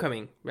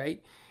Homecoming,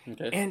 right?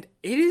 Okay. And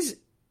it is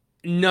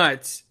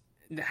nuts.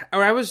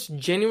 Or I was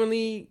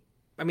genuinely,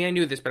 I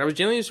knew this, but I was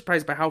genuinely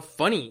surprised by how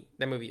funny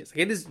that movie is.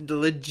 Like, it is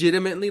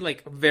legitimately,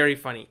 like, very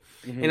funny.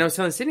 And I was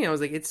telling Sydney, I was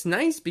like, it's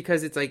nice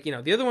because it's like,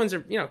 the other ones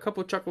are, a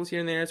couple of chuckles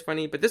here and there, it's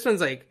funny. But this one's,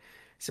 like,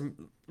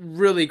 some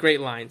really great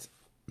lines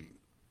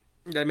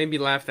that made me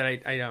laugh that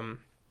I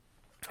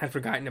had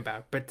forgotten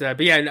about. But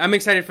yeah, I'm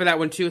excited for that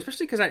one too,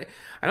 especially because I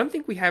don't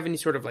think we have any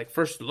sort of like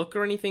first look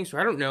or anything, so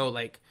I don't know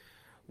like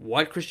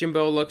what Christian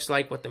Bale looks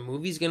like, what the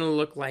movie's gonna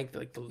look like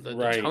the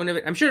tone of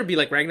it. I'm sure it'd be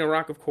like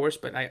Ragnarok, of course,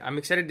 but I'm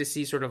excited to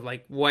see sort of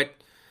like what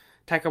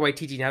Taika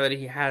Waititi, now that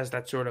he has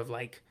that sort of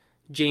like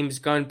James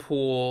Gunn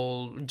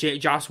pool,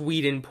 Joss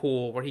Whedon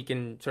pool, where he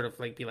can sort of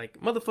like be like,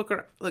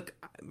 motherfucker, look,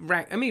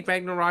 I made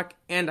Ragnarok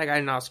and I got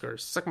an Oscar.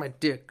 Suck my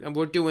dick. And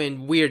we're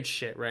doing weird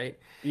shit, right?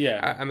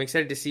 Yeah. I'm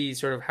excited to see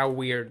sort of how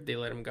weird they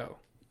let him go.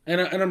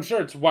 And I'm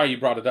sure it's why you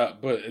brought it up,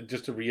 but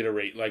just to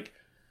reiterate, like,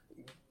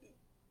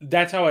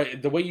 that's how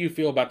the way you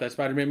feel about that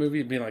Spider-Man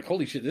movie, being like,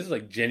 holy shit, this is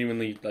like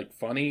genuinely like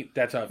funny.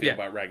 That's how I feel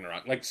about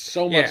Ragnarok. Like,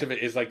 so much of it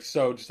is like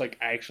so just like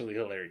actually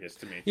hilarious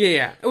to me.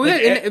 Yeah. Well,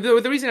 and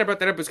the reason I brought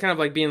that up was kind of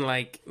like being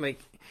like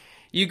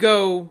you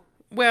go,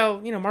 well,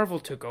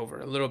 Marvel took over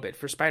a little bit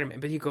for Spider-Man,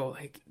 but you go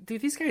like,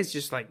 dude, these guys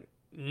just like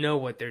know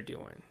what they're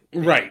doing.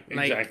 Right.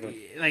 Like,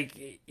 exactly.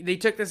 Like they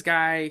took this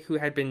guy who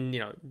had been,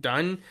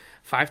 done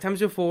 5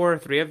 times before,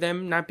 3 of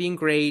them not being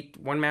great,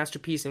 1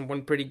 masterpiece and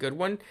 1 pretty good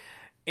one.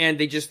 And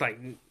they just, like,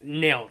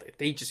 nailed it.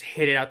 They just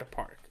hit it out the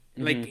park.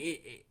 Like,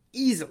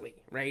 easily,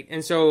 right?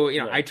 And so,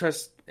 I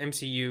trust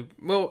MCU.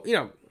 Well,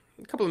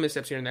 a couple of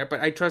missteps here and there, but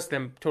I trust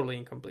them totally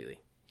and completely.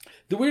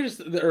 The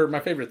weirdest, or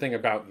my favorite thing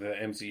about the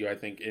MCU, I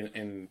think,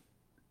 in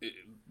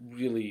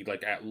really,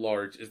 like, at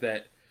large, is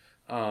that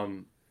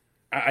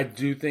I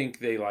do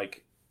think they,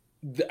 like,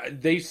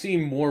 they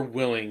seem more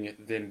willing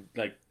than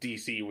like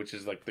DC, which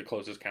is like the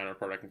closest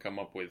counterpart I can come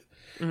up with.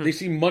 They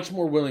seem much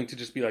more willing to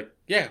just be like,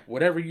 yeah,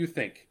 whatever you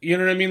think. You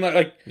know what I mean?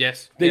 Like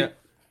yes,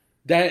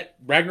 that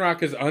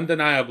Ragnarok is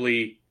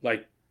undeniably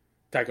like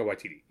Taika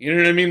Waititi. You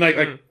know what I mean?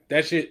 Like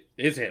that shit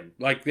is him.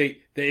 Like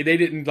they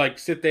didn't like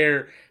sit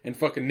there and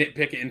fucking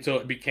nitpick it until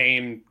it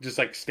became just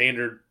like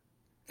standard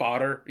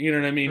fodder. You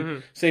know what I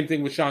mean? Same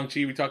thing with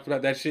Shang-Chi. We talked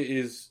about that shit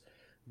is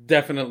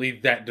definitely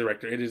that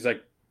director. It is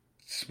like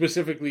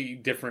specifically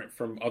different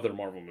from other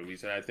Marvel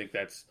movies, and I think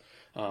that's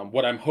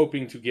what I'm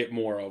hoping to get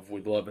more of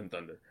with Love and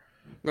Thunder.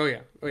 Oh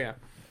yeah,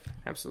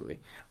 absolutely.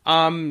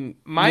 My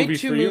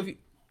Movies two movies.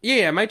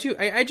 Yeah, my two.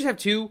 I just have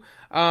 2.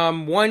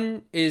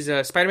 One is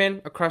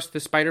Spider-Man Across the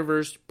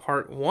Spider-Verse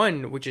Part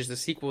 1, which is the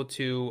sequel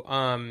to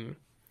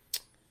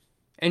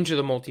Enter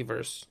the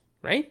Multiverse,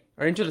 right?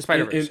 Or Into the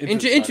Spider-Verse.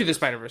 Into the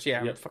Spider-Verse,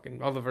 yeah. Yep.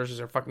 Fucking all the verses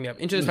are fucking me up.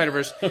 Into the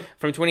Spider-Verse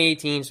from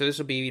 2018, so this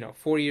will be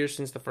 4 years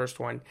since the first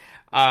one.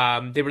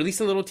 They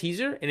released a little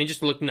teaser, and it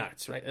just looked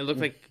nuts, right? It looked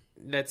like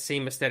that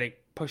same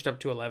aesthetic pushed up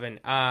to 11.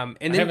 And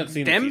then I haven't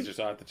seen the teaser,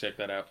 so I have to check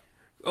that out.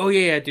 Oh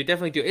yeah, dude,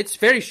 definitely do. It's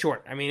very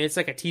short. I mean, it's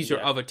like a teaser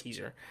of a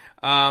teaser.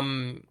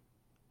 And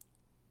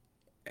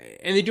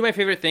they do my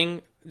favorite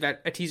thing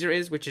that a teaser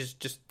is, which is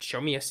just show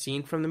me a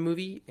scene from the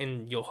movie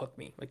and you'll hook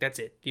me. Like, that's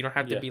it. You don't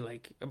have to be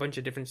like a bunch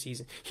of different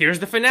seasons. Here's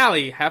the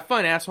finale. Have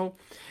fun, asshole.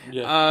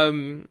 Yeah.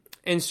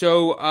 And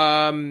so,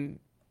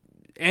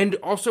 and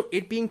also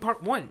it being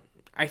part 1.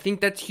 I think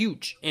that's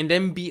huge. And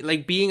then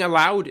being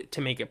allowed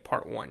to make it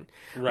part 1.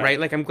 Right?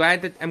 Like, I'm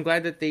glad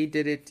that they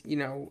did it,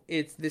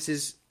 this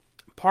is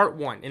part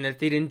 1, and that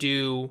they didn't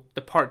do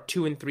the part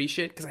 2 and 3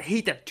 shit, because I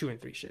hate that 2 and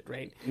 3 shit,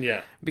 right?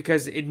 Yeah.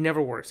 Because it never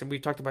works. And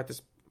we've talked about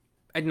this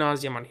ad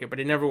nauseum on here, but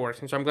it never works.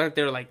 And so I'm glad that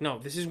they're like, no,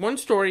 this is one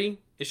story.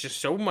 It's just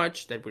so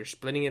much that we're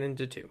splitting it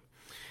into 2.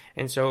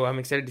 And so I'm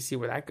excited to see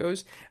where that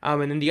goes.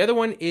 And then the other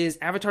one is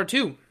Avatar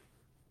 2.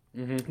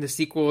 The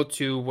sequel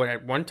to what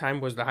at one time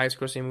was the highest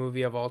grossing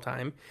movie of all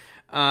time.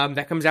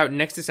 That comes out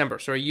next December.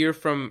 So a year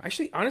from...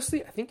 Actually,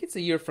 honestly, I think it's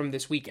a year from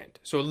this weekend.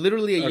 So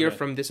literally a year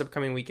from this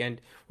upcoming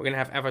weekend, we're going to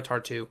have Avatar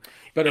 2.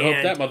 Better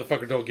hope that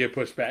motherfucker don't get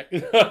pushed back.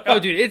 Oh,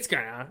 dude, it's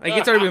gonna. Like,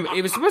 it's already been...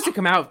 It was supposed to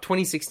come out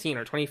 2016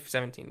 or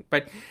 2017.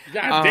 But...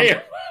 God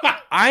damn.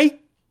 I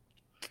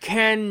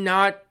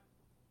cannot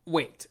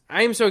wait.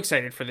 I am so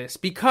excited for this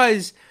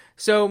because...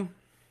 So,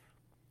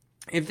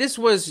 if this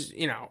was,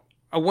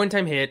 a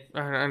one-time hit... I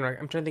don't know,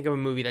 I'm trying to think of a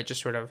movie that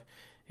just sort of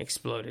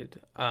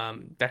exploded,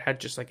 that had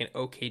just like an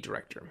okay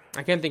director.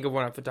 I can't think of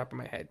one off the top of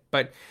my head,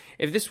 but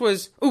if this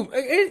was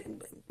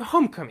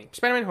Homecoming,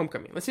 Spider-Man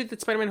Homecoming, let's say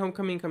that Spider-Man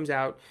Homecoming comes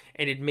out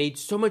and it made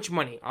so much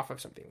money off of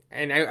something,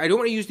 and I don't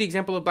want to use the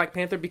example of Black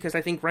Panther because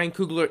I think Ryan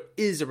Coogler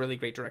is a really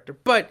great director,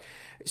 but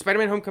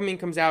Spider-Man Homecoming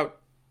comes out,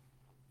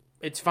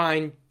 it's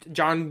fine.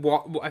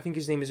 I think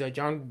his name is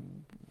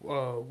John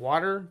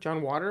Water.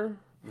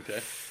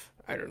 Okay.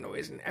 I don't know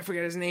I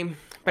forget his name.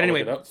 But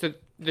anyway, so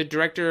the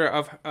director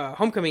of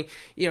Homecoming,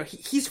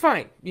 he's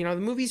fine. The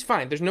movie's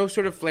fine. There's no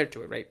sort of flair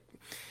to it, right?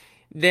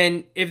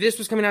 Then if this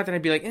was coming out, then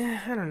I'd be like,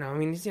 I don't know. I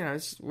mean,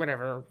 it's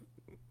whatever.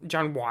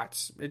 John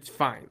Watts, it's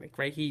fine. Like,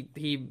 right?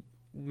 He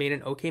made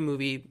an okay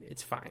movie.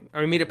 It's fine.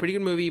 Or he made a pretty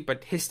good movie,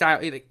 but his style,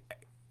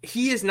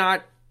 he is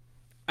not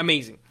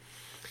amazing.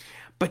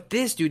 But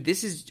this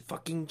is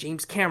fucking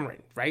James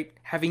Cameron, right?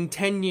 Having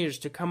 10 years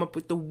to come up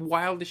with the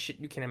wildest shit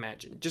you can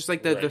imagine. Just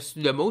like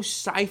the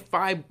most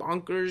sci-fi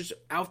bonkers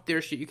out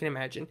there shit you can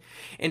imagine.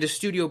 And the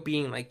studio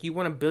being like, you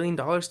want $1 billion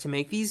to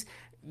make these?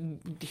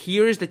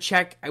 Here's the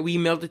check. We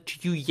emailed it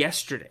to you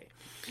yesterday.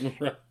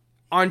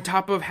 On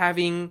top of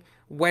having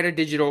Weta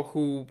Digital,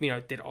 who,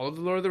 did all of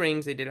the Lord of the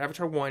Rings. They did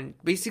Avatar 1.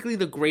 Basically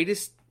the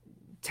greatest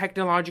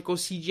technological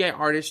CGI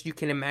artist you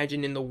can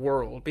imagine in the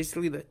world.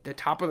 Basically the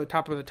top of the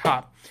top of the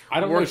top. I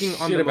don't know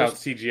shit about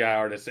CGI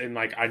artists, and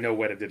I know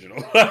Weta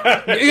Digital.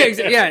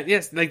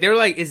 Yes. Like they're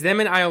like, is them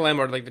and ILM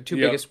are like the two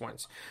biggest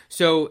ones.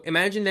 So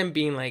imagine them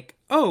being like,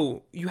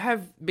 oh, you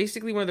have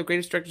basically one of the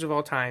greatest directors of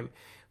all time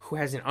who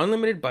has an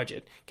unlimited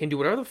budget, can do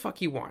whatever the fuck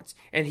he wants.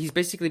 And he's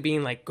basically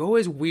being like, go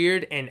as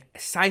weird and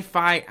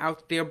sci-fi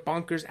out there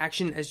bonkers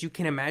action as you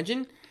can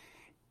imagine.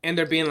 And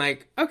they're being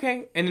like,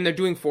 okay. And then they're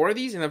doing 4 of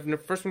these. And the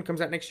first one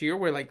comes out next year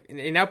where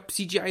and now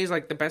CGI is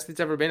like the best it's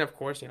ever been. Of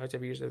course, it's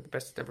every year the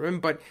best it's ever been.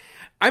 But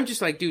I'm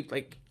just like, dude,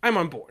 I'm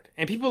on board.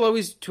 And people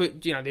always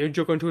they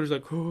joke on Twitter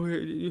like, oh,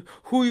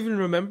 who even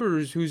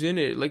remembers who's in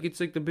it? Like, it's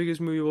like the biggest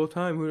movie of all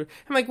time.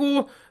 I'm like,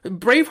 well,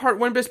 Braveheart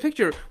won Best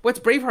Picture. What's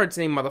Braveheart's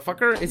name,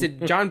 motherfucker? Is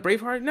it John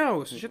Braveheart?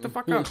 No, so shut the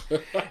fuck up.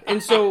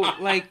 And so,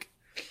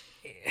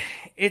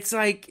 it's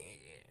like,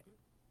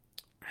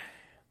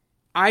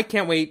 I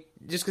can't wait.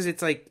 Just because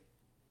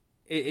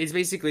it's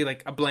basically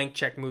like a blank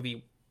check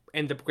movie,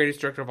 and the greatest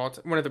director of all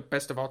time, one of the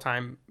best of all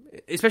time,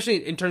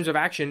 especially in terms of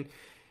action,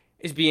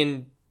 is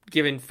being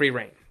given free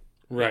reign.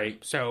 Right.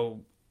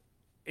 So,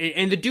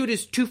 and the dude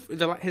is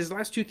his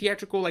last 2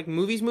 theatrical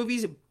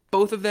movies,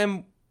 both of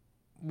them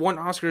won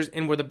Oscars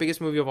and were the biggest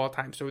movie of all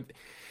time. So,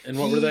 and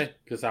what were they?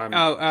 Because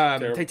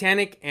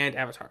Titanic and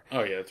Avatar.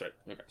 Oh yeah, that's right.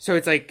 Okay. So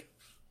it's like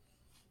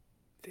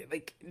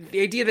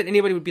the idea that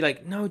anybody would be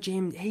like, no,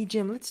 James, hey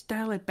Jim, let's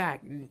dial it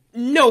back.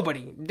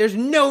 Nobody. There's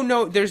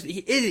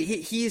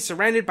he is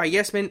surrounded by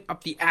yes men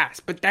up the ass,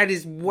 but that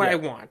is what I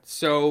want.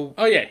 So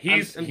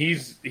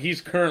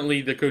he's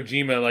currently the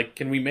Kojima.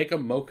 Can we make a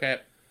mocap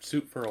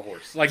suit for a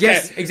horse?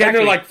 Yes, that. Exactly. And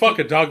they're like, fuck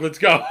it, dog, let's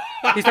go.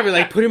 He's probably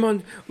like, put him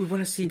on. We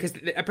want to see, because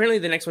apparently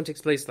the next one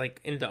takes place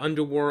in the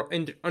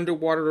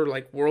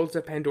underwater worlds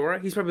of Pandora.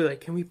 He's probably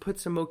like, can we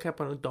put some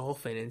mocap on a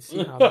dolphin and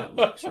see how that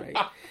looks? Right?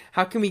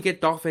 How can we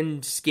get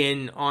dolphin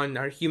skin on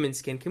our human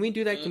skin? Can we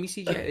do that? Can we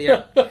CGI?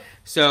 Yeah.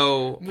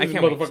 So I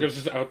can't wait. Motherfuckers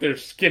just out there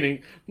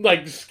skinning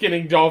dolphins,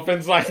 skinning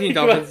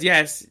dolphins.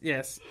 Yes,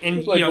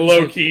 and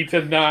low key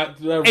to not.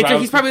 And so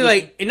he's probably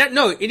like,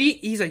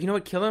 he's like, you know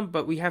what, kill him,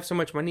 but we have so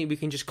much money, we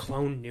can just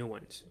clone new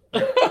ones.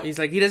 He's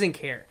like, he doesn't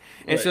care.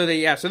 And so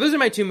so those are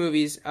my 2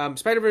 movies.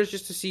 Spider-Verse,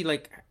 just to see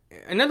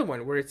another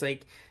one where it's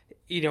like,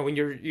 when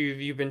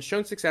you've been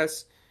shown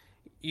success,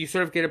 you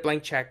sort of get a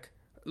blank check.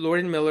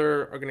 Lord and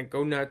Miller are going to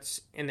go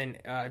nuts, and then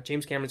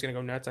James Cameron's going to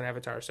go nuts on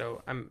Avatar.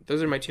 So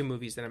those are my 2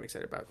 movies that I'm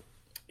excited about.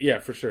 Yeah,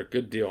 for sure.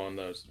 Good deal on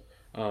those.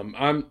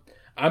 I'm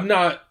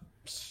not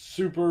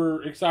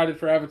super excited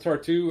for Avatar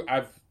 2.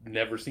 I've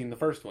never seen the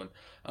first one.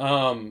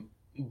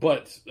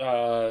 But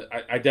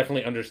I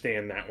definitely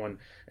understand that one.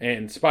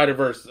 And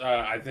Spider-Verse,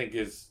 I think,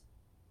 is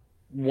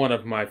one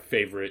of my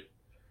favorite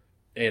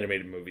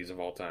animated movies of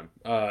all time.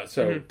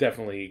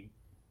 Definitely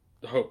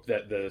hope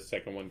that the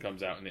second one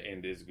comes out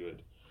and is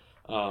good.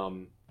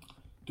 Do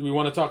we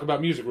want to talk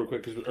about music real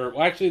quick?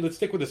 Actually, let's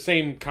stick with the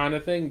same kind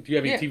of thing. Do you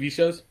have any TV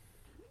shows?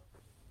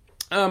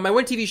 My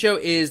one TV show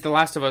is The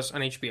Last of Us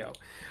on HBO.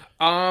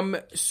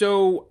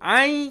 So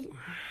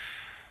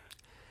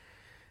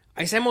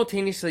I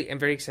simultaneously am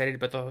very excited,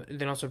 but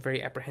then also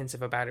very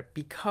apprehensive about it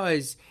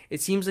because it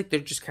seems like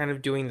they're just kind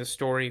of doing the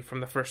story from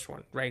the first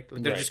one, right?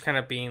 They're just kind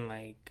of being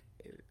like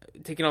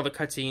taking all the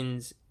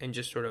cutscenes and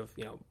just sort of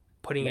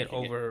putting it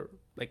over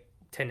like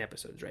 10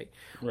 episodes, right?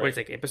 Where it's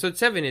like episode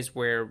 7 is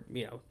where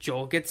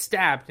Joel gets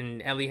stabbed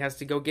and Ellie has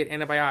to go get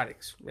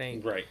antibiotics,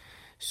 right? Right.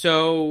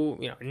 So,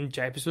 in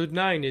episode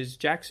 9 is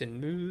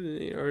Jackson,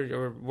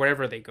 or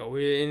wherever they go.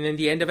 And then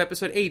the end of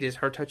episode 8 is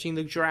her touching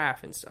the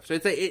giraffe and stuff. So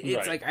it's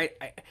like, I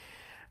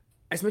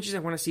as much as I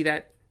want to see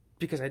that,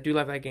 because I do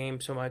love that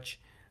game so much,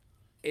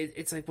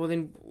 it's like, well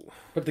then...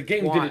 But the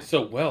game did it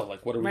so well.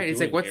 Like, what are we doing Right, it's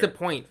like, what's here? the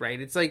point,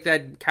 right? It's like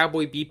that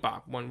Cowboy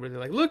Bebop one where they're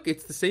like, look,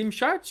 it's the same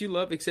shots you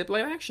love except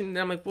live action. And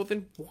I'm like, well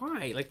then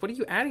why? Like, what are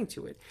you adding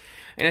to it?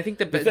 And I think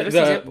the best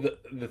example...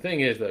 The thing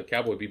is, the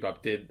Cowboy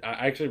Bebop did...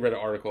 I actually read an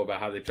article about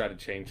how they tried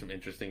to change some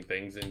interesting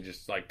things and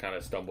just, like, kind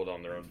of stumbled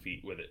on their own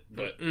feet with it.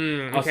 But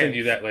I'll send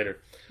you that later.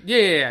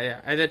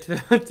 Yeah. Add that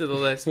to the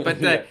list.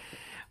 But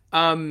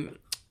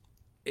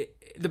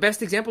the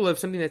best example of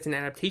something that's an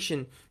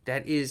adaptation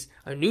that is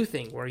a new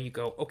thing where you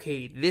go,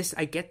 okay,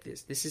 I get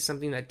this. This is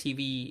something that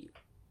TV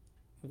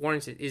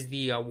warrants it, is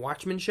the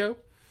Watchmen show.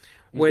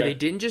 Where they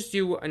didn't just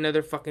do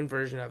another fucking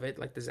version of it,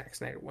 like the Zack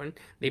Snyder one.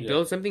 They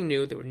built something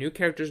new. There were new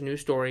characters, new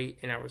story,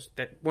 and that was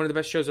one of the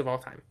best shows of all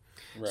time.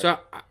 Right. So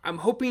I'm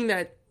hoping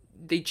that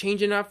they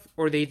change enough,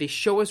 or they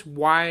show us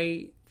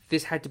why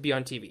this had to be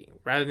on TV,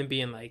 rather than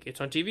being like, it's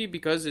on TV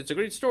because it's a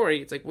great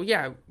story. It's like, well,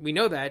 yeah, we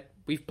know that.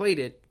 We've played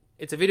it.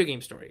 It's a video game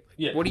story.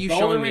 Yeah. What are you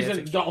showing me?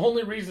 The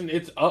only reason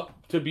it's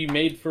up to be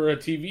made for a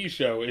TV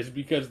show is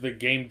because the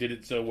game did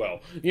it so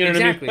well. You know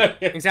what I mean?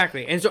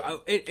 Exactly. And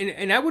so,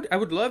 and I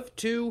would love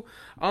to,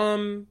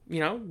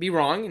 be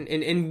wrong.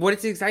 And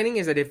what's exciting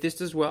is that if this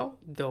does well,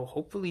 they'll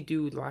hopefully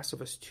do The Last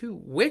of Us 2,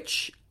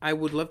 which I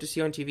would love to see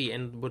on TV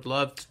and would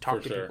love to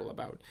talk to people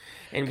about.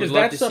 And because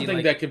that's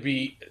something that could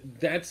be.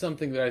 That's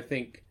something that I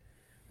think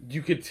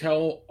you could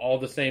tell all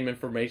the same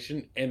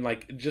information, and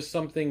like just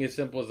something as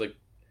simple as like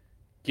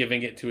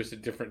giving it to us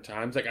at different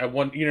times. Like I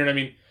want, you know what I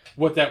mean?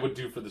 What that would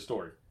do for the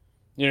story.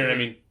 You know what I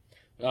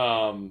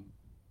mean?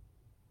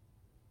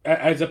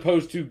 As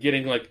opposed to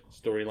getting like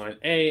storyline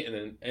A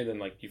and then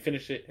like you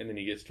finish it and then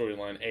you get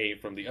storyline A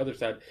from the other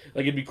side.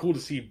 Like it'd be cool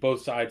to see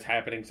both sides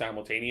happening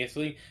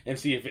simultaneously and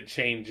see if it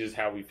changes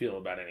how we feel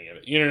about any of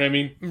it. You know what I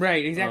mean?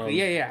 Right, exactly.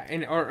 Yeah.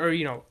 And or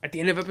at the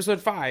end of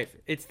episode 5,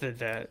 it's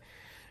the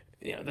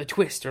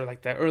twist or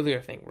like the earlier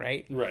thing,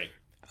 right? Right.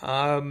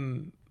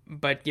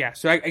 But yeah,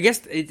 so I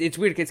guess it's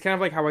weird. It's kind of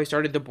like how I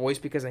started The Boys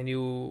because I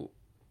knew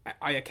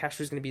Aya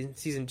Castro was going to be in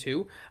season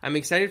 2. I'm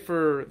excited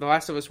for The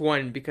Last of Us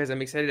 1 because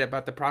I'm excited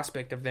about the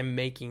prospect of them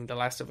making The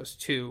Last of Us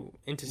 2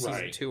 into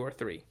season 2 or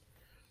 3.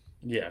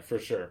 Yeah, for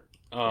sure.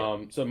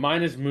 So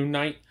mine is Moon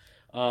Knight.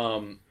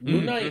 Moon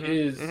Knight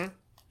is...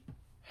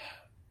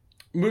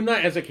 Mm-hmm. Moon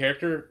Knight as a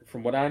character,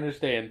 from what I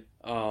understand,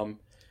 it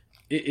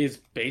is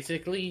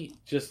basically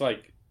just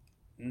like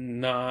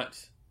not...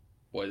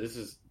 Boy,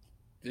 this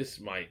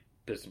might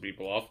piss some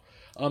people off.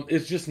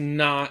 It's just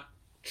not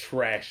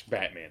trash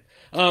Batman.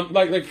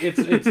 Like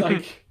it's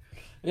like,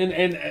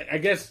 and I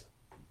guess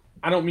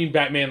I don't mean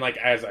Batman like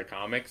as a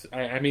comics.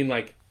 I mean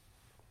like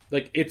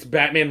it's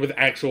Batman with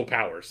actual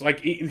powers.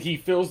 Like he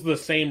fills the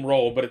same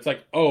role, but it's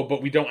like, oh,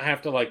 but we don't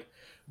have to like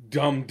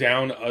dumb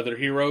down other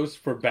heroes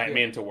for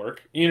Batman to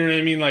work. You know what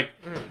I mean? Like,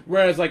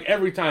 whereas like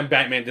every time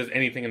Batman does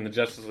anything in the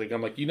Justice League,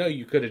 I'm like,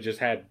 you could have just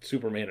had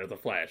Superman or the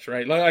Flash,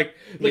 right? Like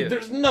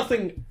there's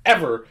nothing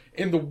ever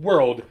in the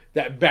world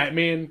that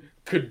Batman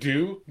could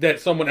do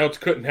that someone else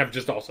couldn't have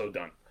just also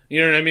done.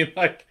 You know what I mean?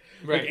 Like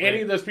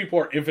any of those people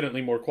are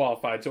infinitely more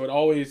qualified. So it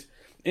always,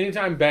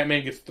 anytime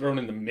Batman gets thrown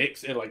in the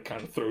mix, it like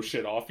kind of throws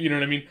shit off. You know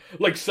what I mean?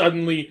 Like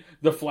suddenly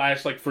the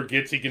Flash like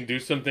forgets he can do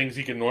some things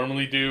he can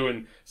normally do,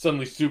 and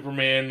suddenly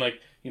Superman like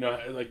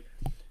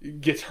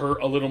gets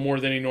hurt a little more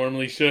than he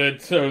normally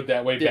should, so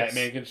that way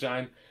Batman can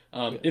shine.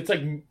 It's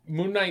like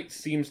Moon Knight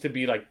seems to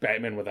be like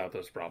Batman without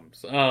those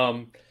problems.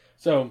 And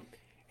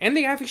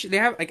they have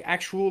like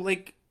actual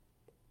like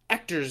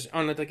actors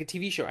on like a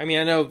TV show. I mean,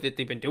 I know that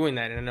they've been doing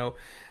that, and I know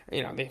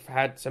they've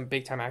had some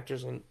big time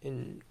actors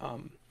in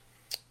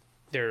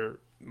their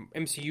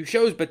MCU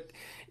shows, but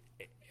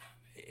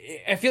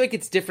I feel like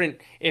it's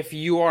different if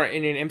you are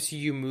in an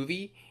MCU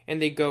movie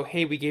and they go,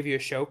 hey, we gave you a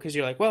show, because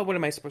you're like, well, what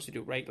am I supposed to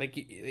do, right? Like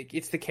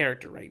it's the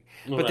character, right?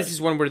 But this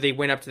is one where they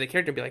went up to the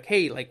character and be like,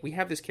 hey, like we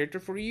have this character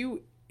for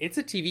you. It's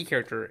a TV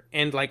character,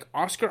 and like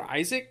Oscar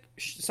Isaac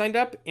signed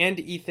up, and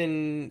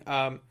Ethan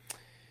I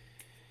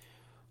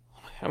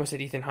almost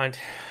said Ethan Hunt.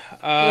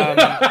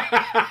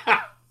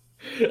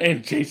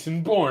 And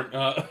Jason Bourne.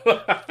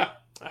 The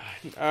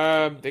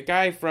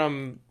guy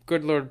from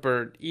Good Lord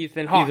Bird,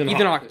 Ethan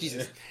Hawke.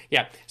 Jesus.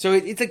 Yeah. So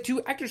it's like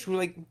two actors who are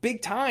like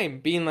big time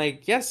being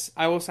like, yes,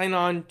 I will sign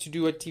on to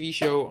do a TV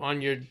show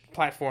on your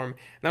platform.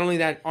 Not only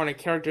that, on a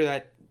character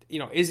that,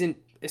 isn't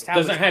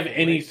established. Doesn't have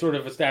any sort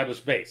of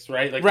established base,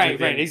 right? Like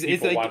right.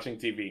 It's like watching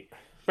TV.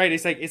 Right.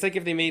 It's like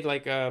if they made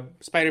like a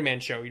Spider-Man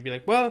show, you'd be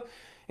like, well,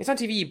 it's on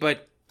TV,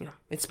 but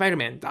it's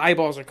Spider-Man. The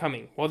eyeballs are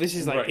coming. Well, this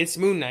is like Right. it's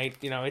Moon Knight.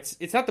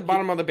 It's not the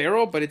bottom of the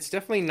barrel, but it's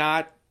definitely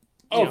not.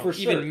 For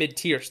sure. Even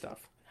mid-tier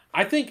stuff.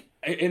 I think,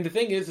 and the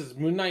thing is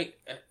Moon Knight,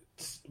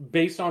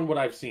 based on what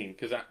I've seen,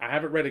 because I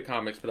haven't read the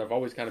comics, but I've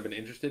always kind of been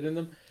interested in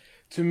them.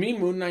 To me,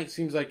 Moon Knight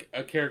seems like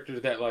a character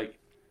that like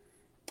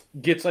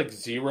gets like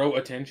zero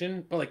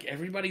attention, but like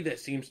everybody that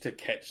seems to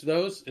catch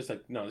those is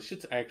like, no, this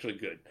shit's actually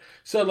good.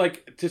 So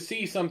like to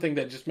see something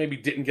that just maybe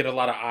didn't get a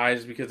lot of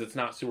eyes because it's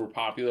not super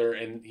popular,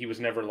 and he was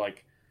never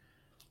like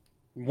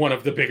one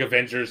of the big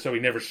Avengers, so he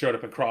never showed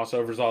up in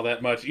crossovers all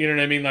that much. You know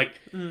what I mean? Like,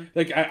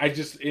 I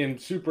just am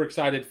super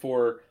excited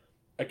for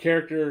a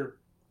character.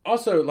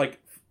 Also, like,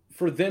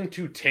 for them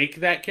to take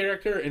that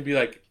character and be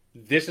like,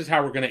 this is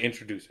how we're going to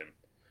introduce him.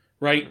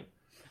 Right?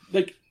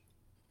 Like,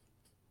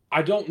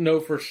 I don't know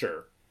for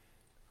sure.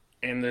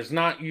 And there's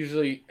not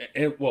usually...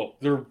 well,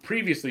 there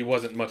previously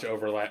wasn't much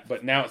overlap,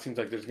 but now it seems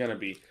like there's going to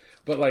be.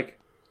 But, like,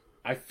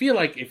 I feel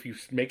like if you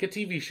make a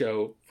TV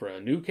show for a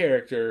new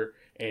character...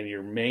 and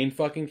your main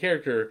fucking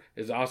character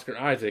is Oscar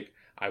Isaac,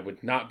 I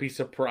would not be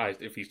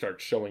surprised if he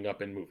starts showing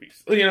up in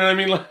movies. You know what I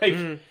mean?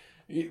 Like,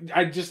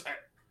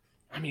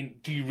 I mean,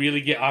 do you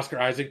really get Oscar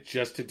Isaac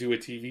just to do a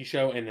TV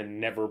show and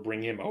then never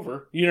bring him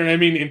over? You know what I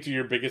mean? Into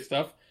your biggest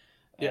stuff?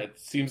 Yeah. It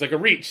seems like a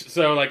reach.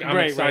 So, like, I'm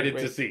excited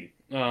to see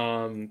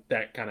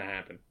that kind of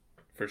happen.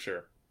 For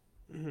sure.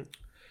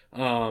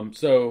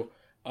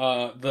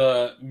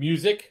 The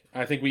music,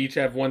 I think we each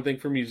have one thing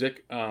for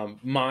music.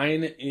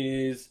 Mine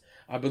is...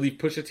 I believe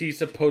Pusha T is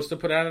supposed to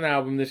put out an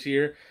album this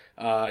year.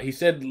 He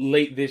said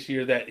late this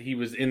year that he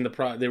was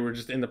they were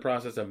just in the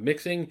process of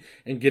mixing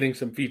and getting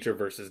some feature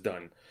verses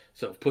done.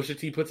 So if Pusha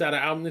T puts out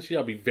an album this year,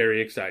 I'll be very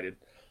excited.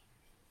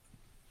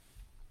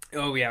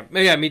 Oh yeah,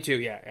 me too.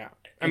 Yeah.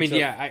 I mean,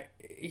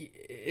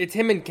 it's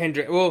him and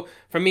Kendrick. Well,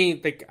 for me,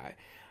 like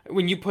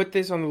when you put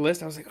this on the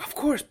list, I was like, of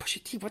course,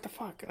 Pusha T. What the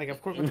fuck? Like,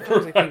 of course, what the fuck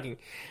was I thinking?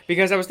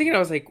 Because I was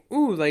like,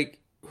 ooh, like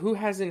who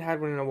hasn't had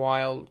one in a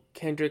while?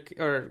 Kendrick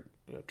or.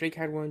 Drake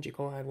had one, J.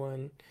 Cole had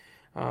one.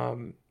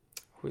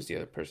 Who's the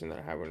other person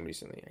that had one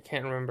recently? I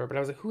can't remember, but I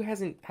was like, who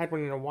hasn't had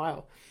one in a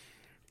while?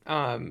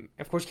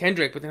 Of course,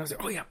 Kendrick, but then I was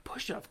like, oh yeah,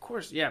 Pusha, of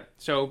course, yeah.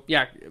 So,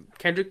 yeah,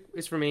 Kendrick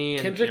is for me.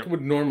 And, Kendrick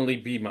would normally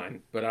be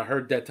mine, but I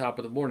heard that Top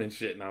of the Morning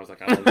shit, and I was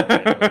like, I don't know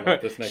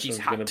if this next one's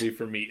going to be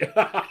for me.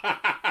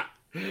 I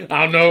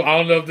don't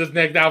know if this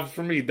next album's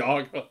for me,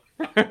 dog.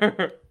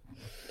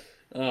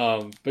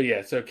 But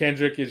yeah, so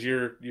Kendrick is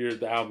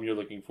the album you're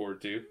looking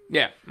forward to.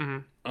 Yeah.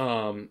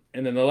 And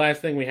then the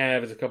last thing we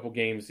have is a couple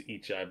games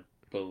each, I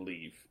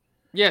believe.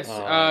 Yes.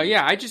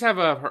 I just have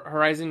a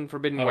Horizon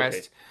Forbidden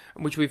West,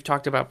 which we've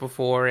talked about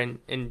before, and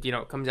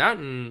it comes out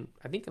in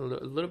I think a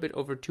little bit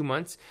over 2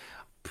 months.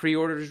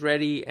 Pre-orders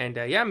ready, and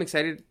I'm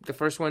excited. The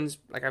first one's,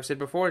 like I've said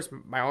before, it's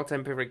my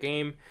all-time favorite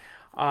game.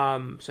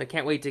 So I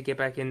can't wait to get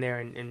back in there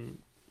and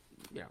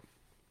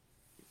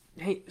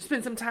hey,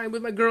 spend some time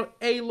with my girl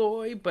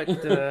Aloy, but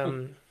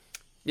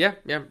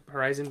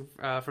Horizon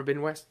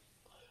Forbidden West.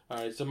 All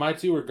right, so my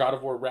two are God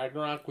of War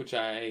Ragnarok, which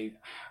I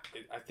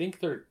think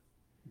their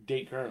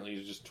date currently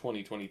is just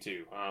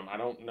 2022. I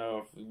don't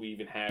know if we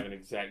even have an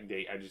exact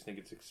date. I just think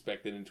it's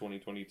expected in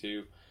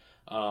 2022.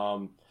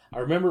 I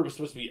remember it was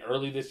supposed to be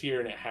early this year,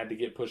 and it had to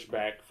get pushed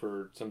back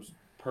for some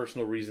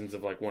personal reasons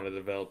of like one of the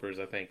developers,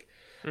 I think.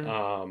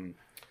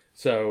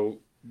 So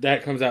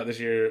that comes out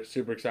this year.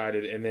 Super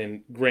excited. And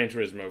then Gran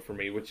Turismo for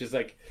me, which is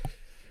like,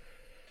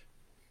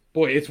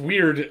 boy, it's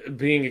weird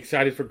being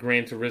excited for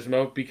Gran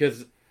Turismo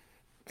because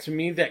to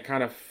me that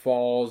kind of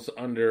falls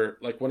under,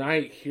 like when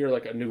I hear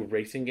like a new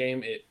racing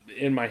game, it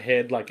in my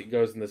head like it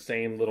goes in the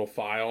same little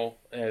file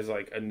as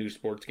like a new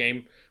sports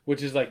game,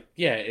 which is like,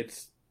 yeah,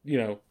 it's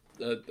a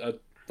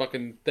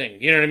fucking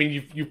thing. You know what I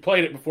mean? You've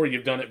played it before,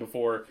 you've done it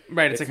before.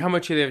 Right. It's like how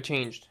much they have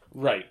changed.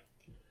 Right.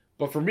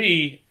 But for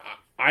me,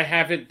 I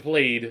haven't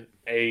played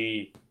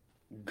a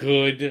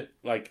good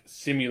like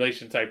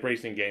simulation type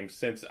racing game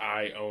since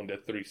I owned a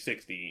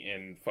 360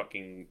 and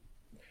fucking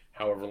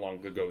however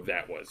long ago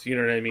that was. You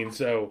know what I mean?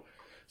 So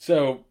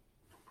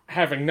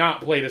having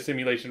not played a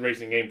simulation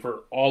racing game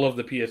for all of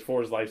the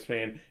PS4's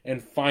lifespan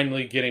and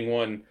finally getting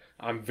one,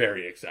 I'm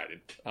very excited.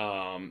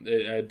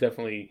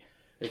 Definitely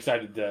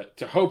excited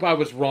to hope I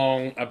was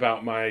wrong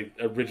about my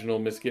original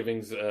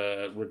misgivings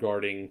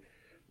regarding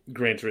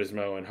Gran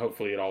Turismo, and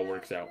hopefully it all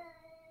works out.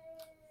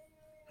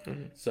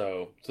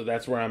 So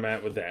that's where I'm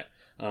at with that.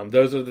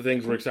 Those are the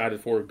things we're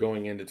excited for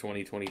going into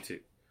 2022.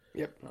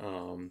 Yep.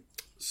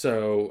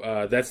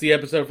 So that's the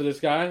episode for this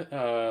guy.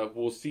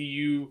 We'll see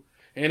you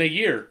in a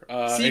year.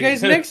 See you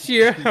guys next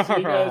year.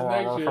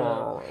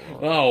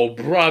 Oh,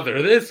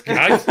 brother, this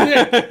guy's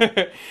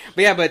sick.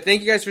 But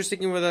thank you guys for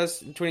sticking with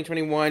us in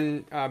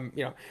 2021.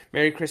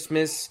 Merry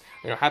Christmas,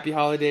 Happy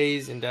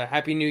Holidays, and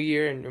Happy New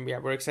Year. And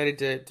we're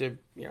excited to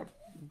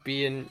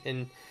be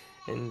in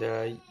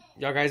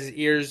y'all guys'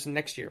 ears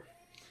next year.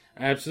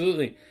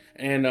 Absolutely.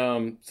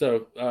 And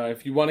so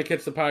if you want to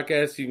catch the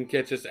podcast, you can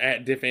catch us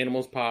at Diff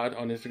Animals Pod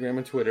on Instagram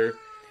and Twitter.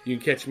 You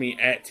can catch me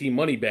at T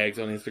Moneybags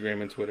on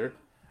Instagram and Twitter.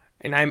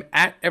 And I'm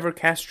at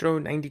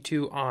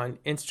Evercastro92 on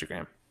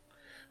Instagram.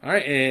 All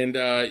right, and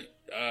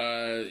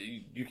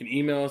you can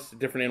email us,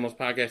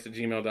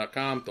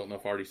 differentanimalspodcast@gmail.com. Don't know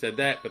if I already said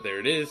that, but there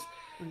it is.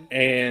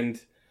 And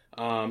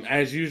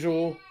as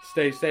usual,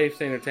 stay safe,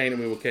 stay entertained,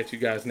 and we will catch you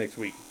guys next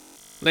week.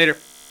 Later.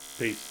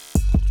 Peace.